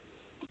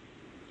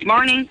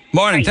 Morning.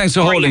 Morning. Thanks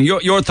for holding.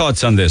 Your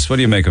thoughts on this? What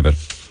do you make of it?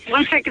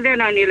 1 second there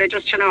now, Neil. I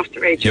just turn off the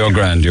radio. You're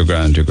grand.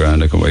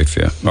 I can wait for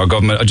you. Or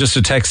government, just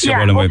a text you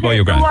while I'm waiting.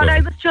 You're grand.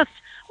 So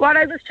what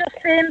I was just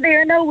saying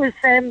there now was,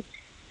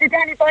 did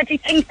anybody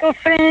think of,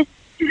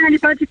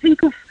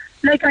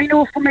 like, I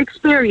know from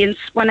experience,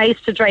 when I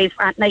used to drive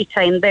at night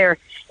time there,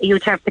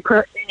 you'd have the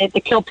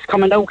clubs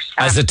coming out.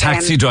 As a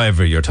taxi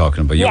driver, you're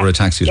talking about. You were a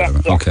taxi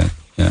driver. Yeah. Okay.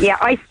 Yeah,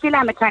 I still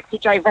am a taxi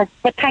driver,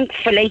 but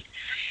thankfully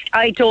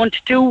I don't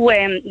do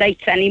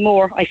nights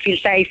anymore. I feel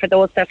sorry for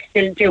those that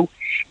still do.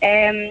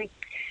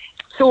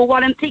 So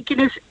what I'm thinking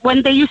is,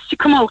 when they used to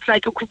come out,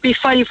 like it could be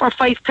 5 or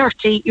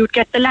 5:30, you'd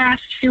get the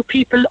last few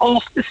people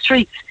off the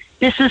streets.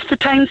 This is the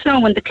times now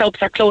when the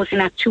clubs are closing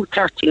at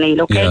 2:30,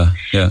 Neil, okay?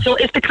 Yeah. So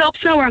if the clubs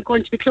now aren't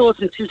going to be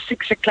closing until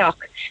 6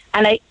 o'clock,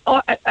 and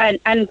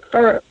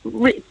for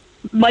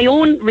my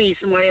own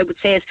reason why I would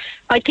say is,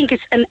 I think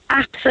it's an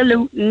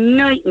absolute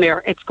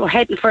nightmare. It's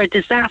heading for a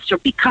disaster,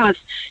 because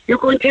you're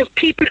going to have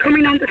people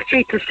coming on the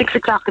street till 6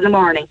 o'clock in the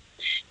morning.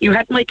 You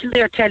had Michael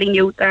there telling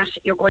you that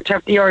you're going to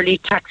have the early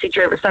taxi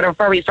drivers that are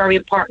very, very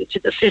important to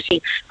the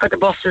city for the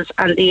buses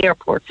and the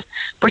airports.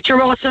 But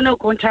you're also now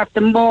going to have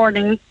the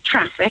morning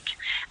traffic,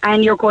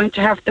 and you're going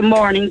to have the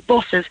morning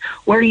buses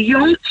where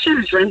young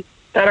children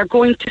that are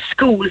going to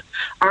school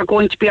are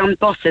going to be on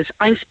buses.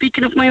 I'm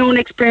speaking of my own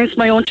experience.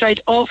 My own child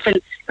often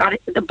got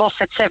the bus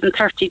at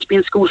 7:30 to be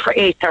in school for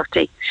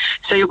 8:30.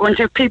 So you're going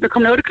to have people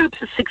coming out of clubs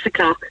at 6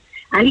 o'clock.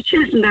 Any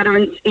children that are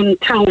in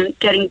town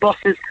getting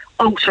buses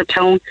out of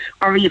town,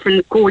 or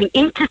even going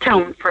into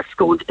town for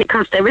schools,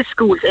 because there is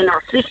schools in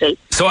our city.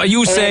 So are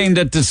you saying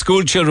that the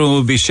school children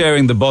will be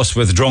sharing the bus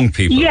with drunk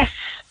people? Yes,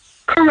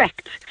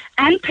 correct.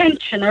 And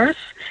pensioners,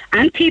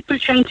 and people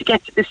trying to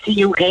get to the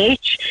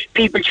CUH,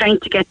 people trying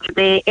to get to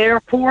the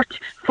airport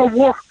for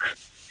work.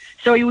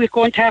 So you're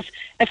going to have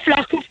a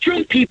flock of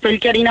drunk people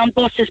getting on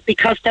buses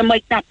because there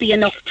might not be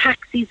enough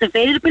taxis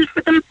available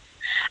for them.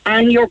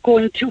 And you're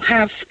going to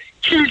have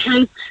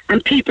children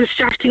and people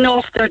starting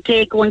off their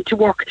day going to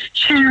work,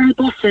 sharing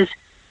buses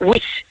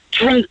with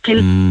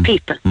drunken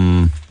people.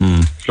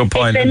 Good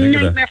point. It's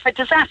a nightmare for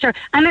disaster.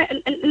 And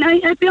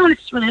I'll be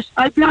honest with it.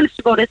 I'll be honest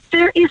about it.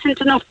 There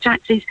isn't enough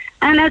taxis.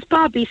 And as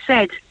Bobby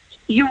said,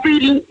 you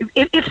really,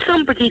 if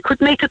somebody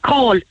could make a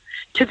call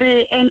to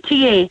the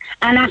NTA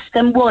and ask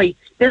them why,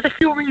 there's a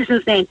few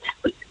reasons then.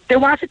 There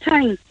was a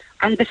time,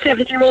 and the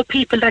 70-year-old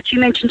people that you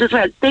mentioned as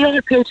well, they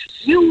all paid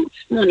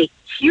huge money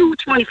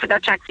for their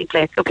taxi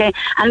plate, okay?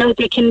 And now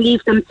they can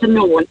leave them to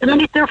no one. The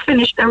minute they're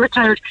finished, they're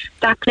retired,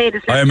 that plate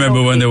is... I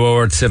remember when they were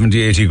worth 70,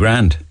 80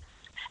 grand.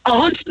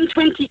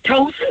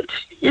 120,000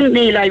 in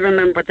Neil, I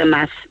remember them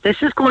as.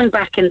 This is going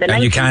back in the 90s.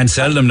 And you can't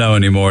sell them now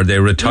anymore. They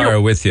retire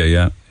with you,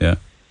 yeah.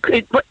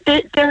 But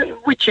they're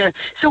with you.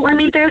 So, I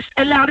mean, there's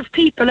a lot of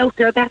people out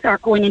there that are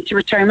going into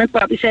retirement.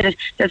 Bobby said it.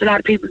 There's a lot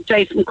of people who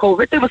died from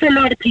COVID. There was a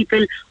lot of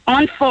people,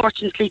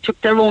 unfortunately, took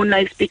their own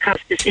lives because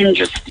this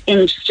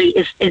industry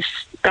is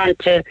gone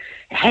to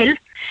hell.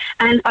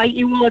 And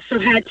you also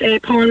had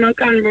Paul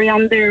Montgomery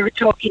on there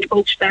talking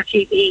about that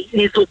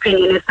his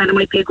opinion is that it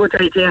might be a good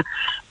idea.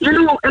 You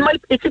know,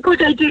 it's a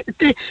good idea.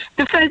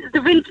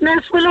 The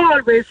vintners will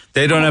always...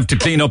 They don't have to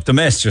clean up the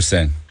mess, you're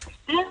saying?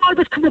 They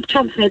always come up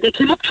trumps now. They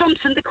came up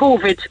trumps in the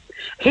COVID.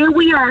 Here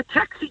we are,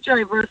 taxi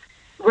drivers,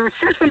 we're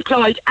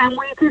self-employed, and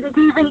we didn't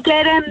even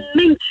get a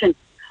mention.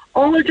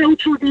 All down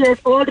through the years,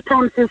 all the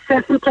promises,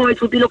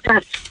 self-employed would be looked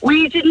at.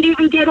 We didn't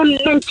even get a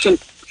mention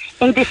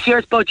in this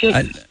year's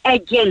budget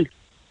again.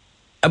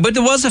 But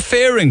there was a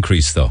fare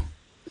increase, though.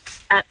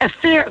 A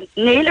fare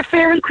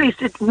increase.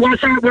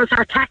 Was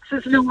our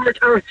taxes lowered,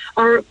 or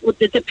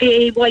the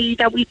PAYE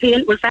that we pay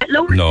in, was that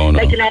lowered? No.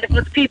 Like a lot of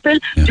other people.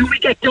 Yeah. Do we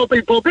get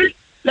double bubble?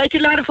 Like a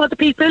lot of other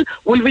people?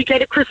 Will we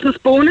get a Christmas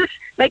bonus?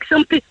 Like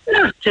some people?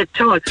 Not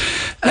at all.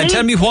 And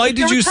tell me, why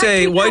did you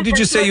say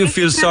you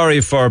feel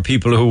sorry for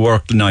people who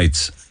work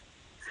nights?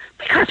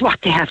 Because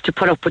what they have to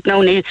put up with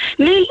now, Neil,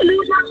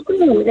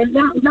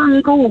 long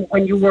ago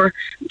when you were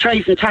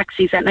driving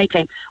taxis at night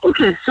time,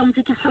 okay,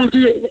 somebody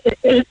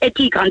a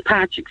dig on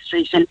Patrick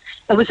Street, and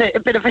it was a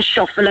bit of a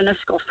shuffle and a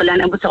scuffle,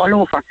 and it was all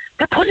over.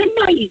 They're pulling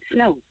knives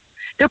now.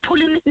 They're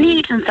pulling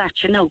needles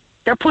at you now.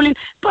 They're pulling...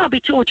 Bobby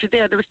told you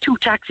there was 2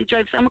 taxi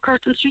drivers on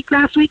McCurtain Street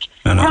last week,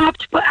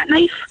 robbed by a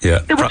knife. Yeah.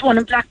 There was one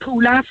in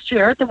Blackpool last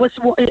year. There was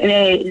one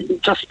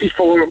just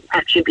before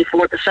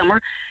the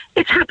summer.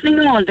 It's happening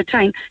all the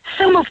time.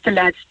 Some of the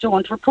lads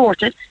don't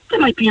report it. They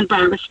might be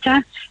embarrassed.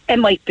 It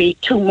might be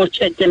too much.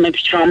 They might be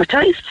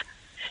traumatised.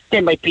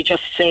 They might be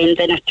just saying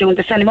they're not doing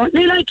this anymore.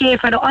 Neil, I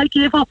gave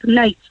up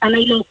nights, and I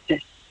loved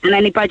it. And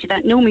anybody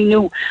that knew me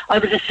knew I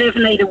was a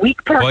 7 night a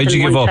week person. Why'd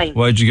you give up?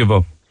 Why'd you give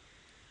up?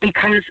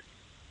 Because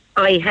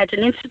I had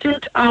an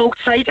incident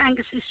outside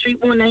Anglesey Street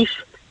one night,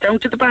 down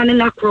to the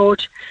Ballinlock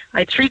Road. I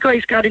had 3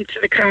 guys got into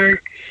the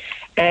car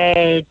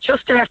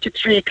just after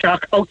 3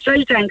 o'clock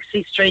outside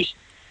Anglesey Street.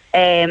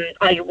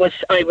 I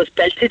was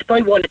belted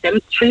by one of them.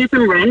 3 of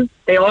them ran.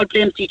 They all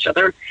blamed each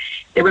other.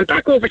 They went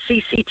back over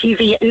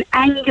CCTV in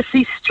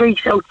Anglesey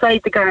Street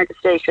outside the Garda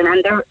station,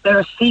 and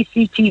their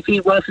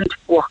CCTV wasn't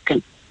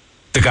working.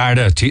 The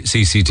Garda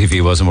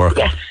CCTV wasn't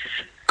working? Yes.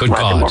 Good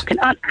wasn't God. Working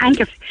on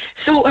Anglesey.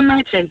 So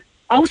imagine,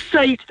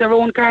 outside their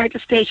own Garda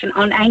station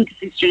on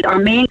Anglesey Street, our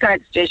main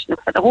Garda station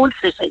for the whole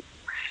city,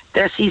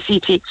 their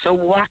CCTV. So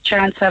what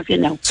chance have you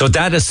now? So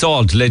that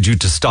assault led you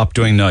to stop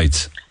doing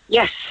nights?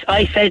 Yes,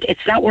 I said,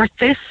 it's not worth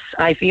this.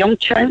 I have a young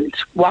child.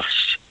 What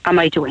am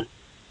I doing?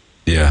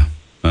 Yeah.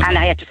 And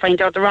I had to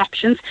find other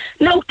options.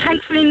 No,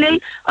 thankfully, Neil,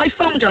 I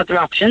found other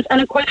options,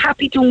 and I'm quite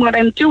happy doing what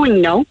I'm doing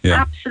now.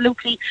 Yeah.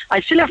 Absolutely. I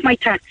still have my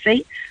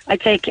taxi.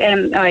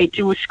 I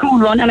do a school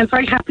run, and I'm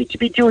very happy to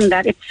be doing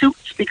that. It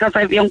suits because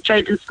I have a young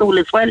child in school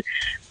as well.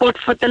 But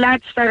for the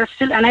lads that are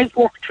still, and I've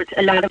worked with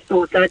a lot of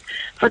those lads,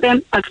 for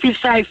them, I feel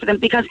sorry for them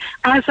because,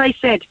 as I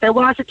said, there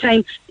was a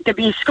time there'd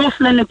be a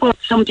scuffling about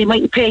somebody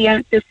mightn't pay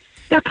you.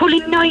 They're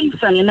pulling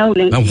knives on you now.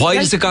 And why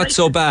has it got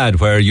so bad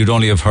where you'd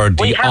only have heard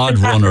the odd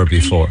runner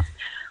before?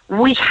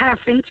 We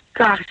haven't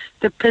got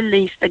the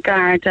police, the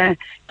Garda,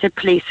 to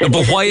police it.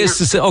 But why is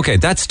this? Okay,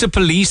 that's to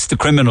police the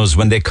criminals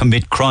when they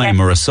commit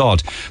crime or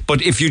assault.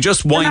 But if you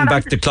just wind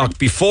back the clock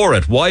before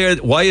it,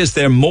 why is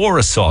there more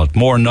assault,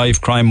 more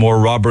knife crime, more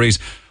robberies?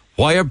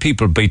 Why are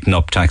people beating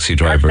up taxi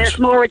drivers? There's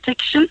more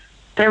addiction.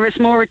 There is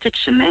more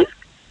addiction now.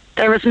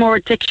 There is more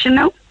addiction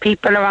now.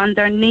 People are on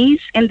their knees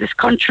in this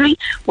country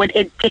with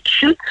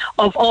addiction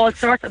of all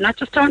sorts. I'm not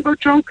just talking about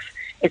drugs.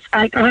 It's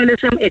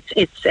alcoholism,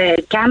 it's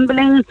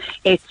gambling,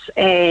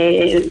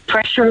 it's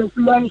pressure of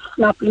life,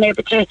 not being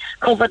able to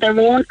cover their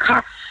own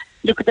costs.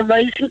 Look at the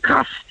rising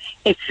costs.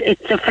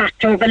 It's a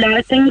factor of a lot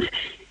of things.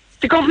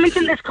 The government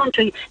in this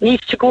country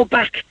needs to go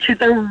back to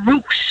the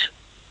root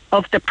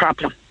of the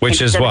problem.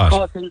 Which is what?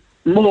 Causing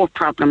more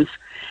problems.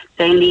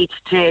 They need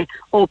to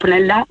open a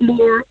lot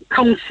more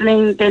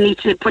counselling. They need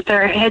to put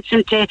their heads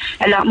into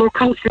a lot more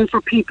counselling for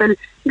people,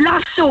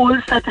 lost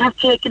souls that have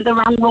taken the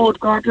wrong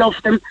road. God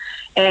love them.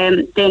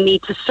 They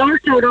need to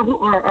sort out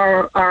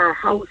our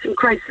housing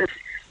crisis.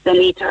 They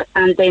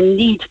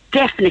need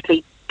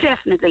definitely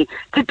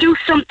to do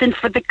something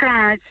for the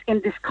guards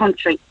in this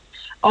country.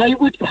 I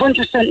would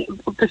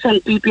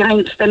 100% be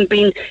behind them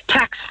being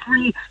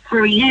tax-free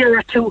for a year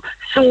or two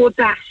so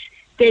that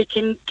they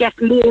can get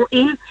more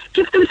in.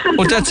 Give them something.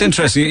 Well, that's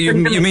interesting.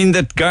 You mean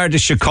that Garda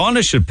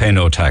Síochána should pay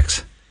no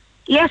tax?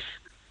 Yes.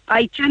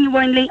 I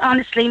genuinely,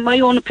 honestly, my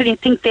own opinion,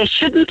 think they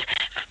shouldn't,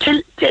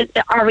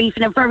 or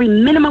even a very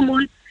minimum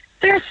one.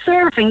 They're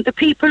serving the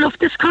people of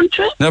this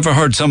country. Never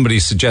heard somebody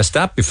suggest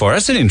that before.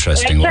 That's an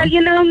interesting one.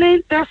 You know,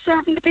 mate, they're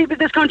serving the people of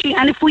this country,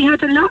 and if we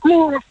had a lot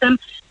more of them,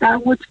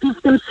 that would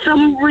give them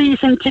some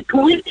reason to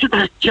go into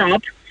that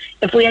job.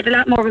 If we had a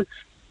lot more of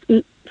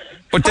them,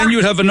 But then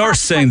you'd have a nurse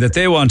saying that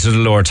they wanted a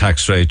lower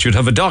tax rate. You'd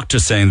have a doctor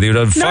saying that. You'd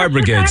have a fire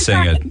brigade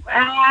saying it.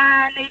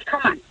 Neil,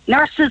 come on.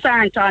 Nurses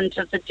aren't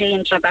under the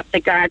danger that the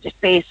Garda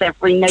face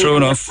every night. True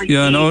enough.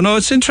 Yeah, no,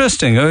 it's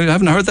interesting. I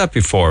haven't heard that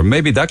before.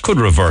 Maybe that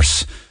could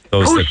reverse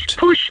those.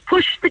 Push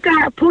the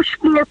Garda, push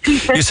more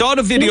people. You saw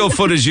the video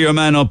footage of your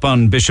man up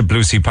on Bishop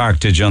Lucy Park,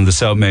 did you, on the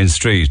South Main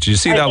Street? Did you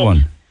see that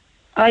one?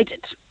 I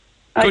did.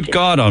 Good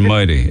God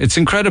Almighty. It's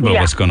incredible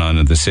what's going on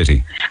in the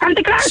city. And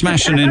the guards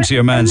smashing into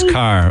your man's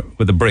car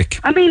with a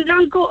brick. I mean,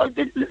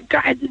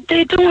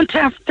 they don't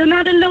have, they're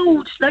not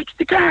allowed, like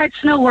the guards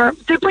now,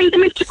 they bring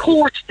them into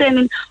court then,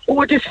 and,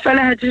 this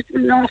fella had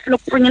an awful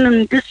upbringing,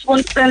 and this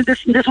one fell,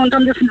 this one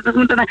done this, and this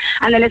one done that,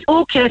 and then it's,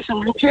 okay, so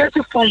look, here's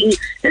a fine,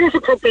 here's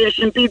a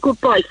probation, be a good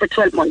boy for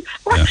 12 months.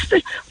 Where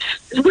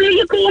are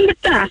you going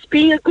with that?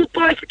 Be a good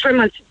boy for 12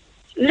 months.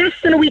 Less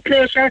than a week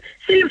later,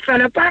 same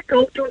fella back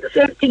out doing the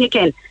same thing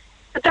again.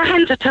 Their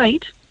hands are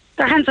tied.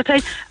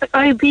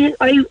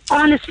 I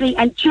honestly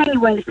and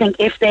genuinely think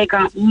if they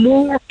got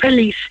more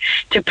police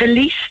to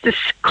police this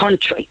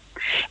country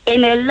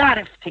in a lot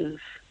of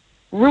things,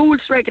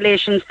 rules,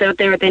 regulations,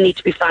 they need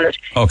to be followed.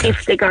 Okay.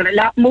 If they got a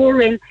lot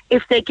more in,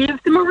 if they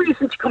gave them a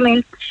reason to come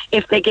in,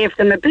 if they gave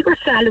them a bigger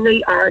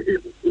salary or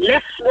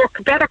less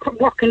work, better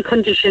working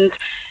conditions,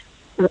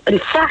 and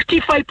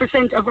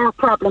 45% of our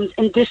problems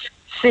in this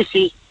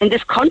city, in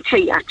this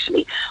country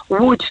actually,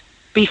 would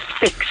be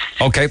fixed.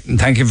 Okay,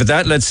 thank you for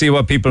that. Let's see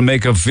what people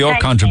make of your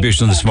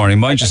contribution this morning.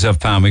 Mind yourself,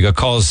 Pam. We got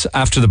calls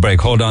after the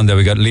break. Hold on there.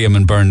 We got Liam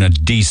and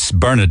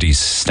Bernadise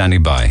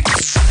standing by.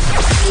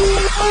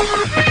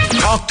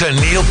 Talk to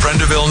Neil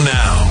Prendeville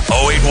now.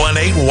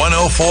 0818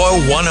 104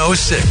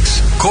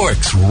 106.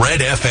 Cork's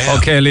Red FM.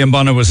 Okay, Liam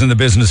Bonner was in the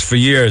business for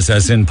years,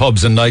 as in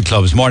pubs and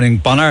nightclubs. Morning,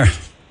 Bonner.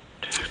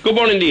 Good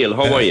morning, Neil.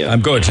 How are you?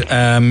 I'm good.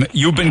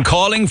 You've been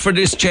calling for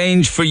this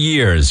change for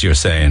years, you're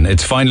saying.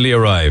 It's finally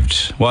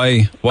arrived.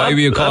 Why were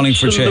you calling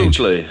for change?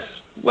 Absolutely.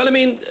 Well, I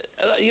mean,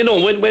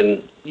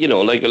 when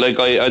like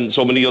I and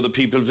so many other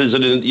people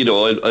visited,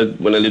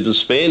 when I lived in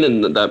Spain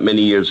and that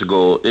many years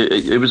ago,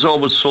 it was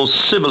always so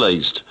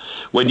civilized.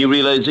 When you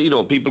realise,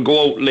 people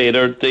go out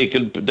later, they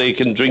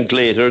can drink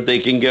later, they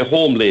can get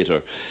home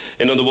later.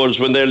 In other words,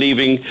 when you're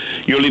leaving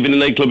a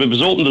nightclub, if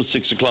it's open till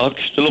 6 o'clock,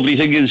 the lovely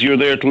thing is you're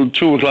there till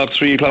 2 o'clock,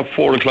 3 o'clock,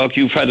 4 o'clock,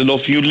 you've had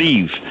enough, you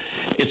leave.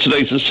 It's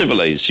nice and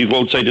civilised. You go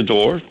outside the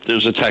door,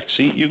 there's a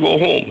taxi, you go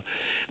home.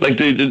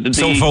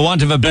 So for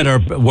want of a better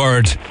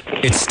word,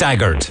 it's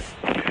staggered.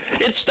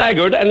 It's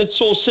staggered and it's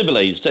so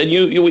civilised, and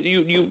you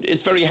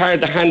it's very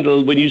hard to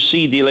handle when you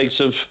see the likes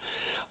of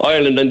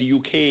Ireland and the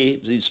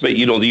UK.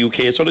 The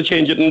UK sort of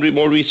changed it in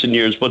more recent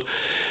years, but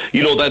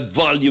that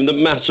volume, the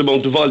massive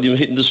amount of volume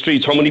hitting the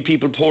streets. How many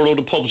people pour out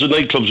of pubs and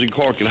nightclubs in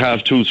Cork at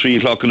 2:30, 3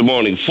 o'clock in the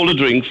morning, full of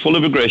drink, full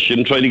of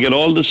aggression, trying to get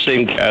all the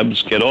same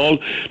cabs, trying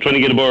to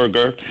get a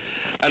burger,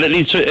 and it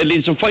leads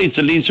to fights.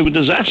 It leads to a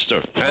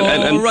disaster.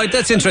 Right,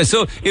 that's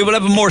interesting. So it will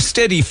have a more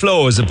steady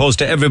flow as opposed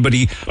to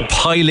everybody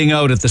piling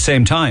out at the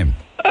same time.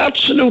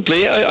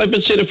 Absolutely. I've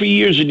been saying it for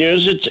years and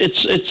years.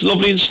 It's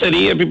lovely and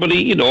steady.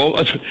 Everybody,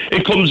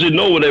 it comes in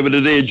now whatever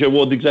the age. I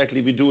won't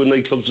exactly be doing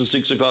nightclubs at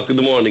 6 o'clock in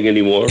the morning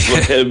anymore.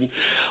 But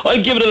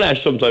I'll give it a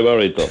lash sometime, all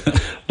right, though.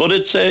 But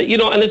it's,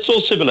 and it's so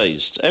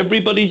civilised.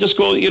 Everybody just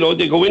go,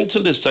 they go in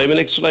till this time, and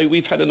next night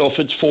we've had enough.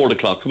 It's 4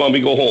 o'clock. Come on, we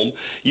go home.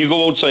 You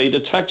go outside.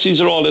 The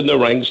taxis are all in their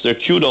ranks. They're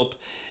queued up.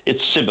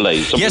 It's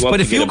civilised. Yes, but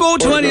if you go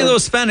to any of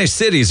those Spanish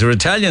cities or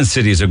Italian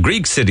cities or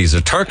Greek cities or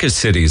Turkish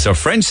cities or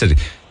French cities,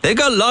 they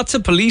got lots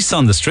of police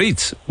on the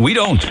streets. We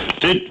don't.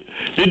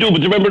 They do,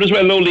 but remember as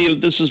well, Neil,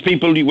 this is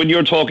people, when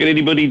you're talking,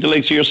 anybody the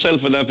likes of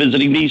yourself and that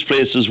visiting these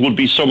places would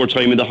be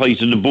summertime in the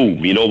height of the boom,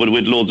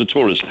 with loads of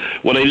tourists.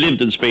 When I lived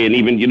in Spain,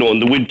 even, in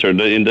the winter, in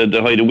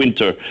the height of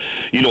winter,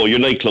 your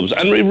nightclubs.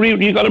 And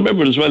you got to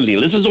remember as well, Neil,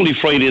 this is only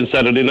Friday and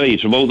Saturday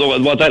night. About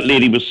what that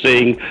lady was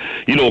saying,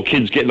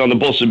 kids getting on the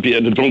bus and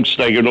the drunk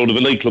staggering out of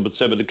a nightclub at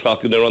 7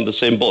 o'clock and they're on the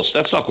same bus.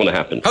 That's not going to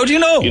happen. How do you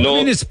know? I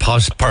mean, it's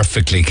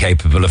perfectly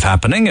capable of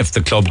happening. If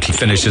the club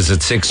finishes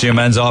at 6, your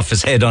man's off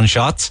his head on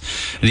shots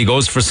and he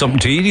goes for something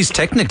to eat, he's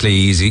technically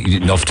easy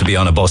enough to be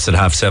on a bus at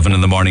 7:30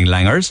 in the morning,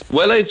 langers.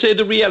 Well, I'd say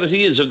the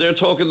reality is, if they're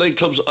talking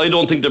nightclubs, I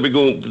don't think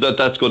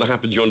that's going to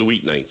happen during the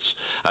weeknights.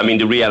 I mean,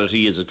 the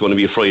reality is it's going to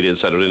be a Friday and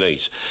Saturday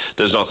night.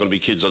 There's not going to be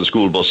kids on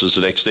school buses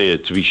the next day,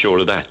 to be sure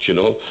of that,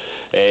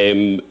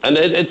 and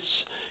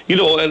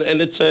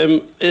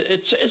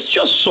it's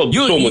just so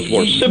much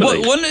more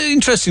civilised. One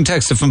interesting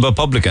text from a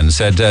publican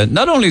said,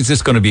 not only is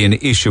this going to be an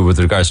issue with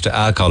regards to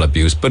alcohol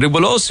abuse, but it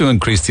will also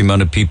increase the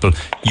amount of people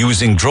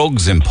using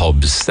drugs in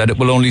pubs, that it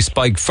will only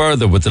spike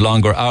further with the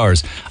longer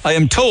hours. I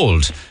am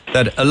told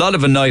that a lot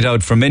of a night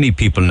out for many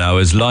people now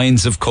is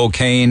lines of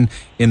cocaine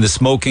in the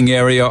smoking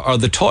area or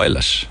the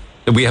toilet.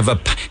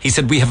 He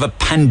said we have a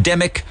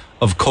pandemic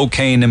of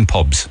cocaine in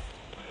pubs.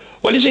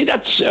 Well, you see,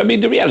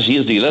 the reality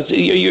is, Neil,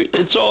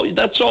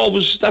 that's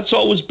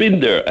always been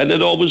there, and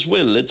it always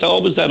will. It's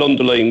always that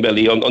underlying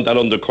belly, on that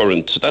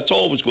undercurrent. That's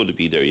always going to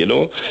be there,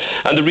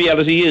 And the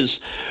reality is,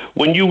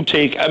 when you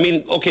take,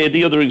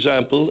 the other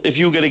example, if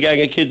you get a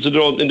gang of kids in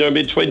their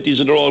mid-20s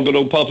and they're all going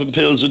out popping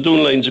pills and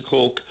doing lines of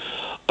coke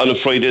on a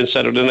Friday and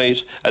Saturday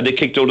night, and they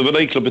kicked out of a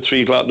nightclub at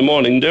 3 o'clock in the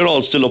morning, they're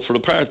all still up for the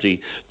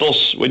party.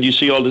 Thus, when you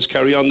see all this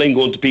carry on, then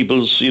going to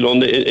people's,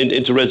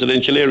 into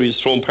residential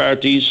areas, throwing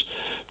parties,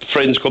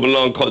 friends coming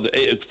along,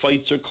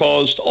 fights are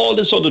caused, all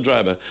this other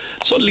drama.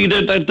 Suddenly,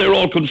 they're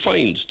all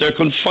confined. They're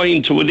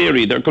confined to an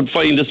area. They're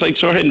confined. It's like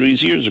Sir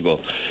Henry's years ago.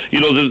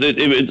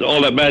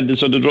 All that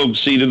madness on the drug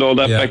scene and all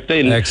that back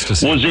then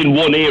ecstasy. Was in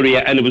one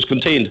area and it was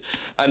contained.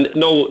 And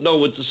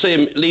no, it's the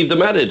same. Leave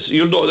them at it.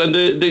 You'll know, and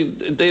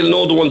they'll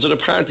know the ones at a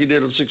party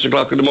there at 6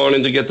 o'clock in the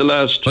morning to get the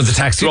last. But the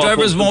taxi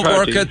drivers won't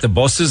work it. The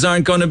buses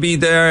aren't going to be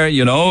there.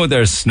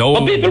 There's snow.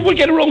 But people will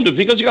get around it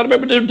because you got to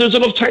remember there's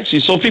enough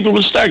taxis, so people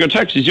will stagger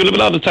taxis. You'll have a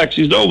lot of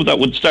taxis now that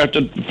would start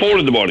at 4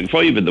 in the morning,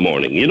 5 in the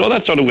morning.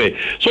 That sort of way.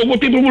 So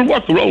people will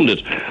work around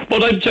it.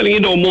 But I'm telling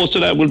you, most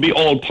of that will be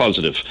all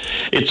positive.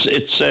 It's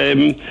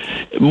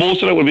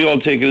most of that will be all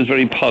taken as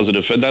very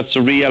positive, and that's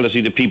a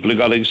reality that people have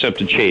got to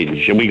accept a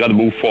change, and we got to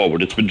move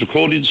forward. It's been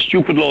draconian,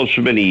 stupid laws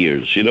for many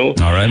years. All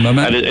right, my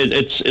man. And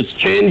it's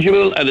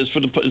changeable, and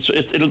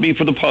it'll be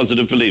for the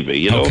positive, believe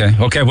me.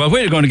 Okay. Well,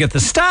 where are you going to get the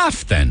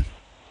staff then?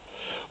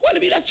 Well,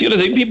 that's the other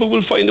thing. People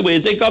will find a way.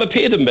 They got to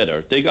pay them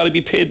better. They got to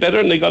be paid better,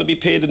 and they got to be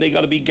paid, and they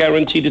got to be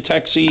guaranteed a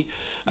taxi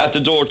at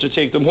the door to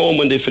take them home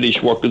when they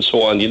finish work and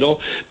so on.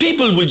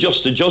 People will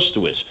just adjust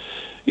to it.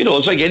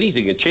 It's like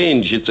anything, a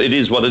change. It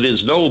is what it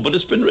is now, but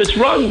it's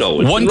wrong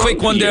now. One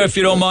quick one there, if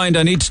you don't mind.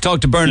 I need to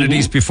talk to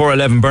Bernadette before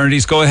 11.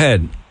 Bernadette, go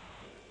ahead.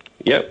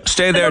 Yep.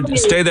 Stay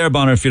there,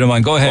 Bonner, if you don't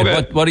mind. Go ahead.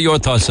 Okay. What are your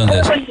thoughts on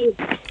this? How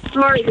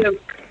are you?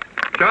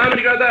 John,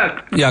 you got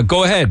that? Yeah,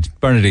 go ahead,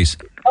 Bernadette.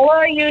 How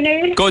are you,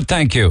 Neil? Good,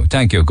 thank you.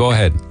 Go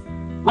ahead.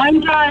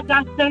 I'm glad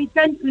that the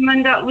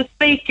gentleman that was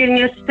speaking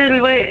is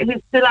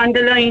still on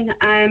the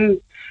line.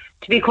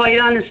 To be quite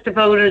honest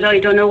about it, I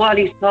don't know what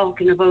he's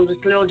talking about.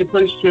 It's a load of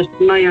bullshit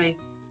in my eyes.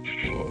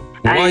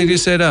 Why do you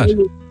say that?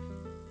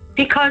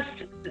 Because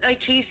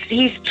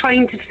he's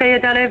trying to say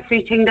that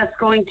everything that's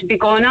going to be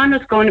going on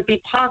is going to be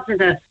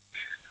positive.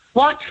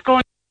 What's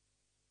going?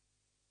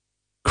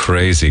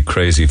 Crazy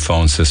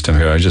phone system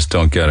here. I just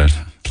don't get it.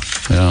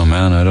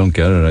 Man, I don't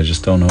get it. I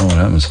just don't know what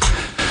happens.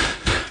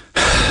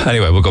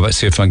 Anyway, we'll go back,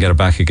 see if I can get her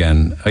back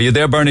again. Are you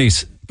there,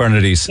 Bernadette?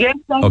 Yes,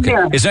 I'm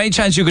there. Is there any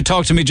chance you could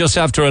talk to me just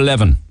after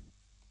 11?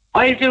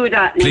 I'll do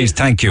that. Please,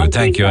 thank you.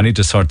 I need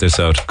to sort this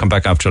out. Come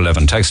back after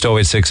 11. Text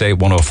 0868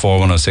 104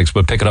 106.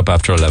 We'll pick it up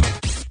after 11.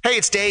 Hey,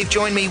 it's Dave.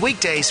 Join me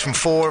weekdays from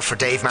 4 for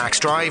Dave Max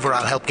Drive, where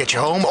I'll help get you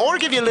home or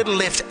give you a little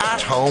lift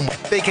at home.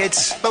 Big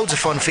hits, loads of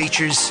fun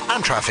features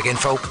and traffic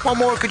info. What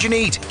more could you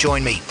need?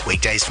 Join me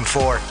weekdays from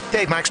 4.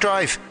 Dave Max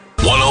Drive.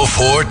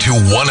 104 to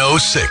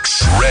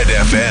 106 Red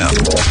FM.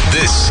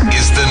 This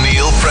is the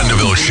Neil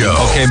Prendeville Show.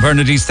 Okay,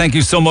 Bernadette, thank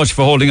you so much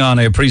for holding on.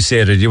 I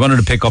appreciate it. You wanted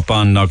to pick up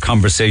on our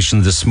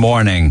conversation this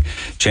morning,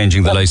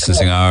 changing the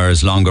licensing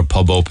hours, longer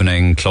pub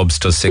opening, clubs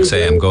till 6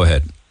 a.m. Go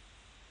ahead.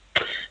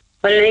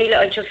 Well, Neil,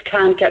 I just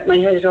can't get my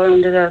head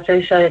around it, as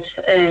I said.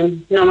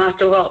 No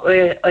matter what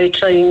way I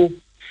try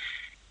and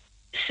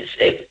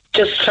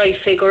just try to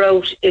figure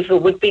out if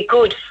it would be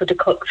good for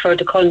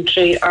the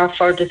country or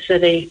for the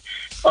city.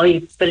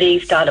 I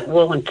believe that it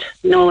won't.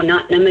 No,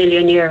 not in a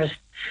million years.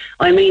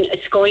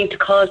 It's going to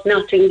cause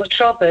nothing but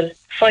trouble.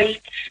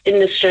 Fights in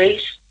the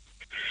street.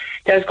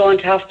 There's going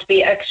to have to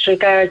be extra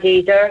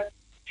guardie there.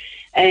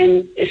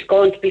 And it's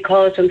going to be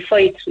causing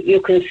fights.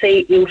 You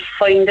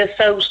find this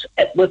out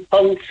with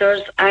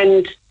bouncers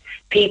and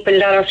people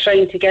that are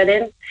trying to get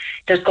in.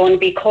 There's going to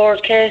be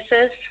court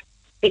cases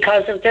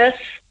because of this.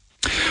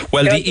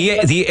 Well,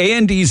 the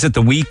A&Es at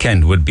the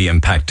weekend would be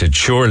impacted,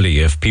 surely,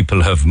 if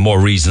people have more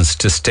reasons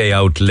to stay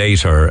out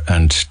later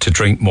and to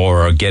drink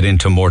more or get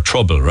into more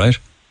trouble, right?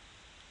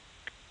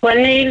 Well,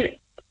 Neil,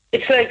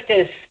 it's like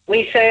this.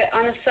 We say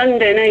on a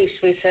Sunday night,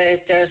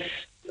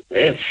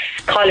 there's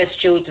college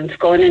students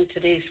going into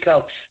these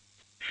clubs.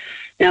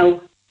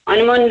 Now, on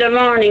a Monday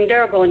morning,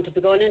 they're going to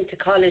be going into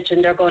college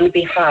and they're going to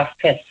be half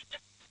pissed.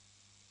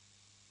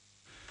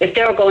 If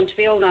they're going to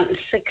be out until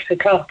 6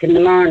 o'clock in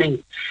the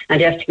morning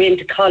and they have to be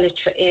into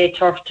college for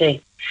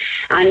 8:30.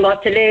 And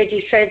what the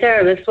lady said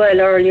there as well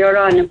earlier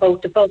on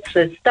about the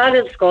buses, that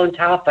is going to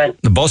happen.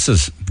 The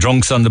buses,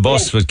 drunks on the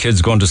bus with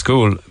kids going to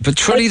school. But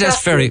surely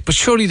that's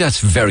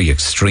very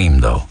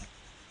extreme, though.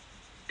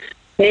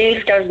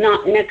 Neil, there's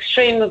nothing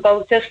extreme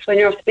about this when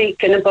you're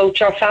speaking about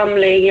your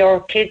family,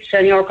 your kids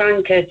and your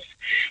grandkids.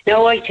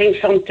 Now, I think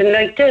something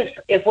like this,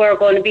 if we're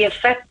going to be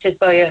affected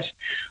by it,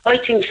 I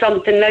think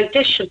something like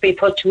this should be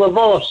put to a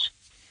vote.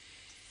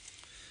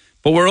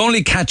 But we're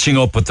only catching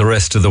up with the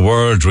rest of the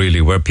world, really,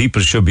 where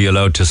people should be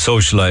allowed to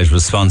socialise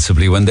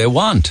responsibly when they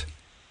want.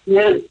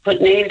 Yeah,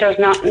 but Neil, there's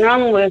nothing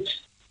wrong with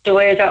the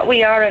way that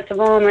we are at the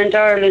moment.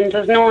 Ireland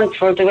is known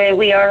for the way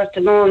we are at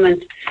the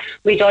moment.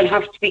 We don't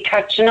have to be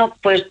catching up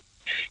with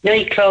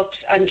nightclubs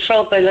and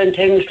trouble and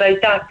things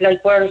like that.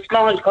 Like, we're a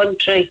small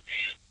country.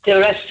 The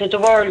rest of the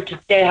world,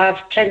 they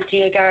have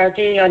plenty of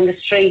Gardaí on the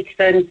streets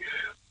and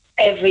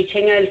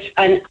everything else.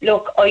 And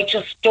look, I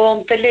just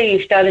don't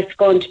believe that it's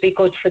going to be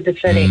good for the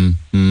city.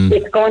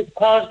 It's going to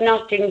cause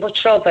nothing but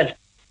trouble.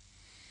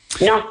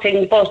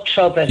 Nothing but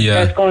trouble. Yeah.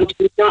 There's going to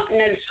be nothing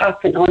else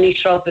happen, only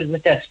trouble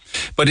with this.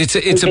 But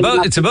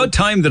it's about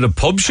time that a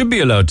pub should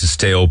be allowed to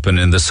stay open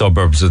in the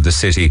suburbs of the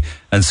city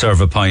and serve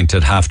a pint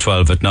at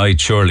 12:30 at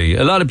night, surely.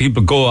 A lot of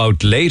people go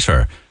out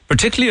later,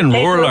 particularly in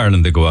rural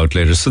Ireland, they go out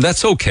later. So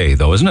that's okay,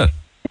 though, isn't it?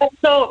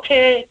 That's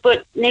okay,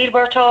 but Neil,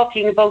 we're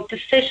talking about the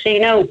city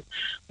now,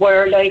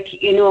 where,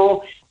 like, you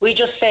know, we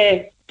just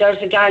say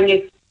there's a gang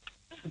of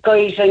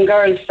guys and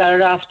girls that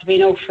are after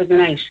being out for the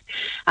night,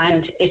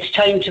 and it's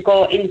time to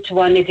go into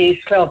one of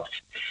these clubs.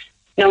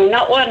 Now,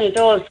 not one of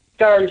those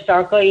girls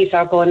or guys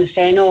are going to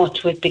say no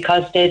to it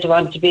because they don't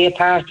want to be a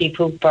party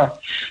pooper.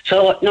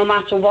 So no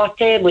matter what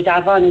they would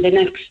have on the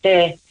next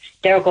day,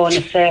 they're going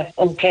to say,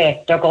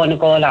 okay, they're going to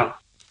go along.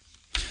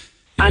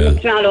 Yeah. And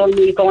it's not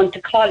only going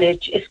to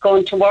college, it's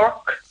going to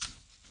work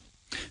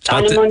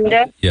on a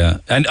Monday. Yeah,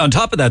 and on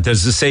top of that,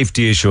 there's the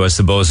safety issue, I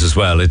suppose, as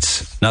well.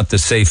 It's not the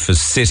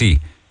safest city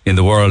in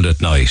the world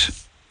at night.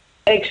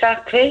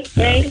 Exactly,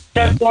 Neil.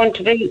 There's going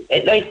to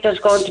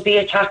be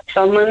a tax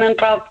on women,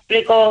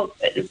 probably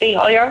be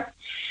higher.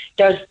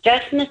 There's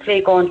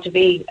definitely going to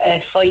be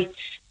fights,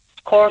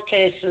 court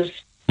cases.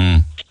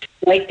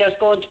 Like, there's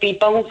going to be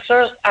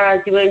bouncers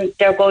arguing.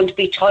 They're going to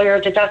be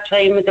tired at that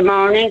time of the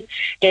morning.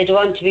 They don't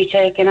want to be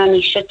taking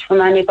any shit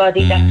from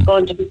anybody that's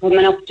going to be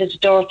coming up to the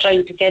door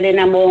trying to get in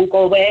and won't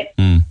go away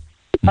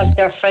because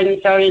their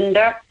friends are in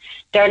there.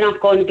 They're not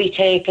going to be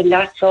taking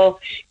that,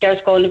 so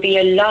there's going to be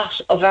a lot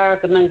of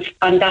arguments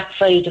on that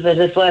side of it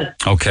as well.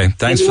 Okay,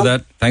 thanks for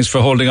that. Thanks for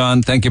holding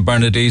on. Thank you,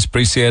 Bernadette.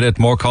 Appreciate it.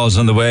 More calls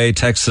on the way.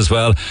 Texts as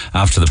well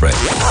after the break.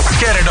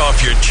 Get it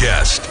off your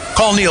chest.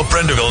 Call Neil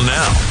Prendeville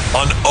now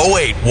on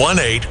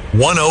 0818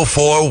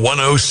 104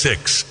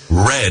 106.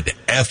 Red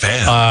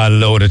FM. A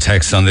load of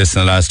texts on this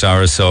in the last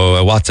hour or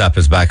so. WhatsApp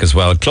is back as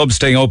well. Clubs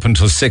staying open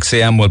till 6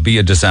 a.m. will be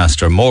a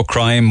disaster. More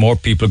crime, more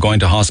people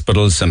going to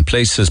hospitals and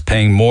places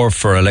paying more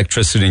for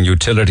electricity and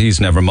utilities.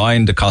 Never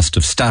mind the cost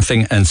of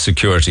staffing and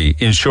security.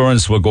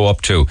 Insurance will go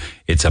up too.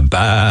 It's a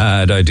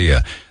bad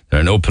idea. There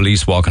are no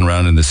police walking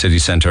around in the city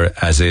centre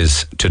as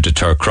is to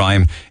deter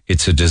crime.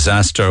 It's a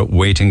disaster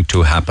waiting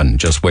to happen.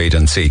 Just wait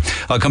and see.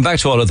 I'll come back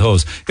to all of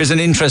those. Here's an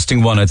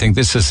interesting one. I think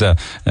this is a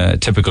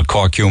typical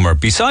Cork humour.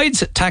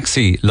 Besides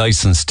taxi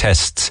licence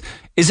tests,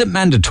 is it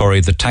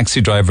mandatory that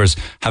taxi drivers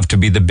have to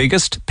be the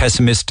biggest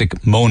pessimistic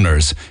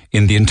moaners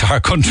in the entire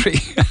country?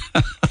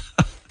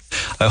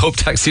 I hope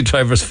taxi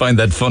drivers find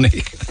that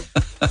funny.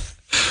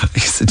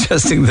 He's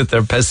suggesting that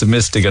they're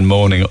pessimistic and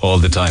moaning all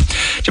the time.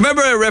 Do you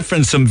remember I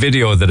referenced some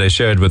video that I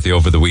shared with you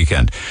over the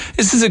weekend?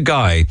 This is a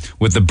guy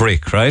with the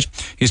brick, right?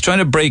 He's trying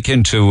to break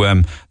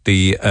into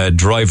the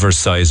driver's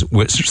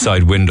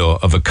side window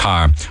of a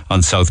car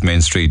on South Main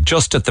Street,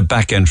 just at the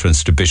back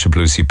entrance to Bishop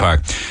Lucy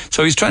Park.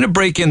 So he's trying to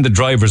break in the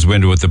driver's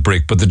window with the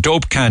brick, but the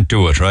dope can't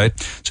do it, right?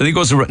 So he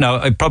goes around. Now,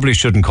 I probably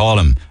shouldn't call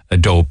him a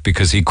dope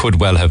because he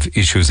could well have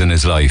issues in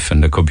his life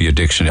and there could be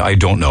addiction. I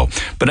don't know.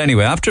 But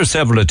anyway, after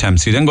several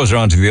attempts, he then goes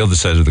around to the other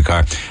side of the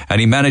car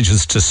and he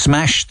manages to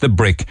smash the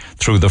brick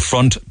through the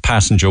front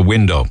passenger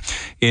window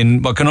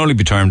in what can only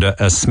be termed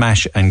a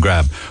smash and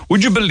grab.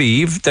 Would you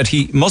believe that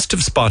he must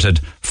have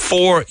spotted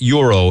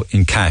 €4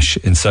 in cash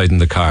inside in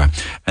the car?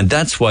 And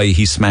that's why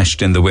he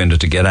smashed in the window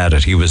to get at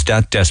it. He was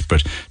that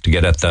desperate to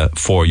get at the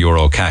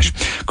 €4 cash.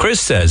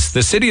 Chris says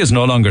the city is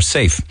no longer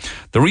safe.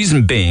 The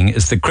reason being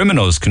is that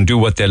criminals can do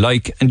what they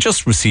like and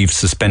just receive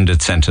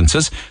suspended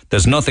sentences.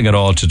 There's nothing at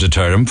all to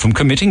deter them from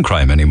committing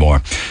crime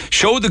anymore.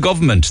 Show the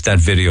government that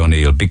video,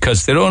 Neil,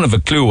 because they don't have a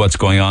clue what's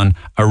going on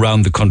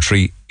around the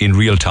country in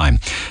real time.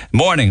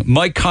 Morning,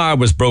 my car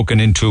was broken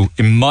into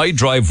in my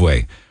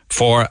driveway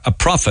for a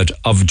profit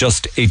of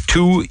just a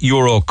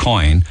 €2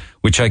 coin,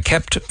 which I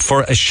kept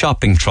for a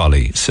shopping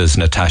trolley, says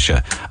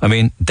Natasha. I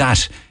mean,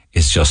 that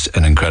is just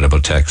an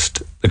incredible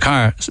text. The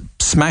car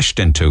smashed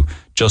into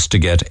just to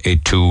get a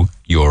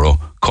 €2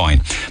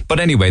 coin. But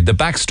anyway, the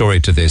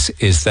backstory to this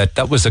is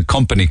that was a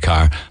company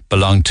car,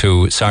 belonged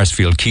to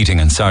Sarsfield Keating,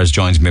 and Sars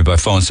joins me by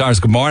phone. Sars,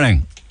 good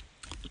morning.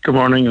 Good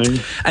morning,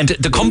 Ian. And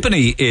the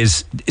company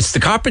it's the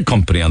carpet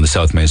company on the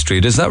South Main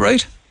Street, is that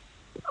right?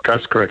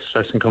 That's correct,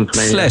 Sless and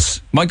Company.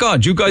 Sless. My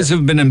God, you guys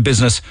have been in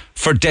business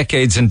for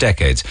decades and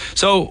decades.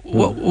 So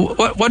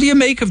what do you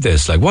make of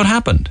this? Like, what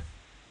happened?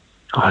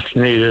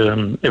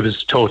 It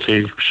was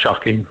totally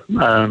shocking.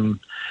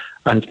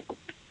 And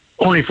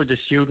only for the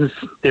students,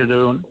 they're the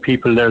only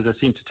people there that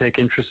seem to take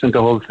interest in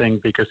the whole thing,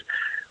 because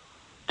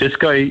this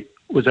guy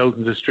was out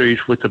in the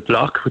street with a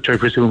block, which I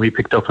presume he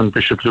picked up on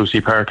Bishop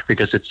Lucy Park,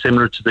 because it's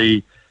similar to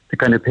the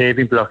kind of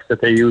paving blocks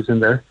that they use in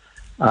there.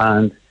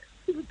 And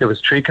there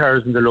was 3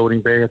 cars in the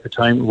loading bay at the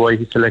time. Why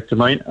he selected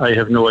mine, I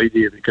have no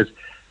idea, because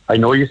I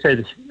know you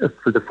said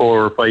for the €4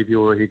 or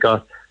 €5 he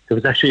got, there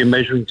was actually a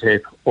measuring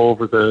tape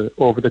over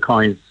the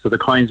coins, so the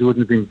coins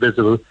wouldn't have been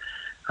visible.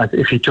 And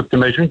if he took the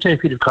measuring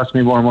tape, he'd have cost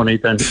me more money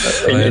than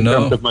in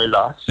terms of my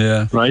loss.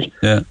 Yeah. Right?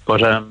 Yeah.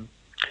 But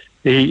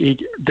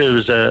there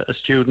was a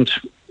student,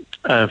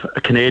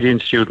 a Canadian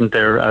student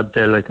there,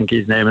 Abdel, I think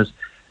his name is,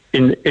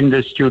 in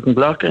the student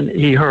block, and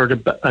he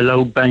heard a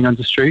loud bang on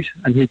the street,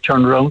 and he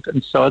turned around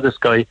and saw this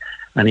guy,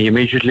 and he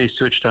immediately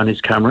switched on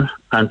his camera,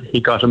 and he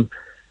got him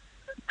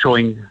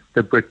throwing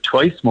the brick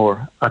twice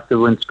more at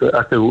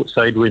the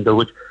side window,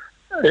 which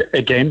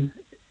again,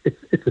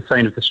 it's a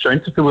sign of the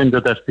strength of the window,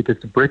 that because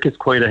the brick is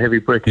quite a heavy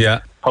brick.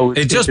 Yeah,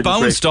 it just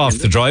bounced off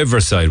the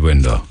driver's side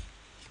window.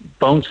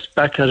 Bounced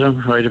back at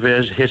him right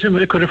away, hit him.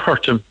 It could have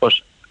hurt him, but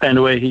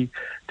anyway,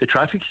 the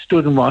traffic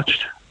stood and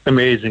watched.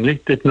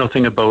 Amazingly, did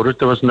nothing about it.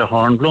 There wasn't a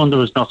horn blown. There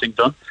was nothing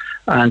done.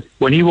 And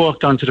when he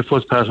walked onto the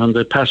footpath on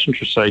the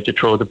passenger side to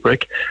throw the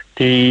brick,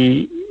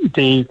 the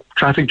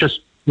traffic just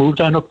moved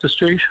on up the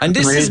street. And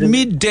this is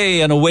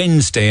midday on a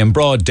Wednesday in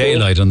broad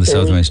daylight on the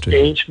South Main Street.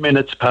 8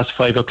 minutes past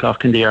 5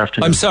 o'clock in the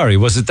afternoon. I'm sorry,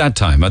 was it that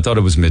time? I thought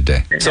it was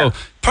midday. Yeah. So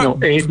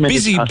 8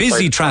 minutes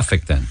busy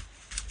traffic then.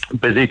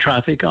 Busy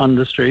traffic on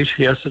the street.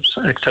 Yes,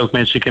 South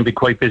Main Street can be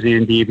quite busy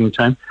in the evening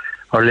time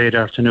or late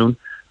afternoon.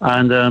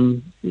 And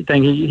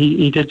then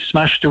he did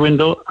smash the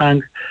window,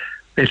 and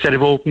instead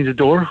of opening the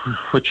door,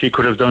 which he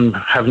could have done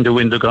having the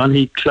window gone,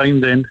 he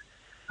climbed in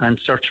and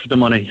searched for the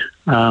money.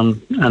 And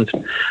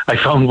I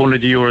found one of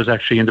the euros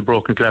actually in the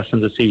broken glass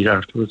in the seat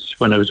afterwards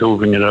when I was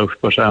hoovering it out.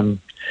 But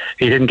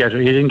he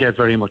didn't get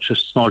very much,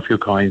 just a small few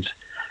coins,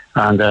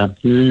 and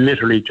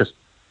literally just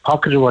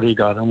pocketed what he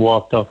got and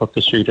walked off up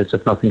the street as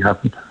if nothing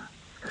happened.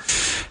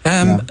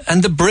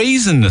 And the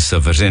brazenness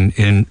of it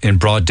in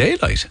broad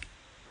daylight.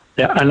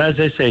 Yeah, and as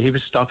I say, he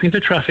was stopping the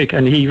traffic,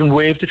 and he even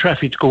waved the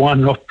traffic to go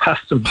on up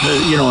past him.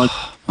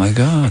 My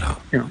God,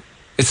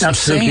 it's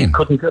absolutely insane.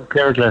 Couldn't have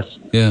cared less.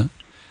 Yeah,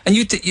 and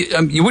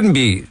you wouldn't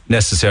be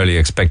necessarily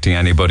expecting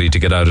anybody to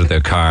get out of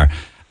their car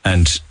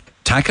and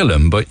tackle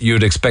him, but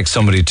you'd expect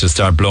somebody to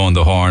start blowing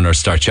the horn or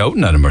start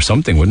shouting at him or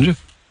something, wouldn't you?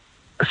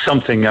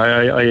 Something,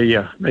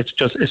 yeah. It's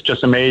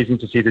just amazing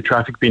to see the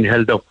traffic being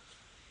held up,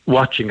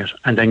 watching it,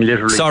 and then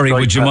literally. Sorry,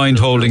 would you mind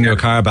holding your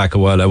car back a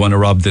while? I want to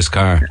rob this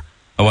car.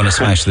 I want to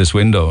smash this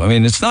window. I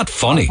mean, it's not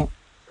funny.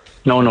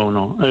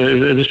 No.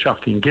 It is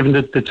shocking, given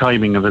the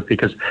timing of it,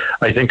 because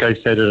I think I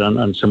said it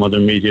on some other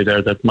media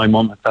there that my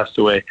mum had passed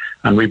away,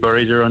 and we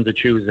buried her on the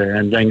Tuesday,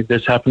 and then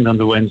this happened on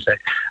the Wednesday.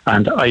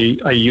 And I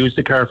used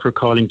the car for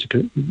calling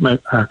to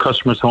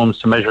customers' homes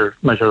to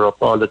measure up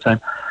all the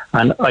time.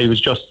 And I was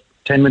just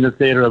 10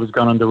 minutes later, I was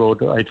gone on the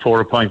road. I had 4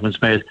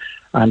 appointments made,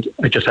 and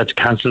I just had to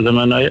cancel them.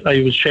 And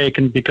I was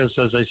shaken because,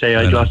 as I say,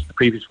 I'd lost the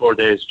previous 4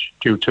 days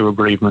due to a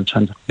bereavement,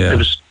 and it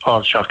was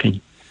all shocking.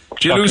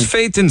 Do you lose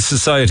faith in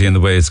society and the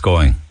way it's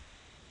going?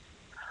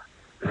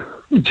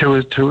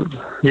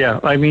 Yeah.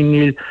 I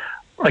mean,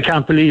 I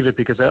can't believe it,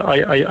 because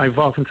I've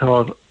often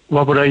thought,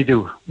 what would I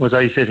do? Was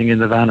I sitting in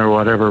the van or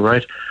whatever,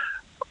 right?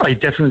 I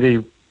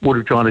definitely would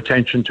have drawn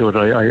attention to it.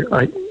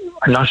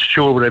 I'm not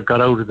sure would I have got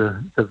out of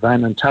the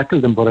van and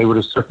tackled them, but I would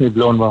have certainly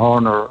blown my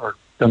horn or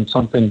done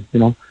something,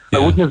 Yeah. I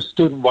wouldn't have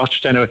stood and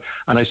watched anyway,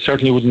 and I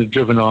certainly wouldn't have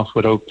driven off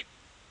without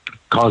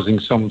causing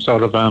some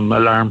sort of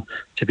alarm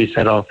to be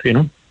set off,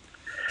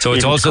 So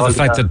it's also the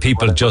fact that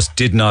people just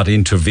did not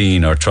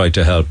intervene or try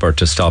to help or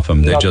to stop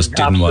him. They just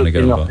didn't want to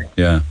get involved.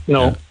 Yeah.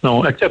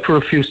 No, except for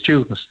a few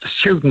students. The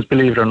students,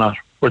 believe it or not,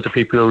 were the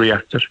people who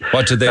reacted.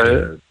 What did they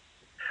do?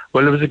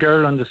 Well, there was a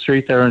girl on the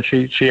street there, and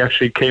she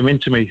actually came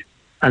into me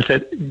and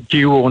said, "Do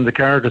you own the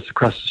car that's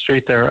across the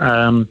street there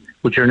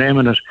with your name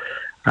in it?"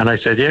 And I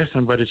said yes,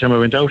 and by the time I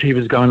went out, he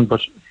was gone,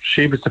 but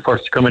she was the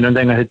first to come in. And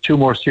then I had 2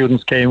 more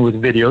students came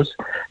with videos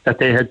that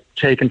they had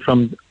taken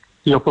from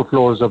the upper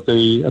floors of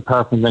the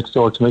apartment next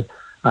door to me.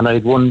 And I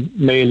had 1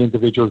 male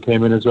individual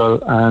came in as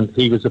well, and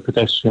he was a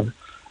pedestrian.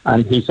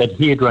 And he said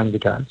he had rang the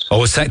guards.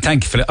 Oh,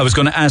 thank you for that. I was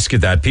going to ask you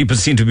that. People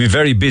seem to be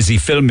very busy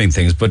filming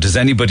things, but does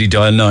anybody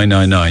dial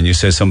 999? You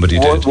say somebody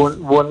did.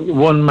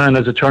 One man,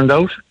 as it turned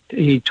out,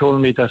 he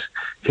told me that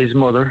his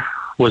mother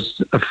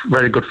was a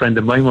very good friend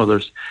of my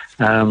mother's,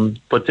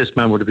 but this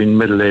man would have been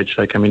middle-aged.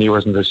 He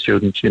wasn't a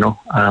student,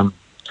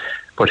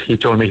 but he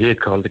told me he had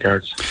called the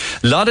guards.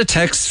 A lot of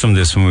texts from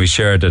this when we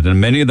shared it,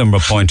 and many of them were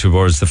pointed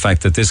towards the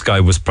fact that this guy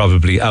was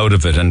probably out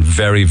of it and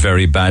very,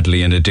 very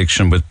badly in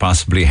addiction with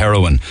possibly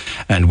heroin,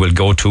 and will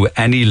go to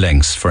any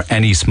lengths for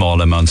any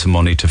small amounts of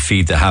money to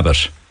feed the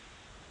habit.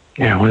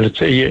 Yeah, well,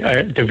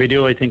 the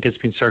video, I think, has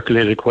been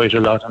circulated quite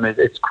a lot, and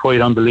it's quite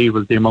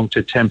unbelievable the amount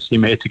of attempts he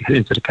made to get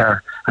into the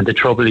car and the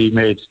trouble he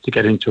made to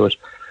get into it.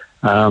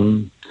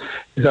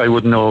 I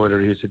wouldn't know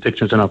whether he was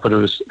addictions or not, but it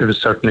was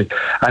certainly.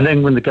 And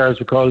then when the guards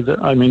were called,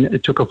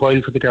 it took a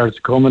while for the guards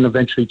to come, and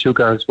eventually 2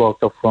 guards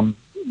walked up from.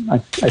 I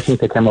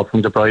think they came up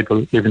from the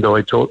Bridewell, even though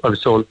I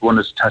was told one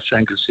is attached to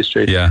Anglesey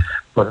Street. Yeah.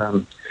 But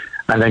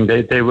and then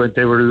they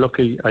were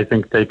lucky. I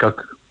think they got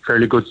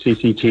fairly good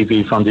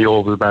CCTV from the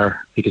Oval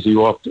Bar, because he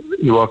walked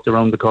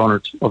around the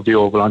corner of the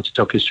Oval onto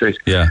Tuckey Street.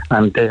 Yeah.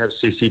 And they have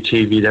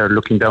CCTV there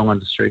looking down on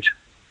the street.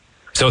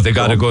 So they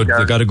got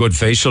a good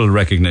facial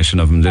recognition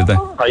of him, did they?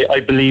 I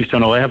believe so.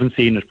 No, I haven't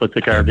seen it, but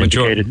the guard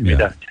indicated to me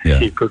that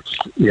he could.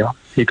 Yeah,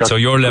 he got. So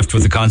you're left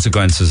with the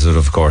consequences,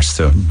 of course,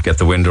 to get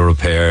the window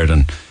repaired,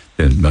 and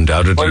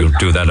undoubtedly you'll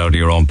do that out of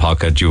your own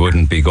pocket. You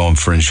wouldn't be going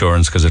for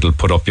insurance because it'll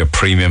put up your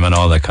premium and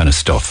all that kind of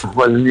stuff.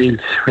 Well,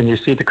 when you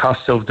see the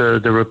cost of the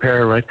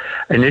repair, right?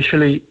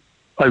 Initially,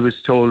 I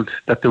was told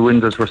that the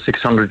windows were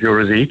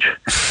 €600 each.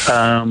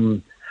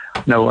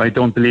 No, I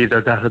don't believe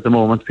that at the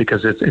moment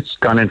because it's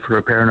gone in for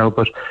repair now.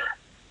 But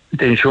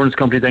the insurance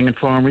company then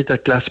informed me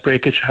that glass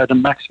breakage had a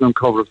maximum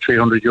cover of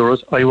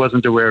 €300. I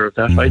wasn't aware of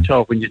that. I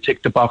thought when you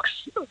tick the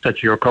box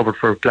that you're covered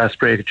for glass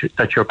breakage,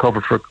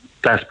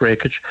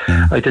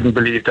 I didn't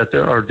believe that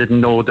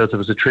didn't know that there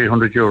was a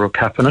 €300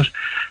 cap in it.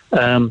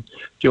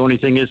 The only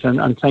thing is,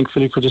 and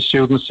thankfully for the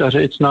students, that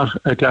it's not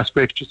a glass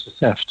breakage, it's a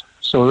theft.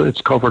 So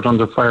it's covered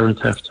under fire and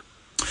theft.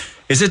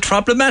 Is it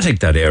problematic,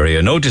 that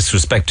area? No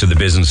disrespect to the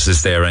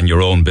businesses there and your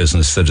own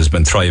business that has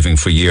been thriving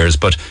for years,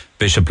 but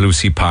Bishop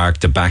Lucy Park,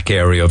 the back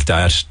area of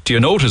that, do you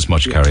notice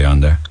much carry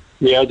on there?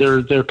 Yeah,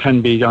 there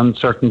can be on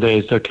certain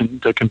days. There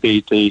can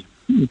be the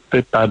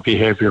bad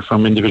behaviour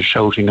from individuals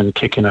shouting and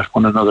kicking at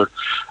one another,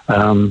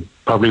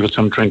 probably with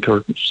some drink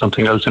or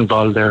something else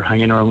involved there,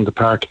 hanging around the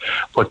park.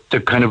 But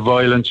the kind of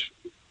violent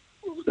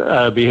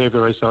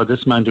behaviour I saw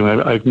this man doing,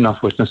 I've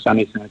not witnessed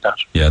anything like that.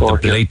 Yeah, the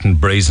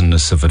blatant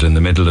brazenness of it in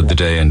the middle of the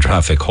day in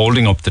traffic,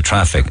 holding up the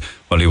traffic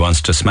while he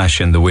wants to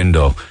smash in the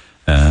window.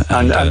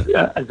 And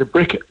the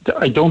brick,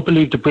 I don't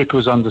believe the brick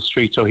was on the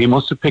street, so he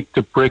must have picked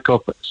the brick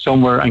up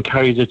somewhere and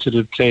carried it to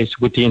the place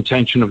with the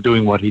intention of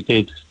doing what he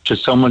did to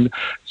some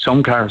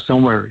car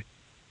somewhere.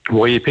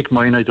 Why he picked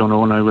mine, I don't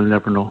know, and I will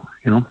never know,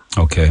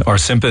 Okay, our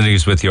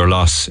sympathies with your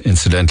loss,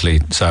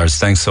 incidentally, Sars.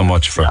 Thanks so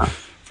much for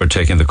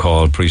taking the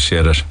call.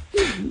 Appreciate it.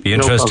 Be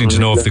interesting to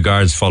know if the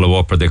guards follow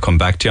up or they come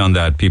back to you on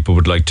that. People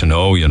would like to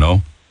know,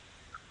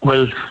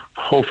 Well,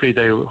 hopefully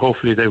they will.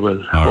 Hopefully they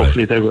will.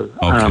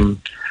 Okay.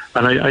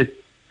 And I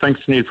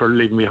thanks Neil for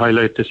leaving me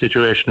highlight the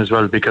situation as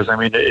well, because I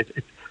mean,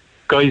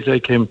 guys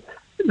like him,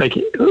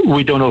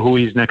 we don't know who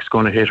he's next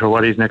going to hit or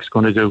what he's next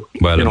going to do.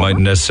 Well, it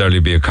mightn't necessarily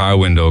be a car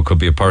window. It could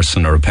be a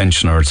person or a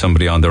pensioner or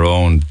somebody on their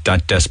own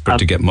that desperate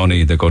to get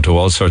money. They go to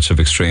all sorts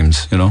of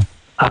extremes,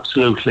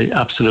 Absolutely.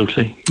 All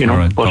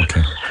right, but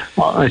okay.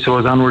 I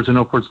suppose onwards and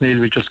upwards,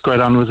 Neil, we just go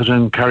on with it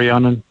and carry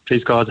on, and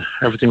please God,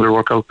 everything will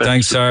work out best.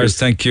 Thanks, Sars.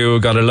 Thank you.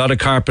 Got a lot of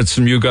carpets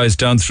from you guys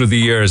down through the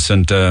years,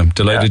 and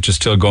delighted you're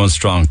still going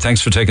strong. Thanks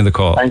for taking the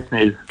call. Thanks,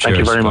 Neil. Thank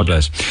you very much. God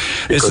bless.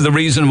 This is the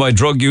reason why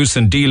drug use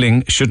and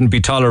dealing shouldn't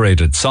be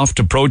tolerated. Soft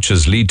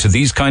approaches lead to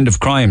these kind of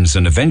crimes,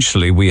 and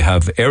eventually we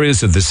have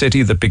areas of the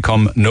city that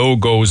become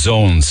no-go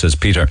zones, says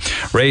Peter.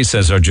 Ray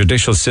says our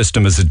judicial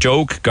system is a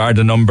joke.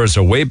 Garda numbers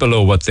are way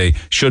below what they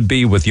should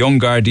be, with young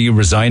Gardaí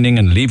resigning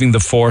and leaving the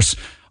force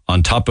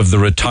on top of the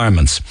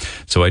retirements.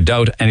 So I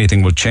doubt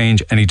anything will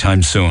change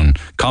anytime soon.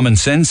 Common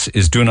sense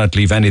is do not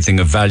leave anything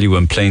of value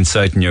in plain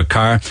sight in your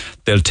car.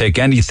 They'll take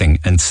anything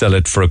and sell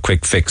it for a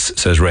quick fix,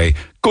 says Ray.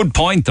 Good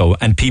point, though,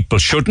 and people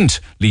shouldn't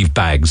leave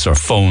bags or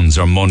phones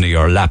or money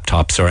or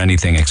laptops or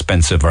anything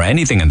expensive or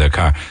anything in their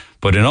car.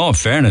 But in all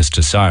fairness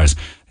to SARS,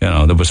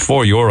 there was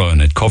 €4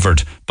 in it,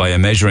 covered by a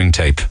measuring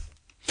tape.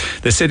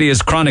 The city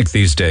is chronic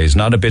these days,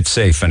 not a bit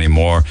safe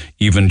anymore,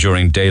 even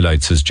during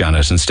daylight, says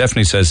Janet. And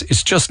Stephanie says,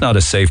 it's just not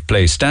a safe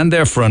place. Stand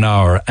there for an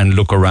hour and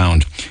look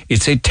around.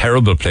 It's a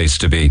terrible place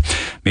to be.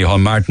 Micheál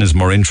Martin is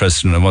more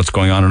interested in what's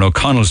going on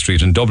O'Connell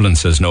Street in Dublin,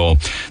 says Noel.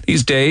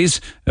 These days,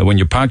 when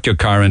you park your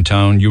car in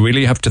town, you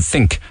really have to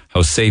think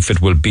how safe it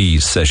will be,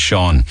 says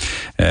Sean.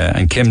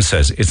 And Kim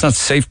says, it's not a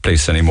safe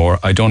place anymore.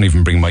 I don't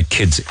even bring my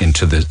kids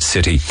into the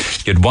city.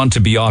 You'd want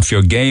to be off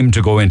your game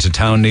to go into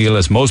town, Neil,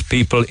 as most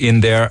people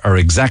in there are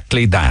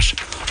exactly that,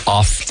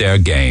 off their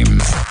game.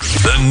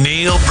 The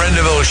Neil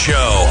Prendeville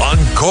Show on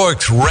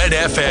Cork's Red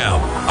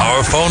FM.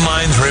 Our phone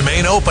lines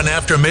remain open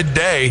after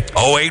midday,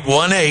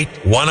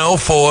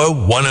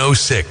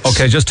 0818-104-106.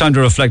 Okay, just time to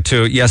reflect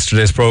to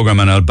yesterday's programme,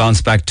 and I'll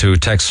bounce back to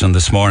text from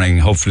this morning,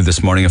 hopefully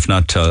this morning. If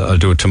not, I'll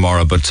do it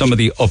tomorrow. But some of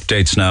the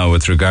updates now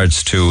with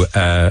regards to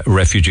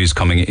refugees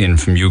coming in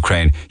from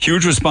Ukraine.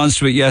 Huge response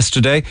to it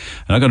yesterday.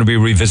 I'm not going to be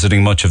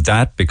revisiting much of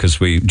that because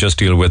we just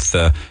deal with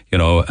the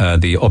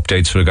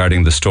updates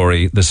regarding the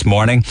story this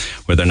morning,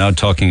 where they're now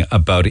talking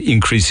about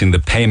increasing the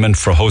payment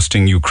for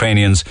hosting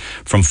Ukrainians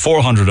from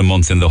 $400 a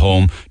month in the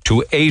home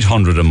to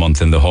 $800 a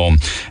month in the home,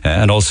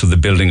 and also the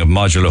building of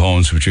modular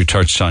homes, which we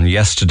touched on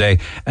yesterday,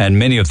 and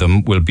many of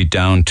them will be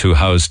down to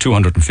house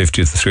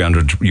 250 to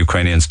 300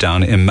 Ukrainians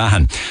down in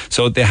Mahon.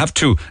 So they have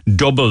to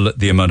double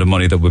the amount of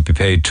money that would be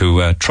paid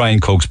to try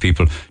and coax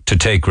people to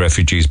take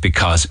refugees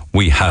because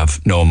we have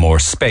no more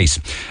space.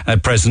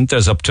 At present,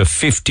 there's up to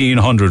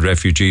 1,500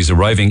 refugees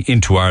arriving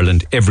into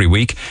Ireland every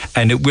week,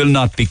 and it will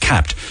not be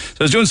capped. So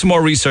I was doing some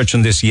more research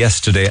on this just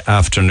yesterday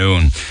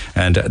afternoon.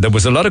 And there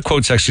was a lot of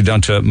quotes actually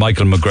down to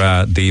Michael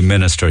McGrath, the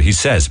minister. He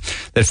says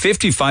that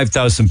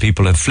 55,000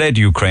 people have fled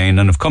Ukraine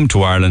and have come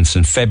to Ireland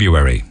since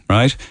February,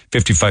 right?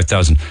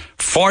 55,000.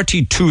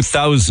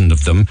 42,000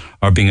 of them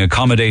are being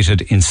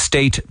accommodated in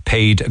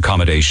state-paid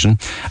accommodation,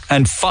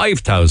 and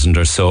 5,000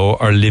 or so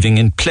are living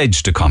in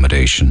pledged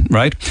accommodation,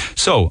 right?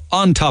 So,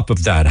 on top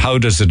of that, how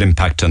does it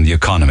impact on the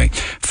economy?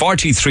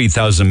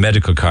 43,000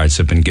 medical cards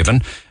have been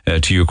given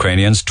to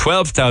Ukrainians.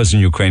 12,000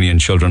 Ukrainian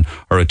children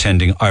are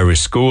attending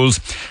Irish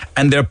schools,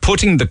 and they're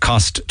putting the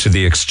cost to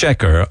the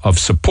exchequer of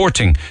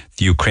supporting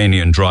the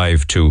Ukrainian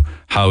drive to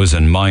house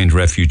and mind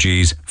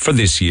refugees for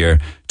this year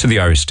to the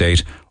Irish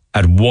state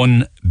at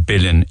 €1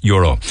 billion.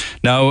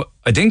 Now,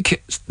 I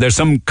think there's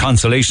some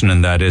consolation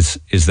in that is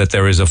that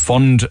there is a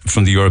fund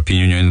from the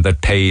European Union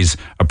that pays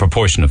a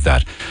proportion of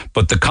that.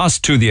 But the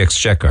cost to the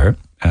exchequer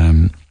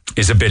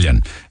is €1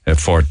 billion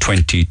for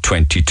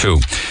 2022.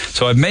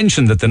 So I've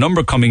mentioned that the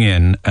number coming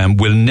in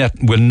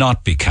will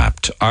not be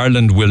capped.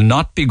 Ireland will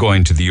not be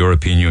going to the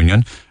European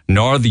Union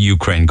nor the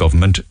Ukraine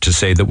government to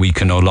say that we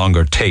can no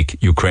longer take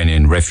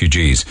Ukrainian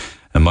refugees.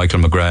 And Michael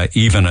McGrath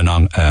even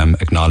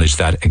acknowledged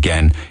that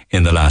again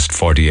in the last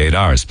 48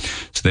 hours.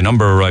 So the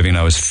number arriving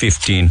now is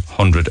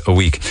 1,500 a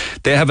week.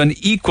 They have an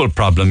equal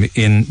problem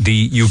in the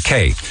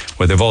UK,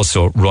 where they've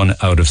also run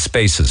out of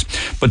spaces.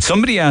 But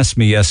somebody asked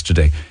me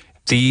yesterday,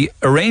 the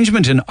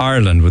arrangement in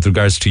Ireland with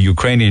regards to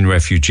Ukrainian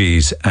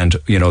refugees and,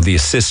 the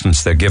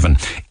assistance they're given,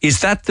 is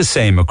that the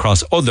same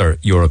across other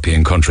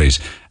European countries?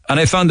 And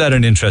I found that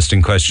an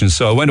interesting question,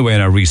 so I went away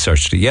and I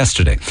researched it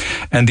yesterday.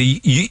 And the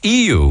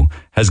EU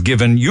has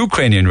given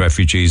Ukrainian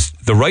refugees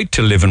the right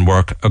to live and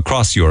work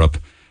across Europe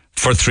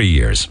for 3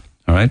 years.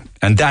 All right?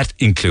 And that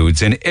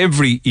includes, in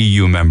every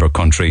EU member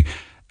country,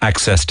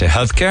 access to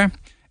healthcare,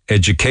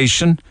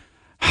 education,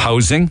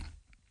 housing,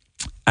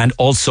 and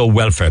also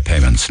welfare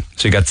payments.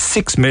 So you got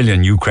 6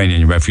 million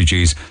Ukrainian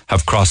refugees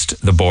have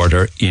crossed the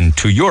border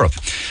into Europe.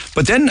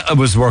 But then I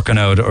was working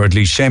out, or at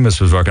least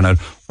Seamus was working out,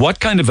 what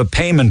kind of a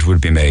payment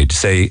would be made,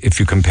 say, if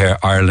you compare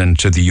Ireland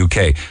to the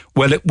UK?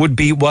 Well, it would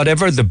be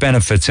whatever the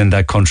benefits in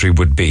that country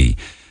would be.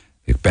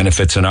 The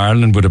benefits in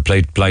Ireland would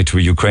apply to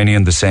a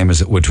Ukrainian the same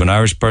as it would to an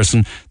Irish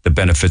person. The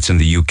benefits in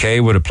the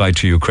UK would apply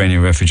to a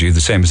Ukrainian refugee the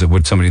same as it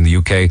would somebody in the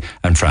UK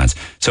and France.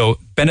 So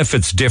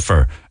benefits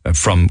differ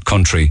from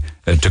country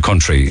to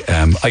country.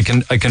 I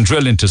can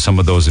drill into some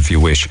of those if you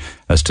wish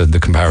as to the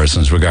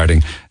comparisons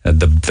regarding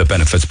the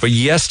benefits. But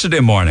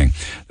yesterday morning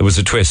there was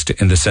a twist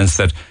in the sense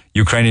that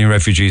Ukrainian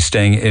refugees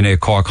staying in a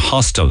Cork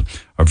hostel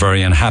are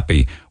very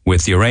unhappy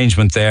with the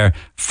arrangement there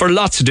for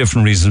lots of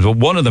different reasons, but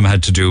one of them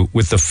had to do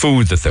with the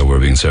food that they were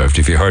being served.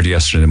 If you heard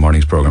yesterday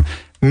morning's programme,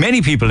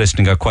 many people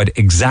listening got quite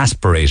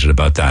exasperated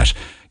about that.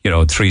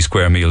 3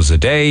 square meals a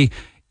day,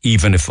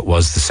 even if it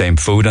was the same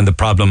food. And the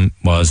problem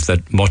was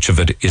that much of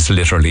it is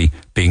literally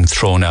being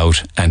thrown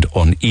out and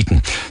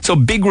uneaten. So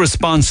big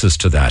responses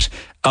to that.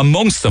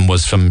 Amongst them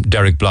was from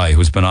Derek Bly,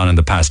 who's been on in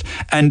the past.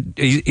 And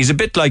he's a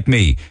bit like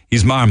me.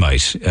 He's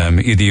Marmite.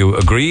 Either you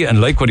agree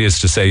and like what he has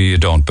to say or you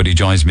don't. But he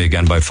joins me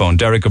again by phone.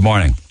 Derek, good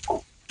morning.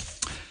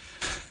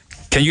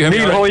 Can you hear me?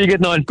 Neil, how are you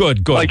getting on?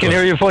 Good. I can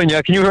hear you fine,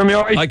 yeah. Can you hear me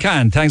all right? I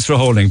can. Thanks for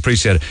holding.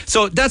 Appreciate it.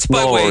 So that's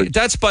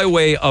by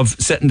way of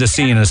setting the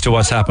scene as to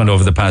what's happened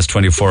over the past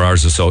 24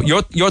 hours or so.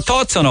 Your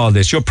thoughts on all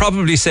this? You're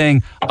probably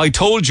saying, I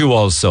told you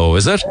all so,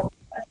 is it?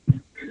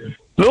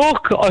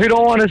 Look, I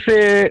don't want to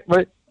say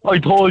I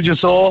told you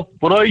so,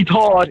 but I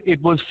thought it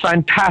was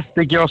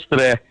fantastic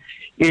yesterday.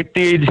 It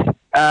did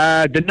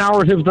the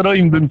narrative that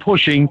I've been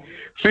pushing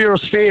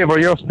fierce favour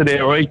yesterday,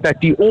 right? That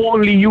the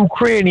only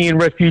Ukrainian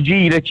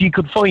refugee that you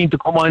could find to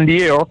come on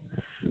the air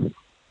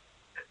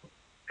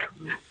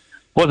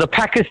was a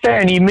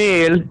Pakistani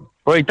male,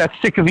 right? That's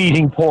sick of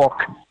eating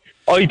pork.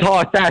 I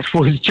thought that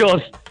was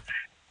just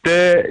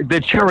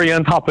the cherry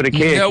on top of the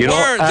cake.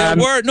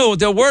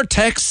 There were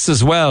texts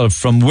as well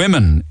from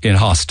women in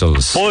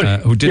hostels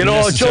who didn't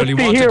necessarily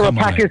want to come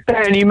on. Just to hear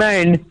a Pakistani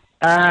man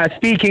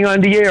speaking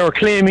on the air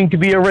claiming to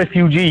be a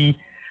refugee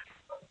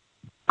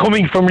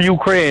coming from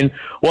Ukraine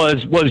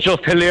was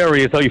just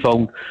hilarious, I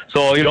found.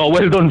 So,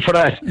 well done for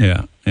that.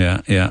 Yeah.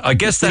 I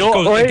guess that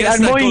goes, right?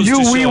 And mind you,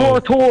 we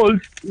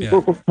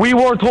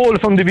were told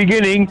from the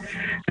beginning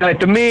that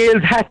the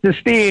males had to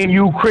stay in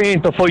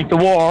Ukraine to fight the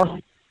war.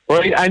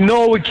 Right, and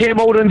now it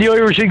came out in the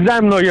Irish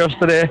Examiner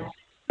yesterday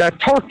that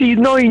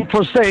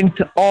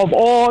 39% of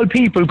all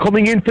people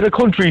coming into the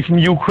country from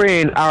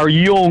Ukraine are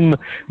young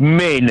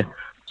men.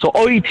 So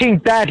I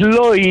think that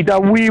lie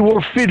that we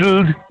were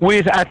fiddled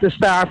with at the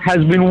start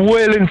has been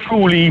well and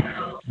truly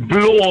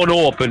blown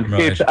open.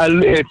 Right.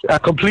 It's a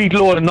complete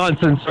load of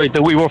nonsense, right,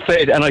 that we were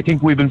fed, and I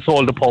think we've been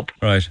sold a pup.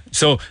 Right.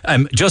 So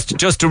just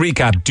to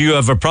recap, do you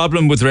have a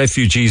problem with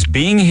refugees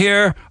being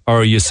here,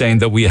 or are you saying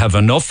that we have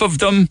enough of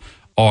them?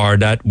 Or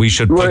that we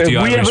should put the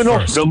Irish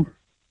first?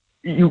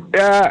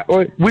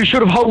 We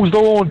should have housed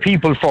our own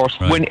people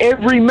first. Right. When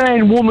every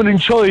man, woman and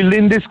child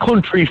in this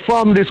country,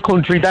 from this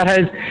country, that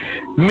has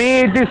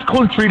made this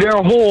country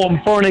their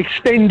home for an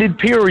extended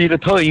period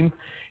of time,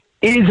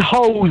 is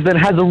housed and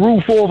has a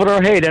roof over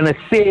their head and a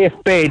safe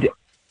bed,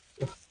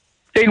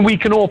 then we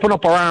can open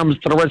up our arms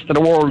to the rest of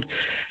the world.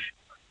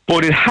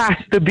 But it has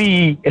to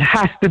be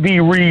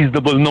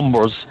reasonable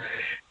numbers.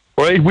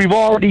 Right, we've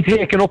already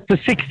taken up to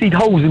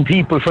 60,000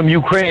 people from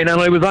Ukraine,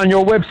 and I was on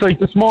your website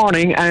this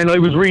morning and I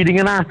was reading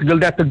an article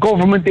that the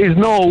government is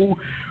now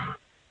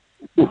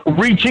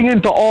reaching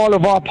into all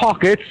of our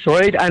pockets,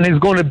 right, and is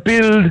going to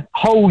build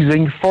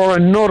housing for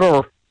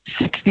another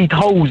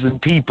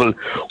 60,000 people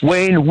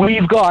when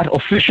we've got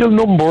official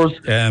numbers,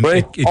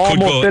 right,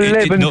 almost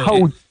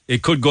 11,000.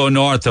 It could go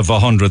north of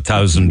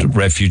 100,000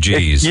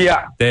 refugees. They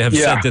have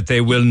said that they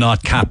will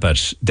not cap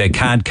it. They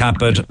can't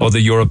cap it. Other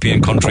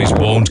European countries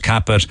won't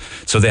cap it.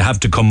 So they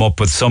have to come up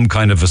with some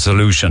kind of a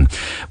solution.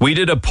 We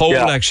did a poll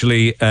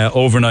actually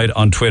overnight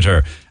on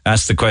Twitter.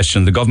 Asked the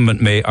question, the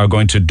government are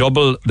going to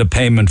double the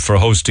payment for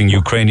hosting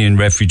Ukrainian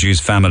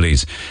refugees'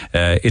 families.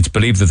 It's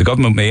believed that the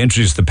government may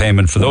introduce the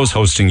payment for those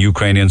hosting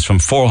Ukrainians from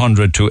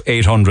 400 to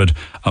 800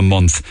 a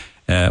month.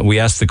 We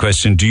asked the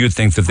question, do you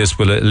think that this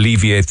will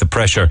alleviate the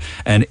pressure?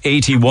 And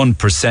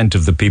 81%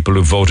 of the people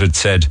who voted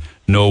said,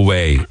 no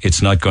way,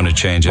 it's not going to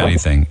change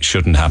anything,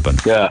 shouldn't happen.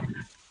 Yeah.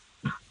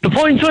 The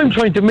point I'm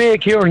trying to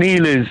make here,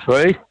 Neil, is,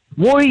 right,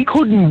 why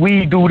couldn't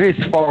we do this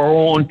for our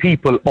own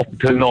people up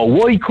till now?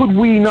 Why could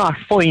we not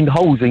find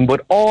housing,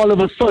 but all of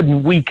a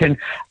sudden we can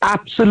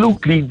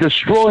absolutely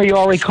destroy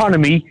our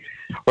economy,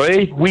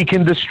 right? We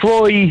can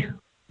destroy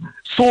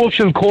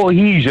social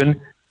cohesion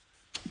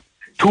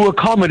to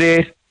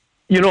accommodate,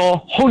 you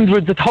know,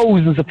 hundreds of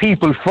thousands of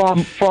people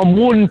from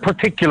one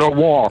particular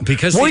war.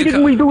 Why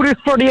didn't we do this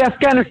for the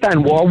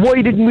Afghanistan war?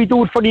 Why didn't we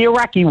do it for the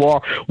Iraqi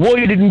war?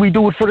 Why didn't we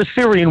do it for the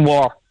Syrian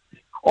war?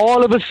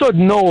 All of a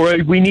sudden, no,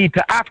 right, we need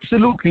to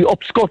absolutely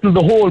upscuttle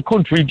the whole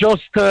country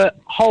just to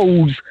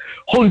house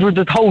hundreds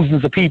of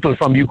thousands of people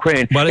from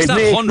Ukraine. Well, it's not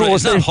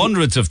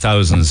hundreds of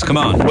thousands, come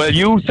on. Well,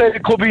 you said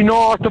it could be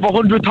north of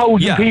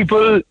 100,000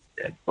 people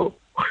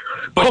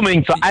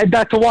coming, so add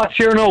that to what's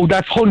here now,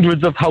 that's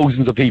hundreds of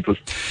thousands of people.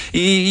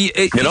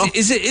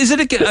 Is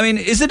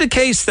it a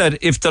case that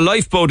if the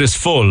lifeboat is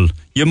full,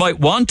 you might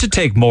want to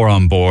take more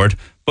on board,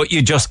 but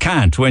you just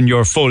can't? When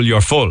you're full,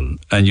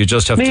 and you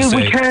just have to say,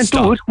 we can't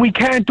stop. do it. We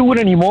can't do it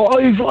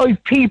anymore.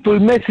 I've people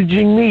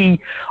messaging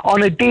me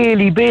on a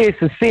daily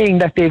basis saying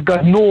that they've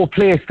got no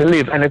place to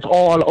live, and it's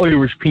all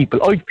Irish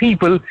people. I've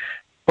people,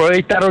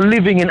 right, that are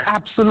living in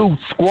absolute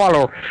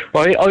squalor.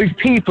 Right, I've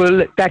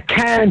people that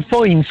can't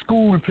find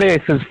school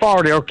places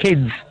for their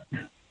kids.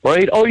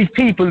 Right, I've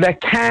people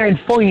that can't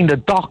find a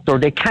doctor.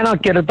 They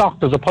cannot get a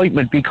doctor's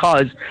appointment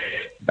because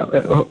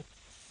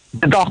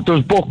the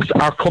doctor's books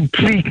are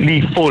completely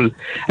full.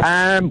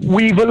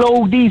 We've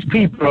allowed these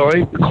people,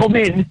 right, to come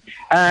in,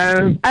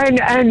 and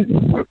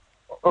can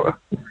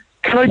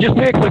I just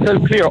make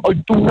myself clear? I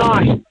do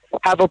not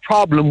have a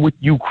problem with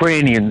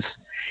Ukrainians.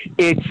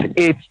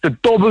 It's the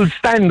double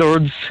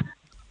standards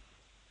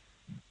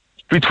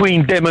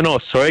between them and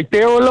us, right?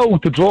 They're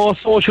allowed to draw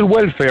social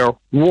welfare,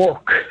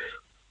 work.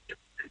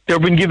 They've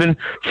been given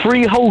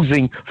free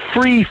housing,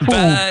 free food.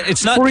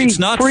 It's not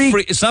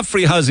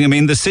free housing. I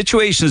mean, the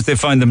situations they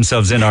find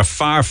themselves in are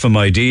far from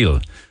ideal.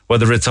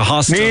 Whether it's a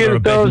hostel or a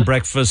bed and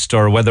breakfast,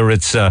 or whether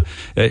it's a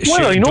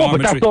well, I know, dormitory.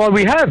 but that's all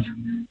we have.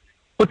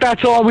 But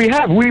that's all we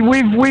have.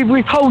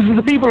 We've thousands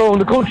of people around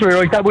the country,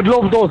 right, that would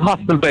love those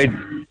hostel beds.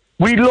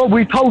 We've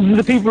thousands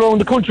of people around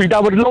the country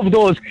that would love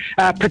those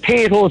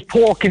potatoes,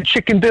 pork and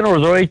chicken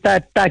dinners, right,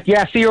 that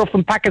Yasir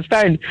from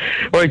Pakistan,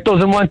 right,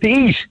 doesn't want to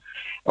eat.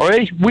 All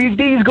right, we've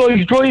these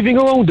guys driving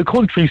around the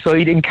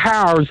countryside in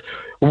cars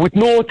with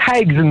no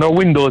tags in their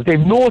windows. They've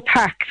no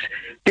tax,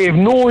 they've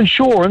no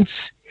insurance,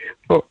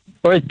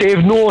 right?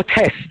 They've no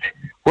test,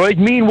 right?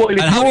 Meanwhile,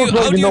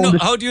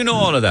 how do you know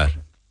all of that?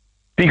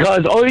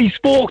 Because I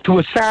spoke to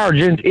a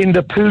sergeant in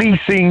the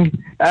policing,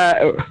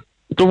 the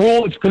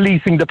roads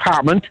policing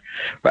department,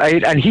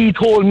 right? And he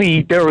told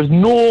me there is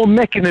no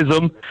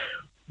mechanism.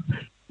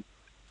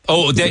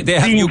 Oh, they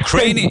have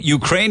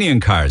Ukrainian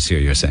cars here,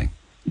 you're saying?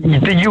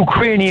 The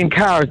Ukrainian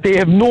cars, they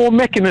have no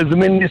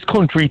mechanism in this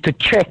country to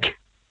check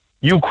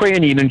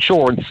Ukrainian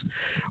insurance.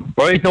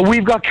 Right? Now,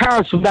 we've got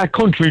cars from that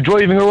country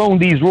driving around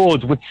these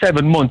roads with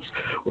 7 months.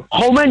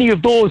 How many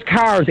of those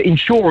cars'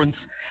 insurance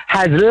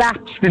has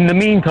lapsed in the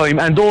meantime?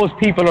 And those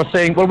people are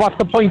saying, well, what's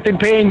the point in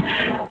paying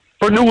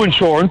for new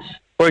insurance?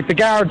 Right, the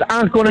guards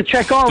aren't going to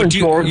check our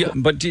insurance.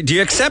 Do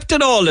you accept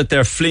at all that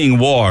they're fleeing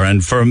war,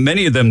 and for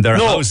many of them, their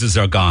houses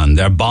are gone,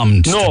 they're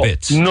bombed to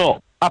bits?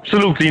 No.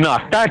 Absolutely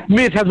not. That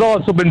myth has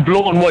also been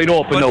blown wide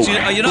open now.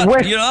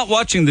 You're not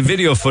watching the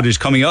video footage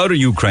coming out of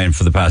Ukraine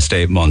for the past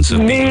 8 months of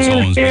people's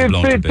homes being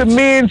blown to bits. The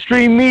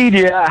mainstream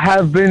media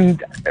have been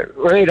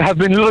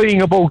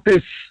lying about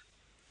this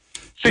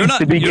since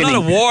the beginning.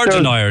 You're not a war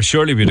denier,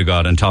 surely be to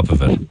God, on top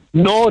of it.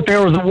 No,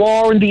 there was a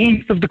war in the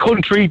east of the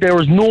country. There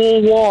was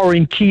no war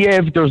in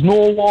Kiev. There's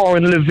no war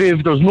in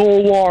Lviv. There's no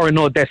war in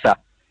Odessa.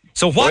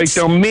 So what's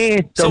the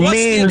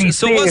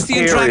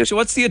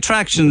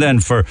attraction then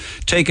for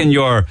taking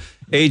your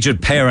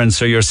aged parents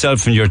or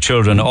yourself and your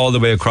children all the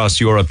way across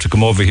Europe to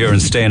come over here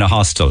and stay in a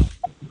hostel?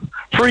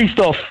 Free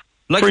stuff.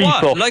 Like free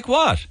what? Stuff. Like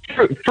what?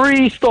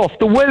 Free stuff.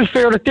 The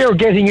welfare that they're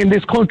getting in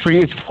this country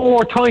is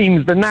 4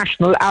 times the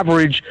national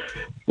average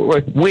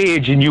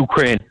wage in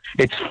Ukraine.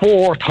 It's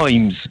 4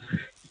 times.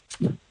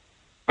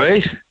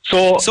 Right?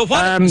 So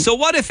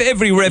what if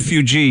every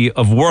refugee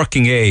of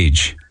working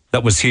age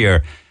that was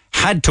here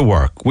had to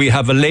work? We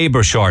have a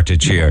labour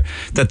shortage here.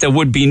 That there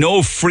would be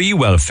no free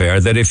welfare.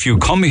 That if you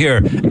come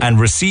here and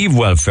receive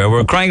welfare,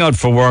 we're crying out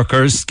for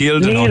workers,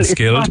 skilled and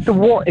unskilled. It's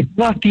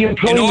not the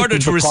employment. In order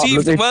to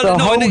receive,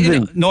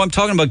 I'm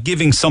talking about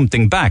giving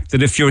something back.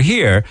 That if you're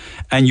here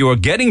and you're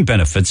getting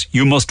benefits,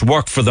 you must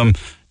work for them,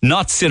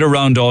 not sit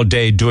around all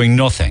day doing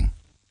nothing.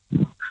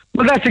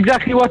 Well, that's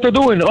exactly what they're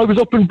doing. I was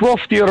up in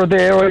Bruff the other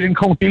day, right in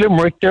County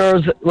Limerick.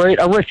 There's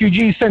a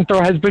refugee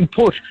centre has been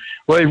put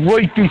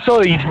right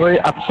beside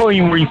a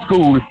primary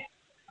school,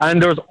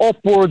 and there's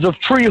upwards of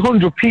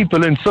 300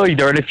 people inside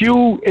there. And if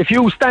you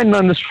stand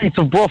on the streets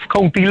of Bruff,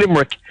 County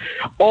Limerick,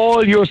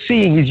 all you're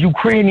seeing is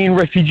Ukrainian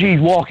refugees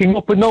walking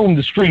up and down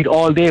the street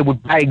all day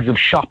with bags of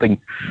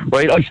shopping.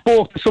 Right? I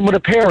spoke to some of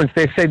the parents.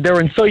 They said they're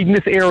inside in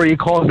this area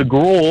called the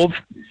Grove.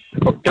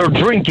 They're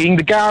drinking.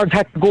 The guards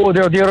had to go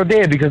there the other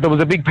day because there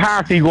was a big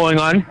party going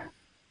on.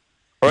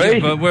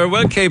 Right? Yeah, but we're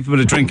well capable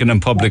of drinking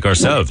in public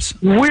ourselves.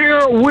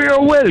 We're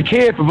well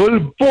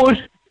capable, but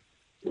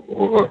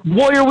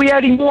why are we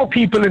adding more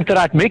people into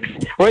that mix?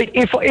 Right?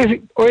 If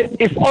I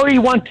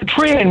want to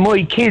train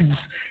my kids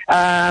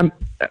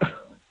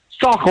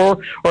soccer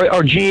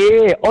or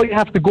GAA, I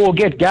have to go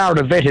get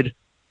Garda vetted.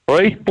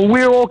 Right? But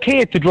we're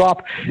okay to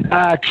drop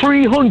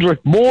 300,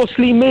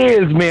 mostly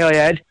males, may I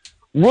add,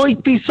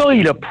 right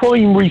beside a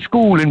primary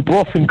school in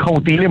Bruff in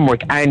County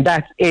Limerick, and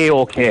that's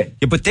A-OK.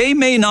 Yeah, but they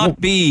may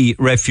not be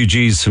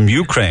refugees from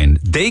Ukraine.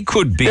 They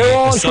could be. They're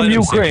all from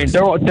Ukraine.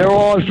 They're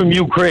all from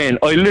Ukraine.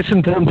 I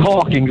listen to them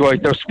talking.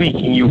 Right, they're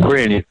speaking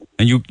Ukrainian.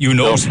 And you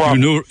know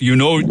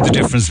the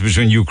difference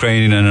between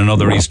Ukrainian and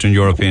another Eastern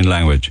European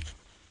language.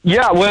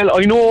 Yeah, well,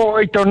 I know.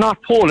 Right, they're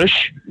not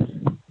Polish.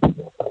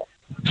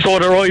 So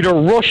they're either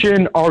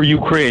Russian or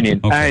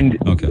Ukrainian.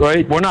 Okay,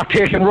 right, we're not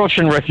taking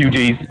Russian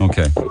refugees.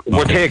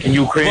 We're taking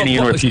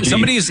Ukrainian refugees.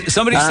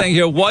 Somebody's saying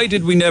here, why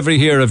did we never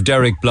hear of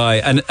Derek Bly?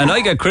 And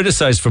I get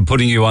criticised for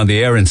putting you on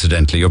the air,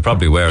 incidentally. You're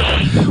probably aware of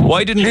that.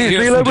 Why didn't we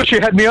hear I wish you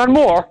had me on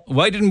more.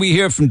 Why didn't we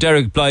hear from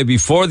Derek Bly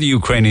before the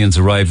Ukrainians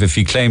arrived if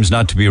he claims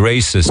not to be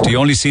racist? He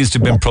only seems to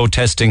have been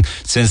protesting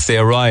since they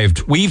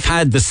arrived. We've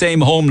had the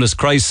same homeless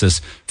crisis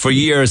for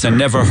years and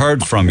never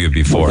heard from you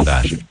before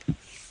that.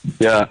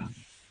 Yeah.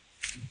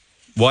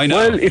 Why not?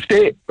 Well, if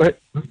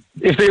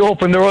they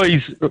opened their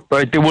eyes,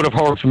 right, they would have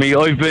heard from me.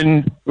 I've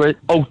been out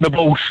and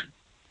about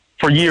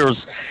for years.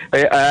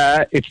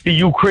 It's the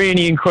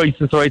Ukrainian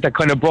crisis, right, that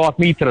kind of brought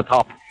me to the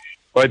top,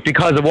 right,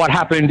 because of what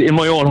happened in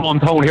my own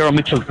hometown here in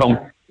Mitchelstown,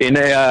 in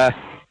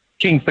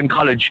Kingston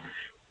College,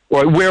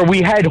 right, where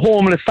we had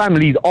homeless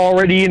families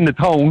already in the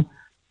town.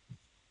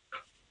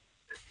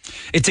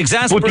 It's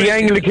exasperating. But the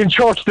Anglican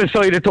Church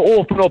decided to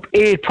open up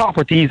 8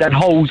 properties and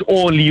house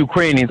only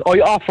Ukrainians.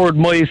 I offered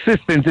my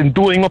assistance in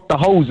doing up the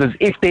houses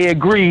if they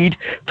agreed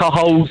to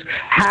house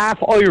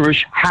half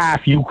Irish,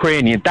 half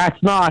Ukrainian.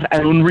 That's not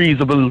an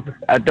unreasonable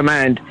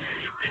demand.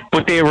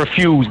 But they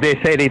refused. They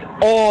said it's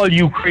all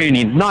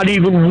Ukrainian, not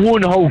even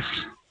one house.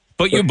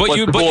 But you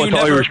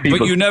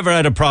never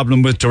had a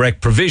problem with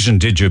direct provision,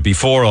 did you,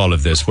 before all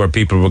of this, where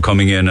people were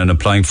coming in and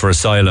applying for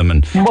asylum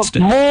and up to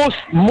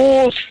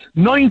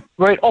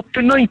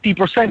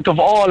 90% of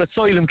all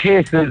asylum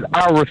cases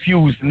are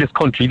refused in this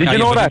country. Did you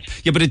know that?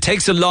 But it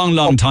takes a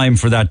long time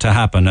for that to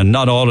happen, and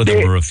not all of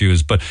them were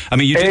refused. But I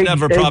mean, you didn't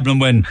have a problem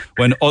when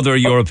other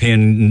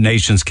European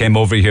nations came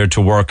over here to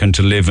work and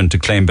to live and to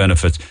claim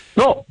benefits.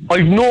 No,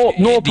 I've no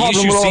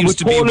problem at all with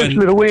Polish,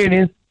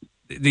 Lithuanians.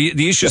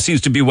 The issue seems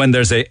to be when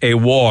there's a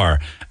war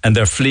and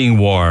they're fleeing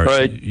war.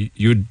 Right.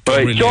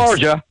 Really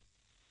Georgia.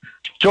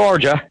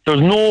 There's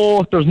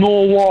no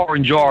war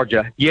in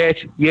Georgia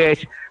yet.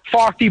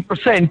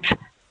 40%,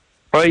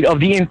 right, of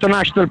the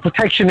International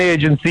Protection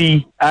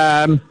Agency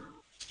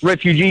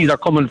refugees are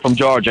coming from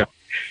Georgia.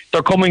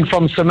 They're coming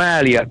from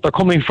Somalia. They're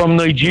coming from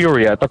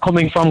Nigeria. They're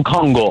coming from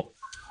Congo.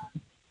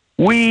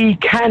 We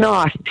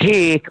cannot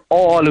take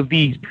all of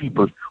these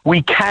people.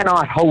 We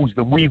cannot house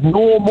them. We've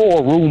no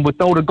more room, but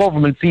now the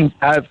government seems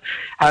to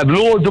have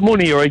loads of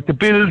money, right, to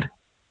build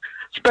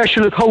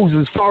specialist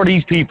houses for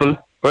these people,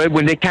 right,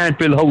 when they can't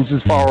build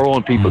houses for our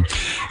own people.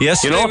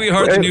 Yesterday we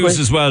heard the news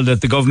as well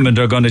that the government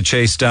are going to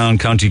chase down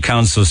county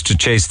councils to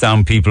chase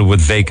down people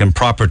with vacant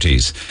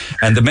properties.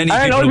 And the many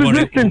people I was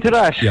listening to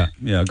that. Yeah,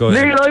 go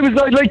ahead. Neil,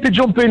 I'd like to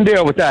jump in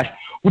there with that.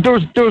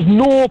 There's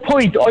no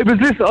point. I was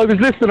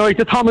listening right,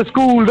 to Thomas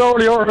Gould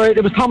earlier, right?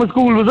 It was Thomas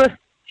Gould, was it?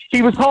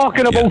 He was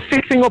talking about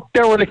fixing up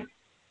derelict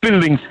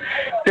buildings.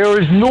 There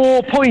is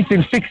no point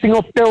in fixing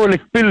up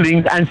derelict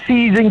buildings and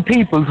seizing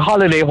people's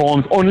holiday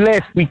homes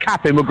unless we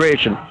cap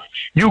immigration.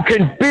 You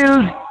can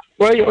build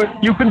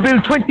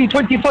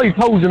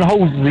 20,000-25,000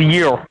 houses a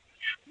year.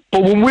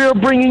 But when we're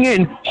bringing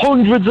in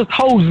hundreds of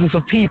thousands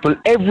of people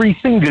every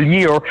single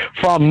year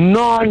from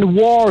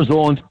non-war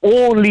zones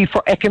only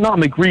for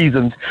economic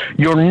reasons,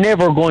 you're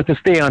never going to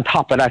stay on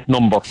top of that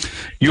number.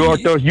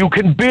 You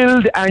can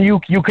build and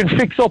you can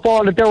fix up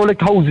all the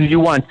derelict houses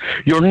you want.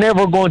 You're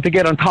never going to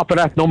get on top of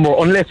that number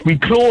unless we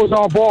close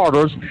our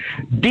borders,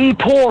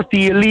 deport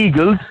the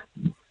illegals,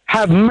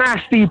 have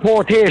mass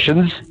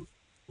deportations,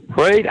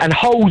 right, and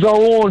house our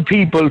own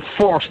people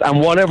first, and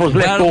whatever's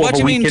left over. What do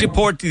you mean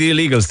deport the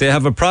illegals? They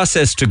have a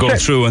process to go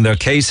through, and their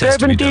case has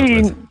to be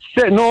dealt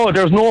with. No,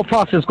 there's no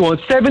process going.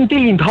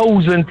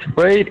 17,000,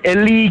 right,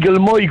 illegal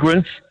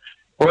migrants,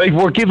 right,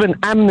 were given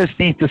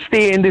amnesty to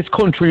stay in this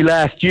country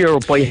last year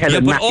by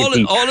Helen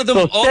McEntee. All of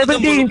them, so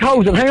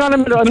 17,000. Hang on a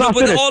minute, I'm not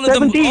finished. All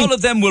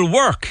of them will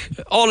work.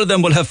 All of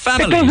them will have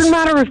families. It doesn't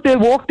matter if they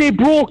work. They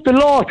broke the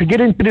law to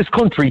get into this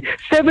country.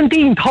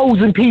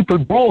 17,000 people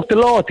broke the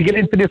law to get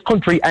into this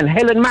country, and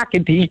Helen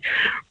McEntee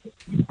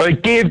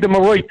gave them a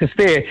right to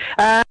stay.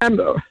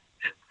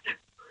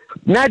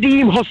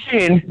 Nadeem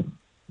Hussain.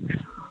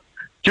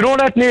 Do you know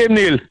that name,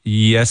 Neil?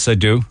 Yes, I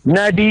do.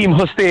 Nadeem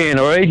Hussain,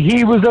 all right?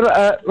 He was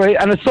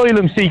an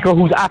asylum seeker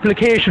whose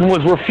application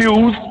was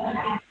refused.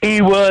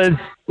 He was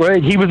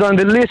on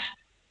the list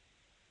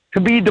to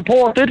be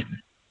deported,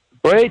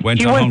 right?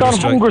 He went on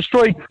hunger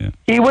strike. Yeah.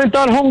 He went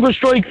on hunger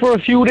strike for a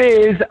few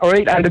days, all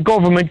right, and the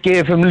government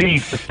gave him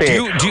leave to stay.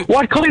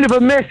 What kind of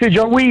a message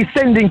are we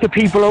sending to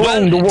people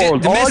around the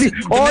world?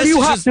 All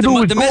you have to do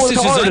is go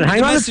to Ireland.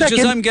 Hang on a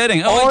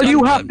second. All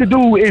you have to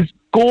do is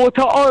go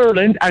to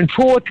Ireland and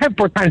throw a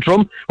temper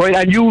tantrum, right,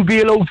 and you'll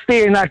be allowed to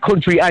stay in that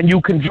country and you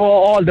can draw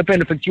all the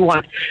benefits you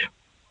want.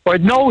 Right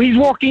now he's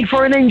working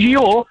for an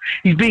NGO,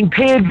 he's being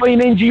paid by an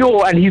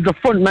NGO, and he's the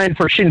front man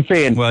for Sinn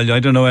Féin. Well, I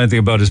don't know anything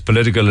about his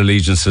political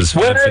allegiances.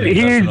 Well,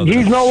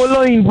 he's now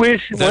aligned with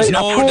a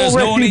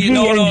pro-refugee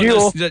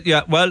NGO.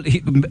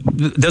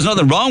 There's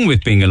nothing wrong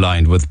with being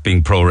aligned with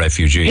being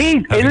pro-refugee.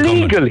 He's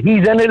illegal.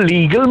 He's an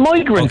illegal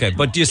migrant. Okay,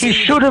 but you see, he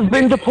should have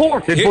been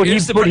deported.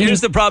 Here's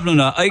the problem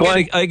now.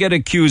 I get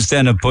accused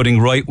then of putting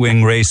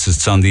right-wing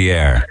racists on the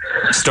air,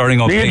 stirring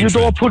up hatred. You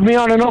don't put me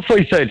on enough,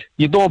 I said.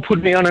 You don't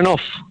put me on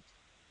enough.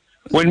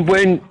 When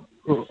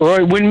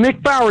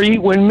Mick Barry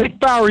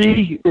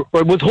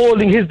was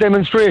holding his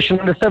demonstration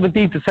on the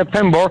 17th of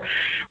September,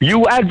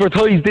 you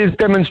advertised this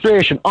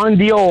demonstration on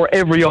the hour,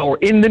 every hour,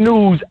 in the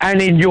news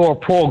and in your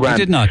programme. I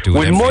did not do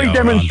it every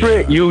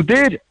hour. You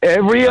did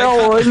every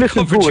hour. I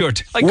listened to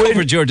it. I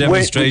covered your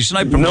demonstration.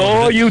 I promoted it.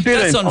 No, you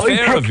didn't. That's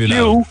unfair of you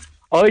now.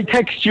 I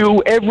text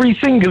you every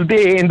single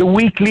day in the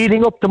week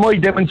leading up to my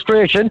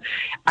demonstration,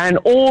 and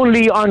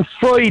only on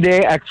Friday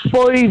at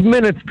 5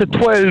 minutes to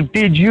 12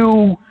 did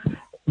you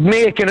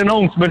make an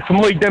announcement for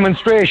my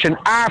demonstration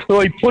after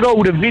I put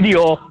out a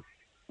video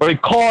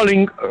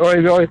calling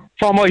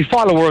for my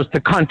followers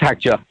to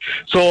contact you.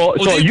 So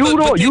you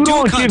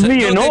don't give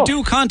me enough. They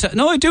do contact.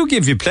 No, I do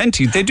give you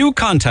plenty. They do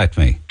contact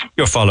me.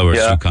 Your followers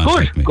do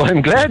contact me.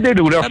 I'm glad they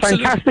do. They're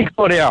fantastic,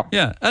 so they are.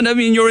 Yeah, and I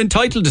mean, you're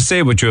entitled to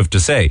say what you have to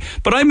say,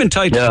 but I'm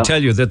entitled to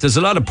tell you that there's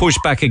a lot of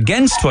pushback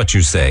against what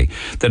you say,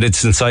 that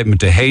it's incitement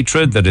to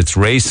hatred, that it's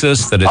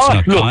racist, that it's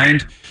not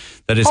kind.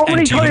 That is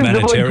anti-humanitarian. How many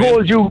times have I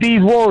told you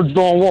these words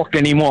don't work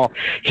anymore?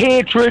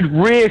 Hatred,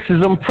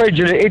 racism,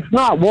 prejudice, it's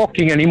not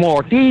working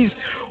anymore. These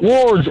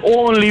words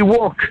only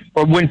work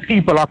when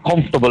people are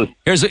comfortable.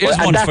 Here's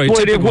one for you,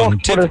 typical one.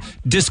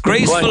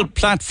 Disgraceful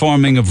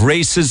platforming of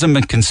racism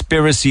and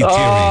conspiracy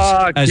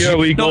theories. Here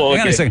we go.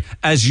 Hang on a second.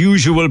 As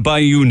usual by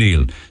you,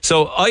 Neil.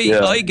 So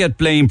I get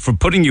blamed for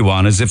putting you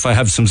on as if I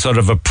have some sort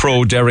of a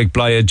pro-Derek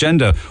Bly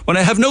agenda, when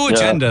I have no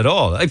agenda at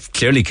all. I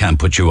clearly can't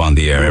put you on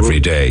the air every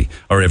day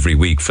or every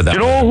week for that.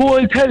 You know who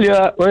I'll tell you,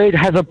 right,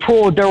 has a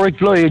pro-Derek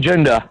Bly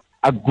agenda?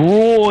 A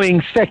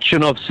growing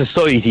section of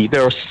society.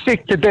 They're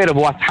sick to death of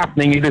what's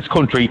happening in this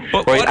country,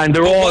 and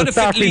they're all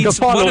starting to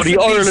follow the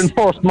Ireland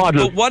First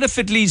model. But what if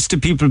it leads to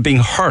people being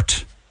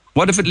hurt?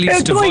 What if it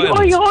leads to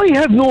violence? I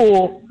have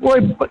no...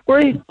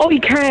 I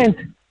can't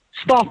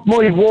stop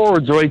my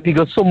words, right,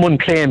 because someone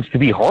claims to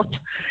be hurt.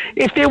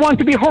 If they want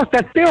to be hurt,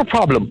 that's their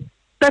problem.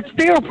 That's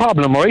their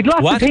problem, right?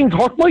 Lots of things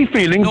hurt my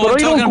feelings, but I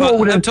don't go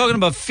with it. I'm talking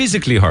about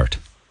physically hurt.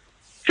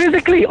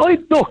 Physically,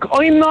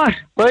 I'm not,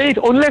 right?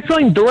 Unless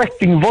I'm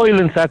directing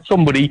violence at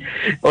somebody,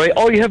 right,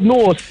 I have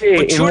no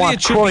say in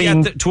what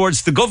crime... Be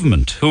towards the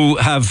government, who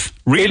have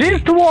really... It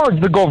is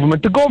towards the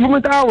government. The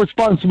government are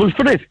responsible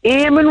for this.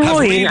 Eamon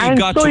Ryan and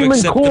got Simon to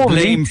accept Coveney, the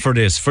blame for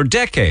this for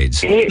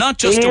decades, not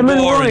just a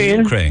war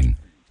in Ukraine.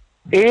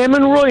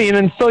 Eamon Ryan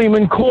and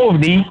Simon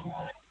Coveney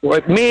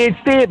made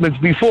statements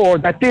before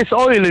that this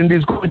island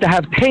is going to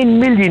have 10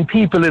 million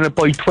people in it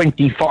by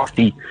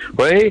 2040,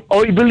 right?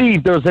 I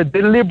believe there's a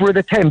deliberate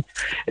attempt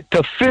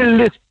to fill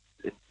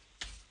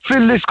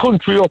this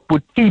country up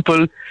with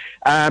people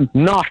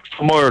not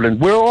from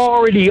Ireland. We're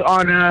already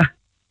on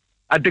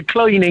a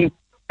declining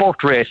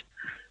birth rate,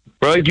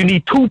 right? You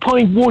need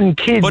 2.1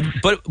 kids.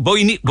 But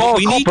we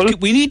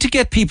need to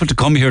get people to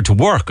come here to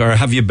work, or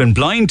have you been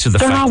blind to the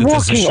fact that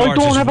there's a shortage of work?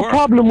 I don't have a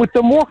problem with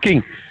them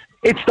working.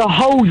 It's the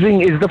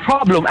housing is the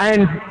problem,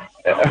 and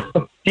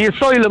the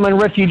asylum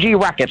and refugee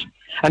racket.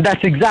 And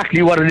that's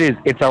exactly what it is.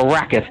 It's a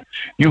racket.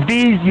 You've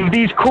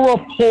these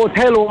corrupt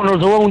hotel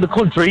owners around the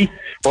country,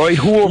 right,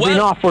 who have been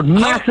offered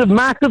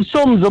massive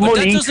sums of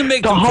money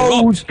to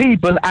house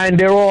people, and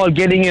they're all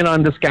getting in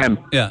on the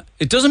scam. Yeah,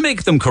 it doesn't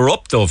make them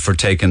corrupt though for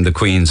taking the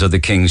Queen's or the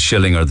King's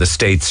shilling or the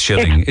state's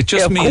shilling. It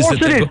just means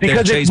that it is,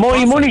 because it's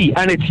my money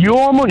and it's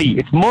your money.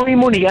 It's my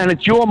money and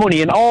it's your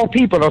money, and all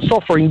people are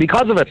suffering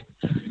because of it.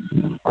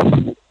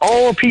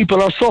 All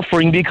people are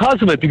suffering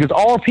because of it, because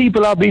all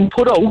people are being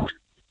put out.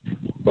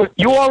 But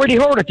you already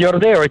heard it the other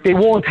day, right? They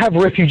won't have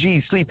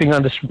refugees sleeping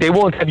on the street. They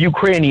won't have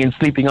Ukrainians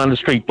sleeping on the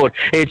street. But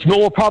it's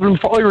no problem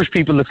for Irish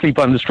people to sleep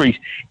on the street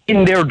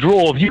in their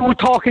droves. You were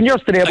talking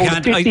yesterday about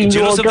a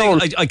 15-year-old girl.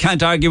 I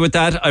can't argue with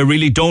that. I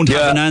really don't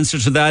have an answer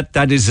to that.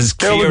 That is as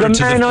clear to the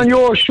man on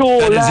your show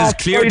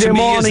last Friday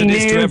morning, as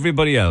it is to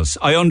everybody else.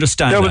 I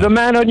understand. There was a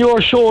man on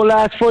your show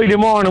last Friday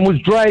morning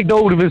was dragged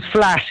out of his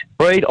flat.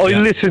 Right, I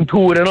listened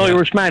to it, an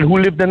Irish man who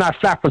lived in that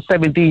flat for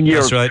 17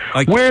 years. That's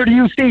right. Where do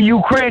you see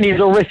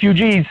Ukrainians or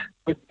refugees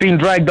being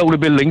dragged out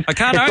of buildings? I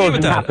can't argue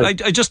with that.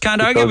 I just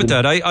can't argue with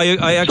that.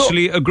 I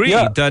actually agree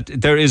that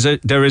there is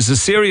a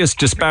serious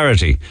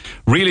disparity,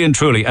 really and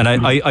truly, and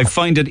I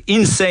find it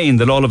insane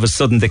that all of a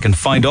sudden they can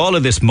find all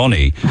of this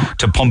money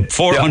to pump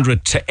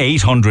 400 to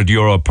 800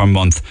 euro per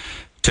month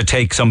to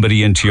take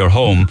somebody into your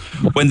home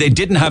when they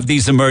didn't have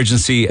these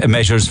emergency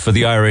measures for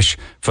the Irish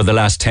for the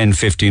last 10,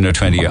 15 or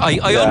 20 years.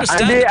 I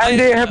understand. And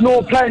they have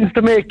no plans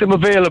to make them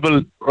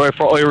available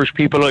for Irish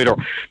people either.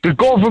 The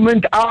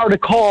government are the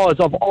cause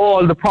of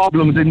all the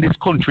problems in this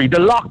country. The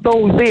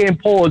lockdowns they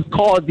imposed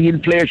caused the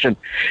inflation.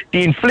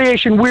 The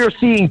inflation we're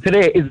seeing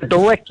today is a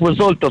direct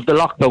result of the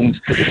lockdowns.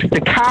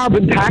 The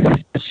carbon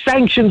tax, the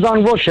sanctions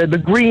on Russia, the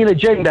green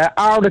agenda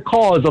are the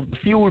cause of the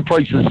fuel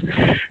prices.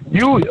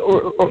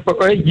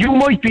 You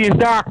might be in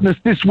darkness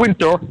this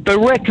winter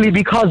directly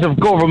because of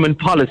government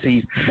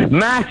policies.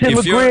 Mass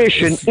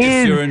immigration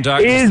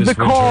is the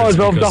cause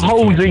of the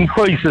housing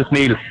crisis,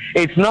 Neil.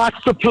 It's not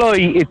supply,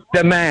 it's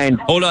demand.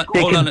 Hold on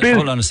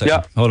a second.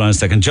 Yeah. Hold on a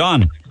second.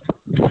 John.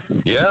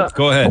 Yeah.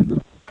 Go ahead.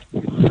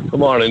 Good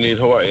morning, Neil.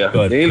 How are you?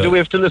 Good, Neil, do we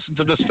have to listen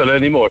to this fella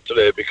anymore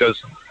today?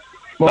 Because...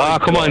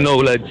 come on now,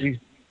 lads.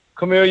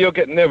 Come here, you're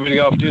getting everything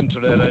off the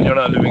internet and you're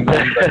not living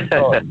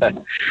there.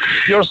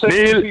 You're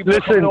saying people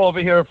are coming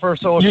over here for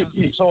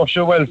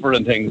social welfare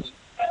and things.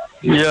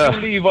 Yeah.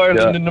 You leave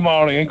Ireland in the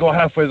morning and go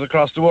halfway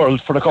across the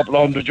world for a couple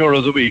of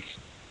 €100 a week.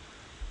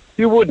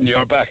 You wouldn't,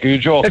 you're back, you're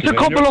joking. It's a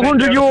couple of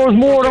 €100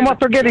 more than what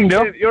they're getting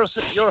there. You're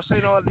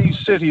saying all these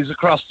cities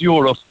across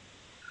Europe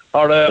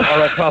or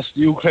across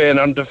the Ukraine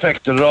aren't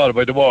affected at all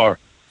by the war.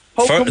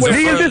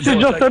 This is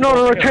just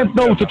another attempt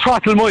now to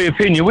throttle my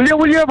opinion. Will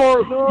you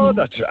ever... No,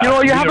 that's...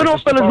 you have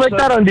enough fellas like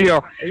that on the air.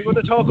 Are you going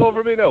to talk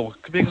over me now?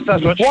 Because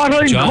that's what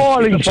I'm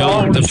calling for...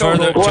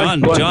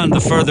 John,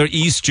 the further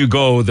east you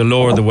go, the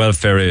lower the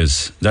welfare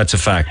is. That's a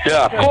fact.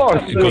 Yeah, of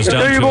course.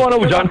 There you go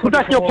now, John. Put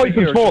that in your pipe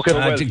and smoke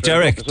it.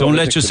 Derek, don't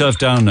let yourself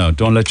down now.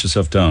 Don't let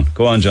yourself down.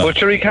 Go on, John. But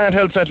sure, he can't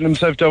help letting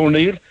himself down,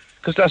 Neil.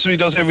 Because that's what he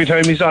does every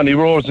time he's on. He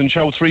roars and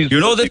shouts reasons. You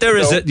know that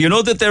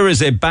there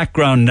is a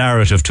background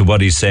narrative to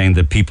what he's saying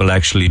that people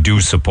actually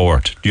do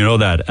support. Do you know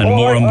that?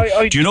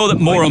 And do you know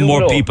that more and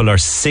more people are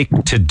sick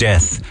to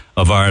death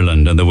of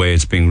Ireland and the way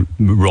it's being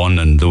run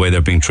and the way they're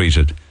being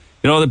treated?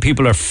 You know that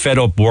people are fed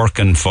up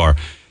working for,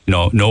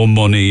 no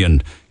money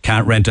and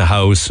can't rent a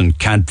house and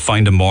can't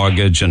find a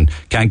mortgage and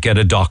can't get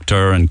a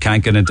doctor and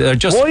can't get into.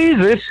 Why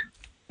is it?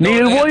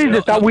 Neil, why is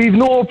it that we've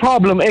no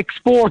problem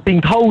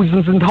exporting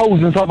thousands and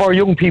thousands of our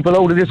young people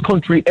out of this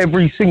country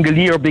every single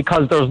year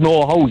because there's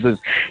no houses?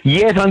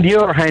 Yet, on the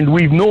other hand,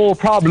 we've no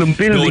problem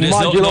building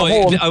modular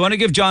homes. I want to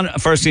give John,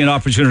 firstly, an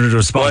opportunity to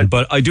respond,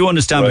 but I do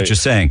understand what you're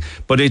saying.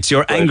 But it's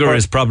your anger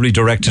is probably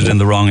directed in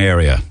the wrong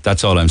area.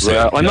 That's all I'm saying.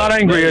 Yeah, I'm not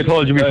angry, I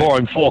told you before.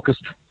 I'm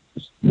focused.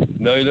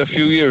 Now, a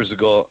few years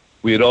ago,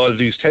 we had all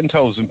these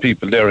 10,000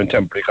 people there in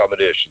temporary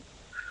accommodation.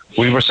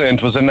 We were saying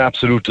it was an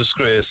absolute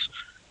disgrace.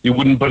 You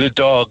wouldn't put a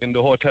dog in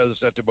the hotels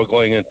that they were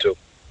going into.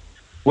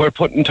 We're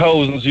putting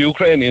thousands of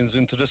Ukrainians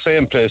into the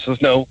same places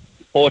now,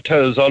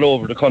 hotels all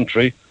over the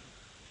country,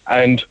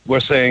 and we're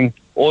saying,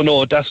 oh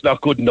no, that's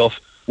not good enough.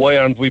 Why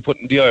aren't we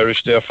putting the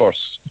Irish there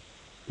first?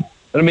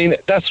 I mean,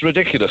 that's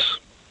ridiculous.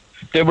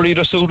 They were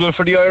either suitable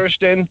for the Irish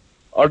then,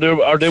 or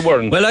they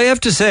weren't. Well, I have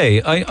to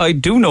say, I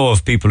do know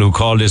of people who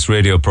call this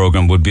radio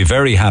programme would be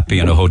very happy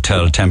in a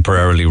hotel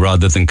temporarily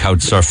rather than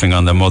couch surfing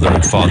on their mother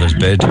and father's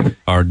bed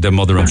or their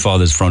mother and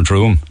father's front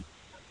room.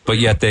 But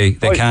yet they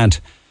can't.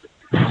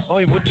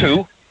 I would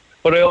too.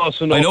 But I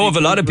also know... I know of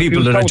a lot of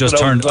people that are just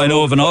turned... I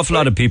know of an awful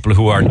lot of people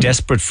who are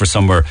desperate for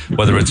somewhere,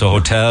 whether it's a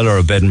hotel or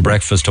a bed and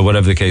breakfast or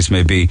whatever the case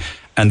may be,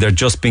 and they're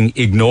just being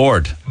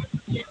ignored.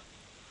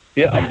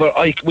 Yeah,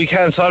 but we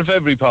can't solve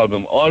every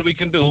problem. All we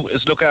can do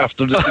is look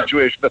after the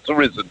situation that's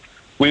arisen.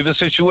 We have a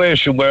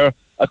situation where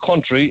a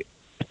country,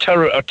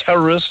 a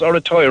terrorist or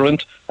a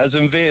tyrant has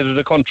invaded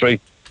a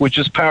country which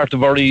is part of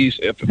part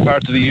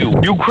of the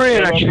EU.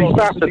 Ukraine actually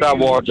started that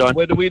war, John.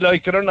 Whether we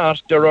like it or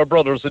not, they're our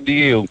brothers in the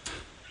EU.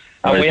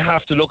 and we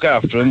have to look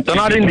after them. They're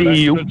not in the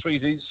EU.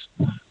 Treaties.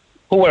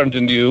 Who aren't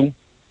in the EU?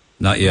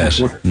 Not yet.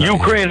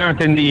 Ukraine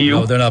aren't in the EU.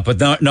 No, they're not. But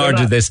nor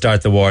did they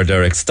start the war,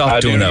 Derek. Stop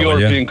doing that, will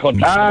you? Go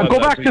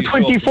back to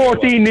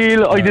 2014,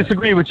 Neil. I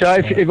disagree with you.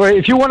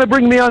 If you want to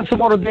bring me on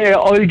some other day,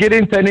 I'll get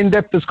into an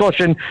in-depth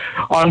discussion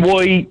on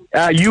why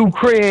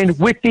Ukraine,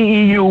 with the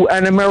EU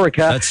and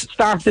America,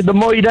 started the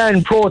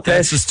Maidan protest.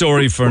 That's a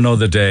story for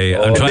another day.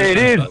 It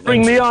is.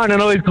 Bring me on and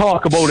I'll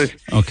talk about it.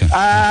 Okay.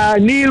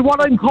 Neil,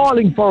 what I'm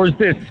calling for is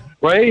this.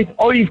 Right,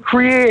 I've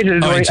created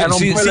an umbrella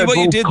see what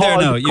you did there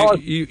now.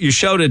 You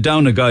shouted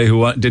down a guy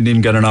who didn't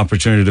even get an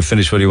opportunity to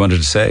finish what he wanted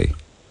to say.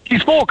 He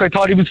spoke. I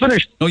thought he was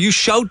finished. No, you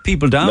shout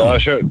people down. No,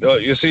 sure. No,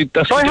 you see,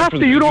 that's so I have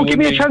to. You don't give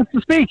me a chance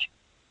to speak.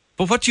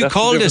 But what do you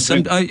call this?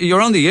 And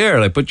you're on the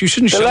air, but you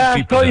shouldn't shout people The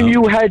last time down.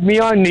 you had me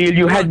on, Neil,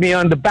 you had me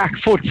on the back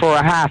foot for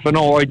a half an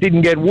hour. I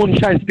didn't get one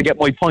chance to get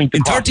my point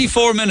across. In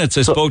 34 minutes,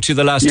 I spoke to you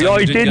the last time.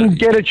 I didn't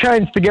get a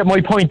chance to get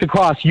my point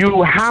across.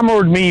 You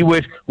hammered me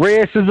with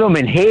racism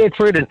and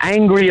hatred and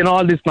angry and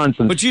all this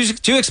nonsense. But do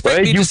you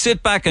expect me to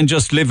sit back and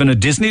just live in a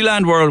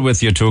Disneyland world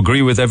with you to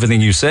agree with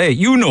everything you say?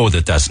 You know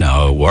that's not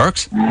how it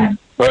works.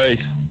 Right.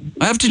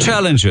 I have to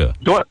challenge you.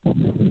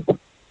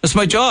 That's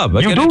my job.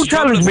 You do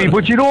challenge me,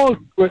 but you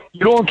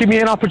don't give me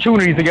an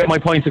opportunity to get my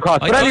points across.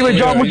 But anyway,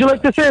 John, would you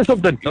like to say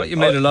something? I thought you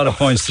made a lot of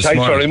points this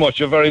morning. Thanks very much.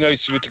 You're very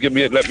nice of you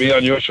to let me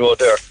on your show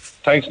there.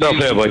 Thanks.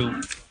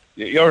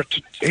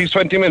 He's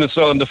 20 minutes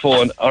on the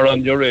phone or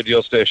on your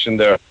radio station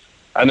there.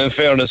 And in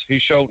fairness,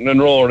 he's shouting and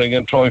roaring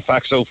and throwing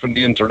facts out from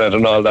the internet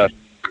and all that.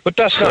 But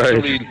that's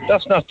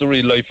not the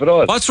real life at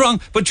all. What's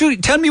wrong? But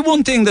tell me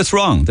one thing that's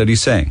wrong that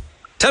he's saying.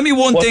 Tell me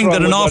one thing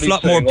that an awful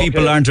lot more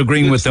people aren't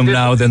agreeing with him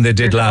now than they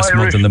did last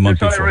month and the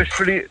month before.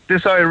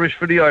 This Irish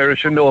for the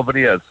Irish and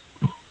nobody else.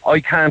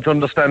 I can't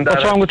understand that.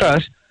 What's wrong with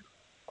that?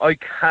 I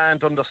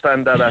can't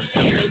understand that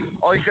attitude.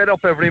 I get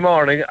up every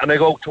morning and I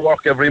go to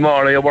work every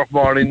morning. I work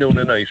morning, noon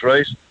and night,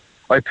 right?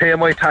 I pay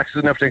my taxes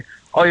and everything.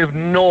 I have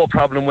no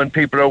problem when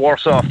people are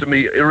worse off than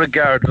me,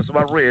 regardless of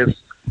what race,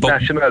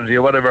 nationality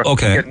or whatever.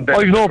 Okay.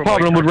 I've no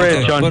problem with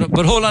race, John.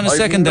 But hold on a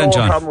second then,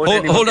 John.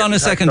 Hold on a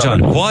second,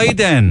 John. Why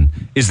then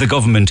is the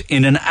government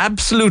in an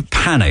absolute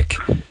panic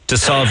to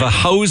solve a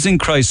housing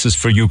crisis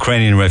for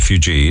Ukrainian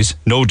refugees,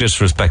 no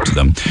disrespect to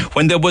them,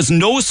 when there was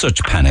no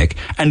such panic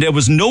and there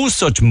was no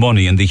such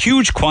money in the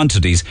huge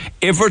quantities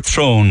ever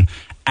thrown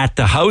at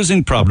the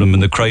housing problem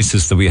and the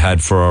crisis that we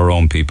had for our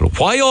own people?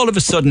 Why all of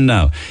a sudden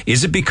now?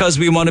 Is it because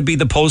we want to be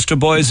the poster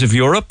boys of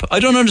Europe? I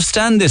don't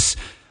understand this.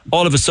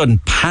 All of a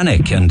sudden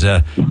panic and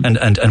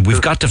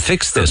we've got to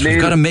fix this. We've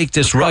got to make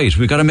this right.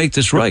 We've got to make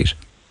this right.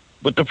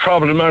 But the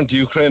problem aren't the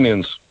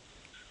Ukrainians.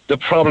 The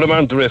problem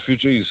aren't the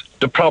refugees.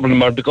 The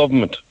problem are the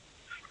government.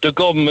 The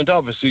government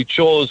obviously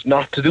chose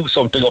not to do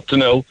something up to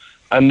now,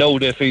 and now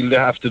they feel they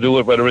have to do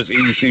it, whether it's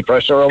EC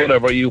pressure or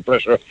whatever, EU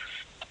pressure.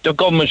 The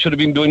government should have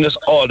been doing this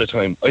all the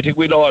time. I think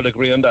we'd all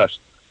agree on that.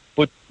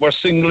 But we're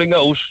singling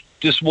out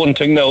this one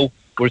thing now,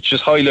 which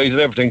just highlighted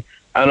everything,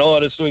 and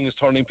all it's doing is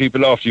turning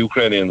people off the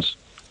Ukrainians.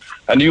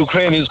 And the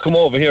Ukrainians come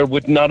over here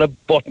with not a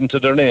button to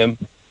their name.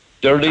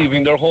 They're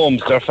leaving their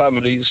homes, their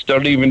families,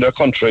 they're leaving their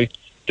country.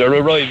 They're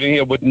arriving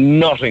here with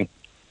nothing.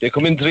 They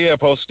come into the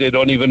airports, they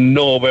don't even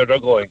know where they're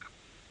going.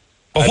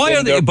 But why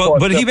are they?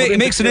 But he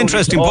makes an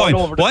interesting point.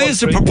 Why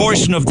is the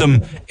proportion of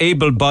them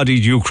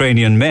able-bodied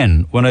Ukrainian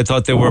men when I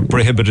thought they were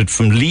prohibited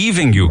from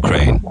leaving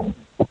Ukraine?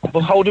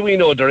 But how do we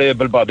know they're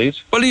able-bodied?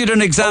 Well, you had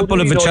an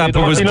example of a chap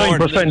who was born.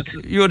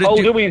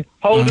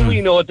 How do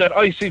we know that?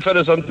 I see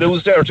fellas on the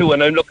news there too,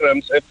 and I'm looking at him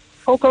and saying,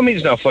 how come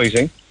he's not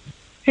fighting?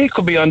 He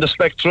could be on the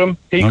spectrum.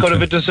 He could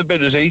have a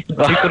disability. He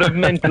could have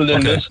mental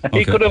illness.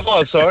 He could have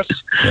all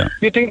sorts. Yeah.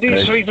 You think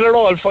these people are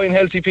all fine,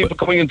 healthy people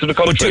coming into the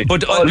country?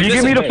 But you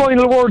give me the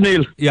final word,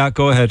 Neil. Yeah,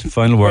 go ahead.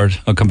 Final word.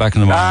 I'll come back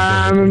in the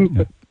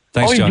morning.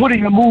 Thanks, John. I'm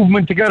putting a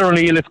movement together,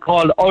 Neil. It's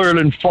called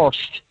Ireland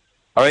First.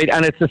 All right,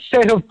 and it's a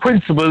set of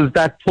principles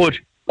that put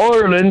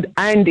Ireland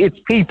and its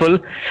people,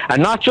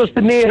 and not just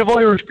the native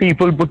Irish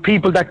people, but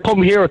people that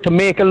come here to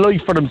make a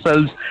life for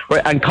themselves,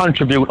 right, and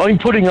contribute. I'm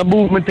putting a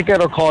movement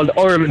together called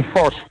Ireland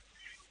First.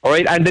 All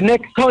right, and the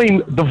next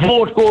time the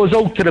vote goes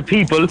out to the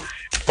people,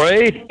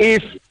 right,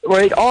 if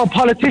our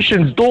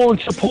politicians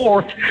don't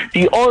support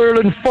the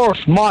Ireland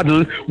First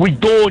model, we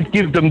don't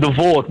give them the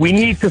vote. We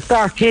need to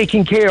start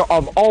taking care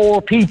of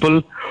our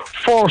people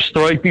first,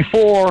 right,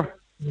 before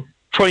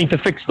trying to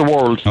fix the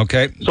world.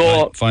 Okay.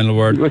 So final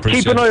word.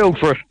 Keep an eye out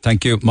for it.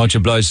 Thank you. Much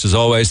obliged as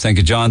always. Thank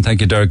you, John.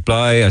 Thank you, Derek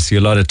Bly. I see a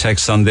lot of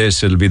texts on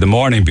this. It'll be the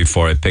morning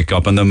before I pick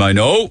up on them. I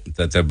know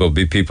that there will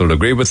be people who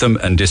agree with them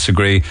and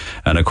disagree.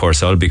 And of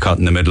course, I'll be caught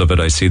in the middle of it.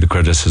 I see the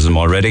criticism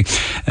already.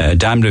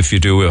 Damned if you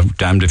do,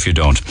 damned if you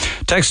don't.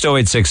 Text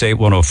 0868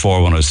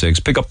 104 106.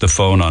 Pick up the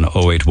phone on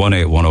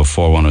 0818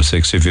 104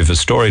 106. If you have a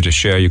story to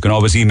share, you can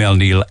always email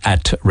Neil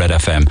at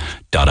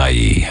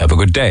redfm.ie. Have a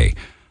good day.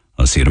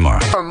 I'll see you tomorrow.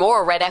 For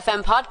more Red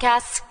FM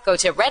podcasts, go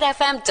to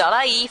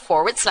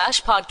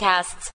redfm.ie/podcasts.